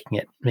kind of making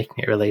it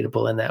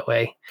relatable in that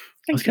way,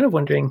 I was kind of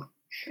wondering.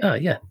 Oh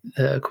yeah,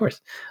 of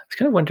course. I was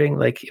kind of wondering,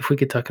 like, if we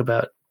could talk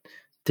about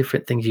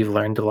different things you've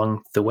learned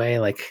along the way,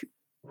 like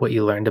what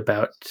you learned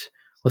about,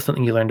 what's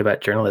something you learned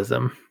about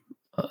journalism,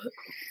 uh,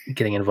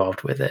 getting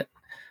involved with it,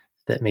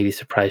 that maybe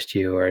surprised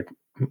you, or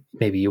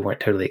maybe you weren't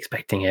totally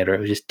expecting it, or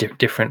it was just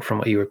different from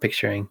what you were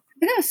picturing. I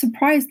think I was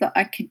surprised that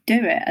I could do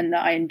it and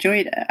that I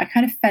enjoyed it. I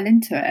kind of fell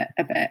into it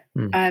a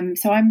bit.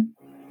 So I'm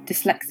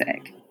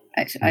dyslexic.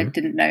 Actually, I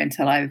didn't know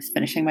until I was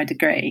finishing my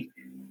degree.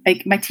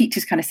 Like my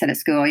teachers kind of said at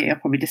school, "You're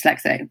probably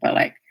dyslexic," but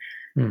like,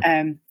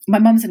 my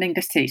mum's an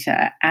English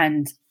teacher,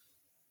 and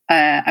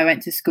I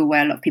went to school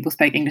where a lot of people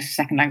spoke English as a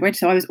second language,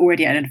 so I was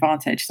already at an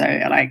advantage. So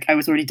like, I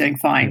was already doing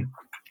fine,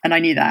 and I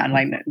knew that. And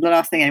like, the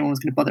last thing anyone was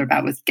going to bother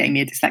about was getting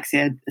me a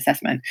dyslexia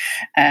assessment.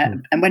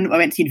 And when I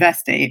went to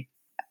university,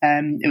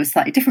 it was a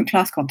slightly different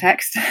class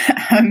context.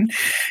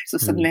 So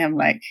suddenly I'm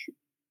like,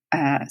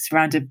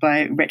 surrounded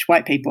by rich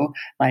white people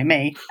like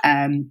me,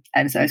 and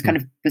so it kind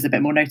of was a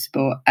bit more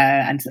notable.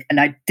 And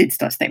I did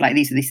start to think like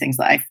these are these things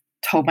that I've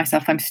told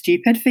myself I'm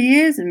stupid for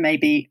years, and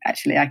maybe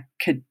actually I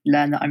could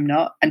learn that I'm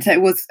not. And so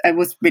it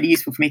was really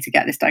useful for me to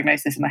get this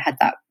diagnosis, and I had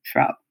that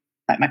throughout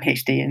like my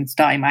PhD and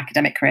starting my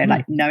academic career.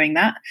 Like knowing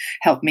that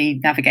helped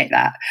me navigate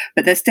that.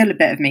 But there's still a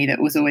bit of me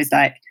that was always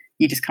like,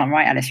 you just can't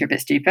write, Alice, you're a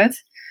bit stupid.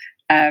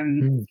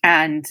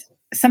 And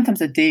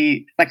sometimes I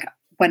do, like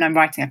when I'm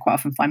writing, I quite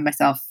often find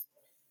myself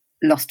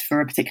lost for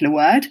a particular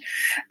word,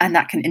 and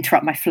that can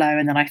interrupt my flow,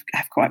 and then I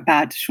have quite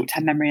bad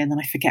short-term memory, and then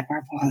I forget where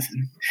I was,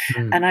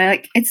 and I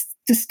like, it's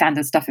just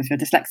standard stuff if you're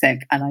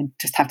dyslexic, and I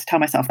just have to tell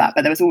myself that.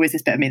 But there was always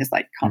this bit of me that's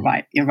like, can't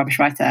write, you're a rubbish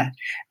writer.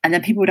 And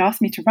then people would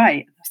ask me to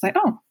write, I was like,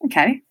 oh,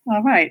 okay,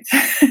 I'll write.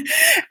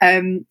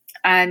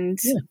 And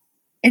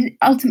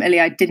ultimately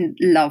I didn't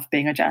love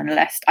being a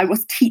journalist. I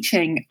was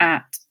teaching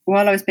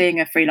while I was being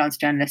a freelance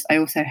journalist, I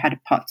also had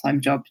a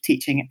part-time job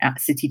teaching at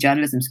City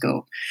Journalism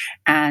School,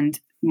 and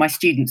my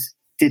students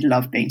did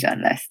love being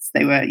journalists.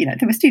 They were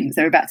students.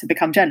 They were about to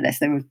become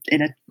journalists. They were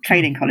in a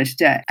training college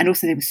to do it. And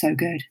also they were so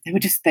good. They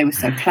were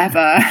so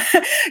clever.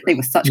 They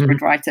were such good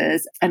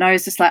writers. And I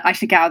was just like, I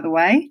should get out of the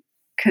way,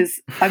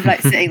 because I'm like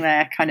sitting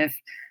there kind of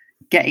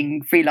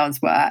getting freelance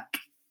work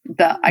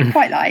that I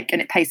quite like, and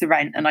it pays the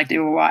rent and I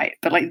do all right.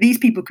 But like, these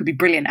people could be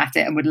brilliant at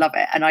it and would love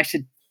it. And I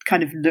should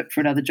kind of look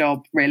for another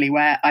job really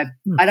where and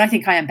I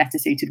think I am better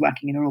suited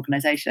working in an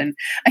organization.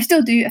 I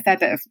still do a fair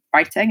bit of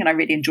writing, and I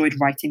really enjoyed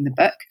writing the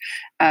book.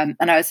 And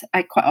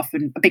I quite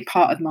often, a big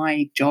part of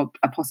my job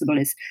at Possible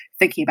is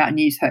thinking about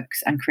news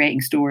hooks and creating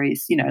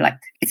stories. Like,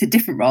 it's a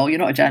different role. You're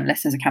not a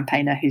journalist as a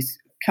campaigner who's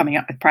coming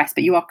up with press,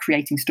 but you are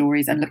creating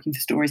stories and looking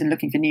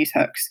for news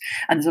hooks.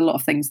 And there's a lot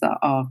of things that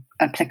are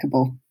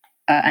applicable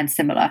and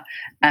similar,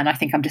 and I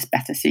think I'm just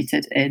better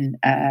suited in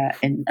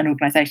an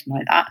organisation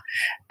like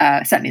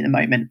that. Certainly at the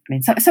moment. I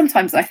mean,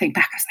 sometimes I think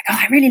back, I was like,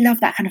 oh, I really love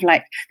that kind of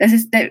like.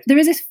 There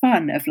is this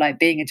fun of like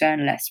being a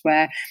journalist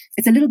where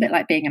it's a little bit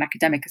like being an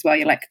academic as well.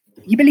 You're like,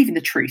 you believe in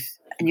the truth,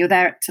 and you're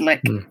there to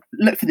like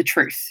look for the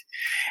truth,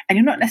 and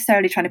you're not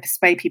necessarily trying to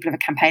persuade people of a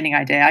campaigning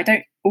idea. I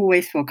don't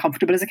always feel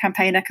comfortable as a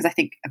campaigner, because I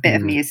think a bit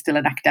of me is still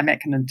an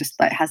academic and just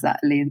like has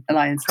that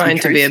alliance trying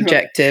to be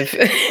objective.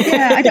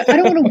 Yeah, I don't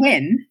want to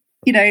win.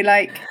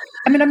 Like,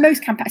 I mean,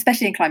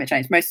 especially in climate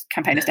change, most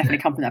campaigners definitely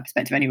come from that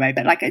perspective anyway,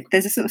 but like,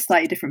 there's a sort of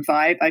slightly different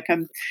vibe. Like,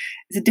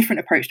 it's a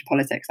different approach to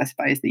politics, I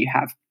suppose, that you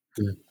have.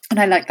 And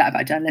I like that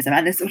about journalism.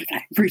 And there's sort of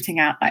like rooting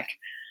out, like,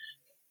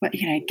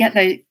 get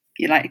those,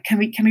 like, can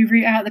we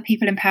root out the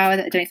people in power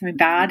that are doing something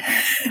bad?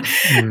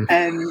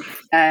 And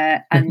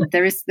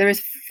there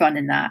is fun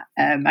in that.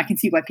 I can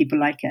see why people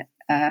like it.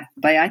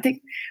 But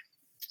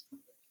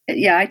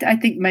yeah, I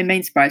think my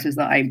main surprise was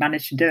that I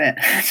managed to do it.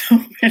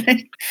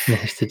 Really.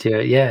 Managed to do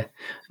it, yeah.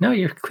 No,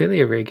 you're clearly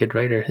a very good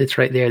writer. It's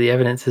right there. The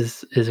evidence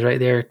is right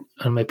there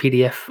on my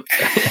PDF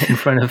in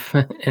front of,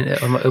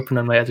 open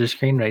on my other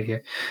screen right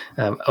here.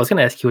 I was going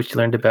to ask you what you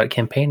learned about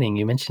campaigning.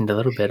 You mentioned a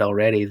little bit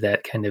already,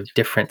 that kind of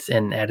difference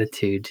in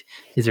attitude.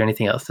 Is there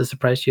anything else that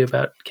surprised you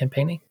about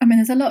campaigning? I mean,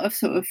 there's a lot of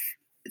sort of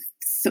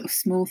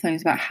small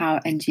things about how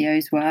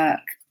NGOs work.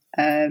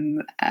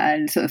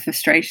 And sort of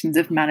frustrations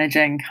of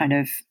managing kind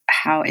of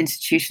how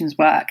institutions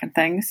work and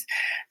things.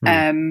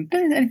 I don't think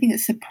there's anything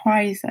that's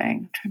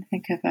surprising. I'm trying to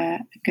think of a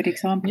good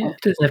example. Yeah, it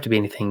doesn't have to be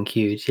anything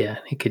huge. Yeah,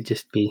 it could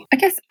just be. I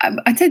guess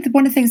I'd say that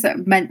one of the things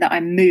that meant that I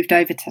moved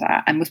over to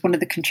that, and was one of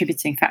the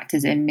contributing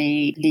factors in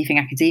me leaving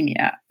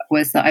academia,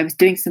 was that I was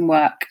doing some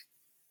work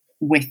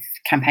with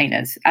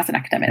campaigners as an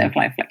academic. They were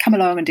like, come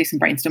along and do some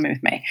brainstorming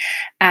with me.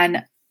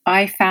 And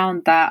I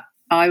found that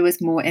I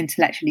was more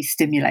intellectually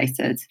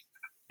stimulated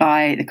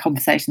by the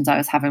conversations I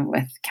was having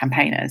with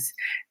campaigners.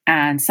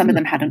 And some of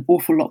them had an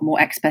awful lot more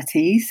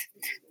expertise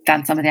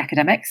than some of the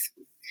academics.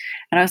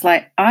 And I was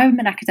like, I'm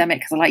an academic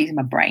because I like using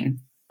my brain.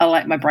 I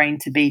like my brain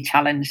to be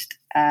challenged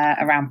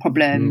around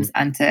problems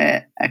and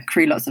to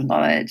accrue lots of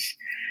knowledge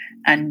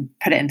and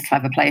put it into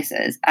clever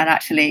places. And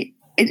actually,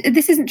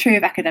 this isn't true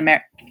of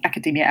academia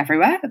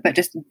everywhere, but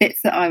just bits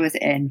that I was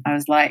in, I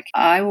was like,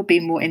 I will be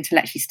more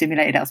intellectually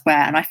stimulated elsewhere.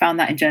 And I found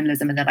that in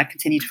journalism, and then I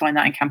continue to find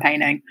that in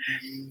campaigning.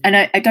 And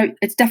I don't,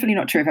 it's definitely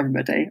not true of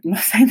everybody. I'm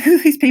not saying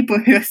that these people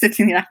who are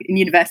sitting in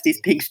universities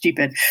being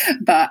stupid,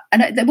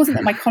 and it wasn't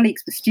that my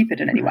colleagues were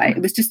stupid in any way.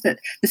 It was just that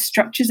the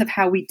structures of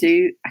how we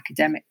do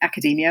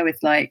academia with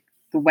like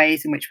the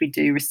ways in which we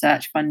do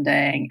research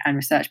funding and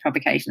research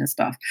publication and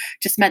stuff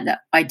just meant that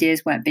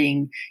ideas weren't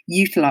being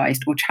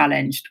utilized or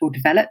challenged or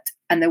developed.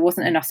 And there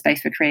wasn't enough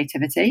space for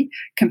creativity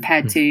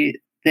compared to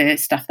the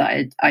stuff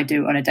that I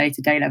do on a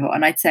day-to-day level.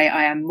 And I'd say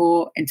I am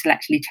more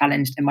intellectually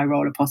challenged in my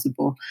role at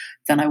Possible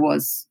than I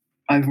was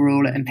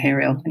overall at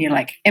Imperial. And you're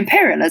like,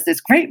 Imperial is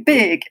this great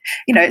big,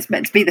 it's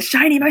meant to be the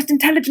shiny, most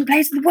intelligent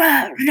place in the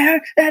world.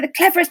 They're the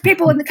cleverest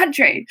people in the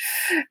country.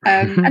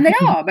 And they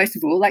are, most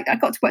of all. Like, I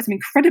got to work with some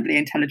incredibly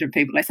intelligent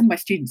people. Like, some of my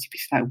students, you'd be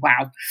just like,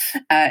 wow.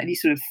 And you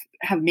sort of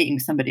have a meeting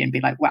with somebody and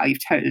be like, wow,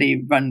 you've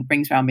totally run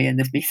rings around me in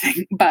this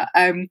meeting. But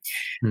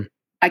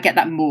I get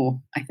that more,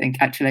 I think,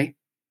 actually,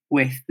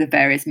 with the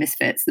various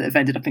misfits that have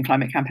ended up in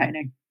climate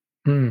campaigning.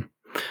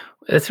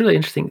 That's really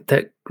interesting.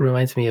 That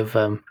reminds me of,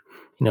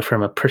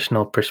 from a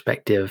personal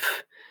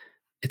perspective,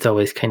 it's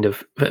always kind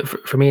of,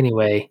 for me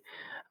anyway,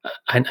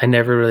 I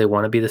never really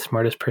want to be the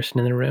smartest person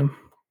in the room,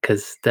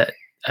 because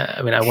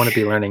I want to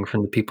be learning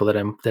from the people that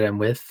I'm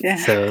with. Yeah.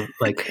 So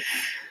like,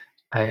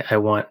 I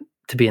want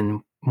to be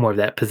in more of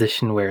that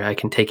position where I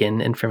can take in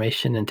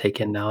information and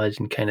take in knowledge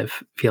and kind of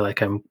feel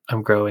like I'm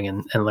growing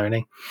and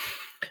learning.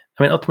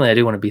 I mean, ultimately, I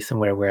do want to be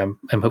somewhere where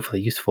I'm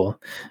hopefully useful,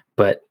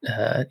 but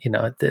I can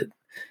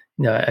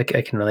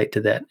relate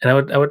to that, and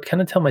I would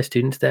kind of tell my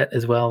students that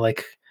as well.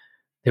 Like,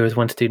 there was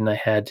one student I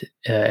had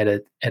at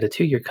a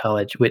 2-year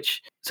college,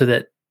 so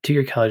that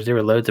 2-year college, there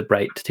were loads of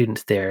bright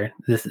students there.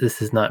 This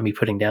is not me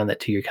putting down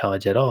that 2-year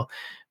college at all,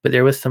 but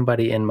there was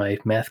somebody in my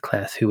math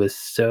class who was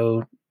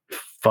so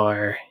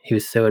far, he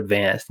was so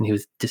advanced, and he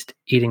was just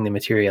eating the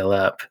material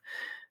up,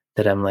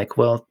 that I'm like,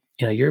 well,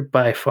 you're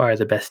by far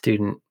the best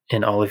student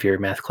in all of your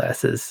math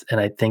classes,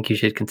 and I think you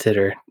should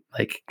consider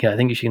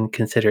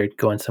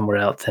going somewhere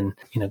else, and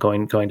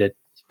going to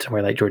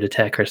somewhere like Georgia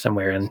Tech or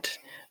somewhere, and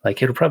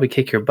like, it'll probably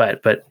kick your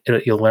butt, but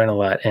you'll learn a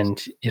lot,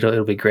 and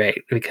it'll be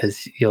great,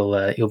 because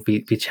you'll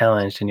be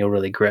challenged and you'll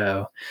really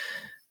grow.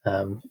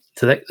 So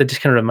that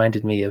just kind of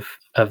reminded me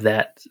of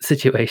that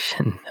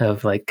situation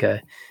of like,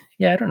 I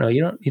don't know,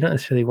 you don't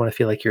necessarily want to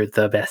feel like you're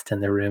the best in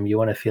the room. You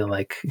want to feel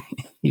like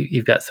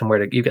you've got some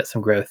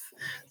growth,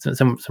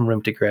 some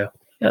room to grow.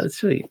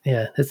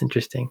 Yeah, that's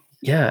interesting.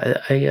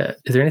 Yeah,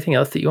 is there anything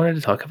else that you wanted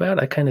to talk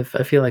about?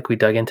 I feel like we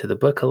dug into the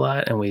book a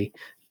lot, and we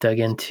dug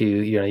into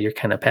your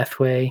kind of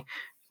pathway.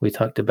 We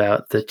talked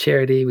about the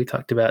charity. We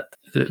talked about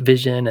the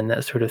vision and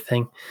that sort of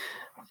thing.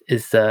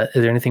 Is there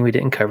anything we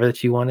didn't cover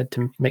that you wanted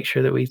to make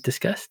sure that we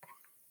discussed?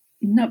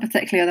 Not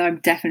particularly, although I'm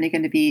definitely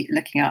going to be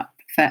looking up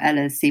for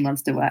Ella's Sea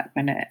Monster work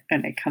when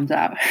it comes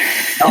out.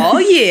 Oh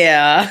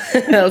yeah,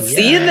 I'll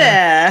see you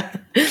there.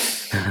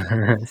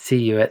 See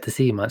you at the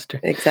Sea Monster.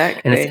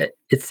 Exactly. And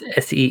it's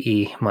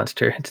SEE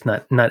Monster. It's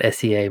not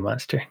SEA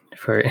Monster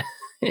for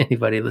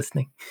anybody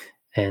listening.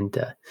 And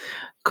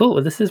cool.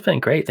 Well, this has been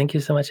great. Thank you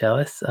so much,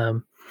 Alice.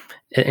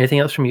 Anything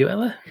else from you,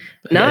 Ella?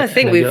 No, I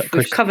think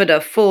we've covered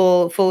a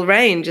full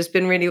range. It's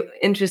been really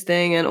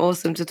interesting and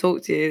awesome to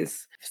talk to you.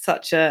 It's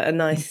such a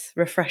nice,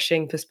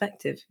 refreshing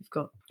perspective you've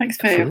got. Thanks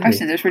for your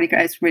questions. It was really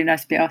great. It's really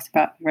nice to be asked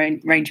about a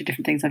range of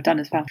different things I've done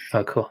as well.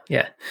 Oh, cool.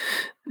 Yeah.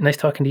 Nice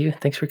talking to you.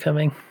 Thanks for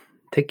coming.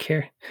 Take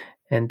care.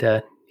 And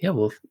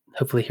we'll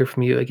hopefully hear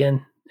from you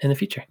again in the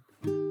future.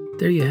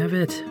 There you have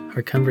it.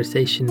 Our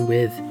conversation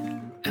with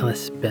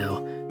Alice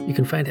Bell. You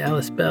can find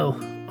Alice Bell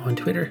on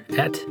Twitter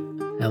at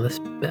Alice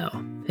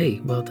Bell. Hey,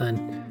 well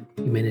done.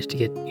 You managed to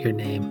get your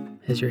name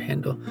as your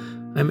handle.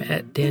 I'm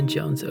at Dan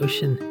Jones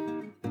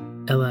Ocean.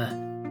 Ella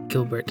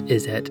Gilbert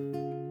is at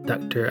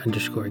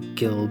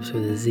Dr._Gilbs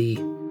with a Z.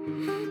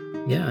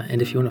 Yeah,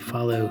 and if you want to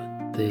follow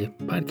the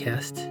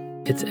podcast,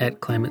 it's at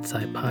Climate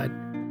Sci Pod.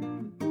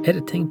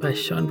 Editing by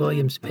Sean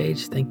Williams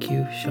Page. Thank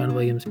you, Sean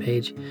Williams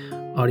Page.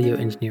 Audio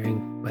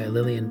engineering by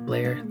Lillian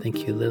Blair.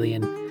 Thank you,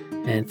 Lillian.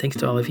 And thanks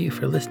to all of you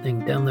for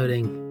listening,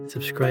 downloading,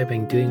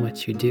 subscribing, doing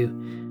what you do,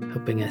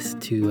 helping us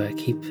to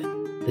keep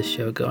the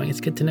show going. It's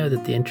good to know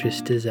that the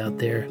interest is out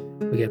there.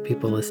 We got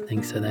people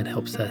listening, so that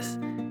helps us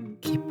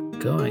keep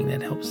going.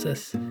 That helps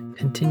us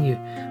continue.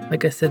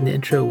 Like I said in the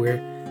intro,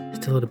 we're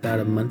still at about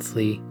a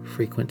monthly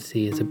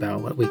frequency is about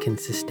what we can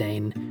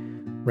sustain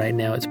right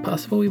now. It's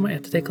possible we might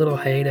have to take a little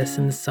hiatus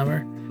in the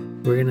summer.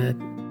 We're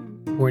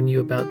going to warn you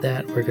about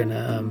that. We're going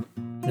to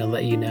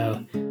let you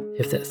know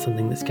if that's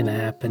something that's going to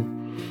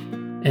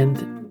happen.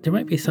 And there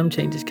might be some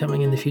changes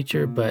coming in the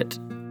future, but,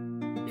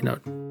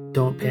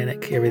 don't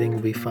panic. Everything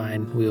will be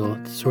fine. We will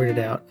sort it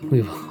out.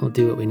 We will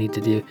do what we need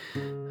to do.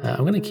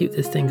 I'm going to keep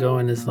this thing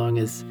going as long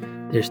as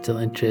there's still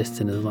interest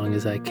and as long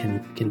as I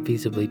can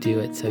feasibly do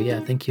it. So yeah,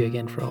 thank you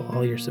again for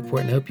all your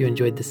support, and I hope you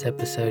enjoyed this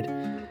episode.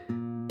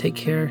 Take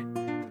care.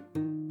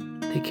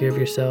 Take care of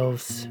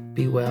yourselves.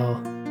 Be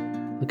well.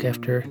 Look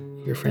after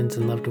your friends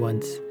and loved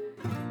ones.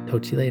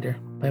 Talk to you later.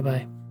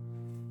 Bye-bye.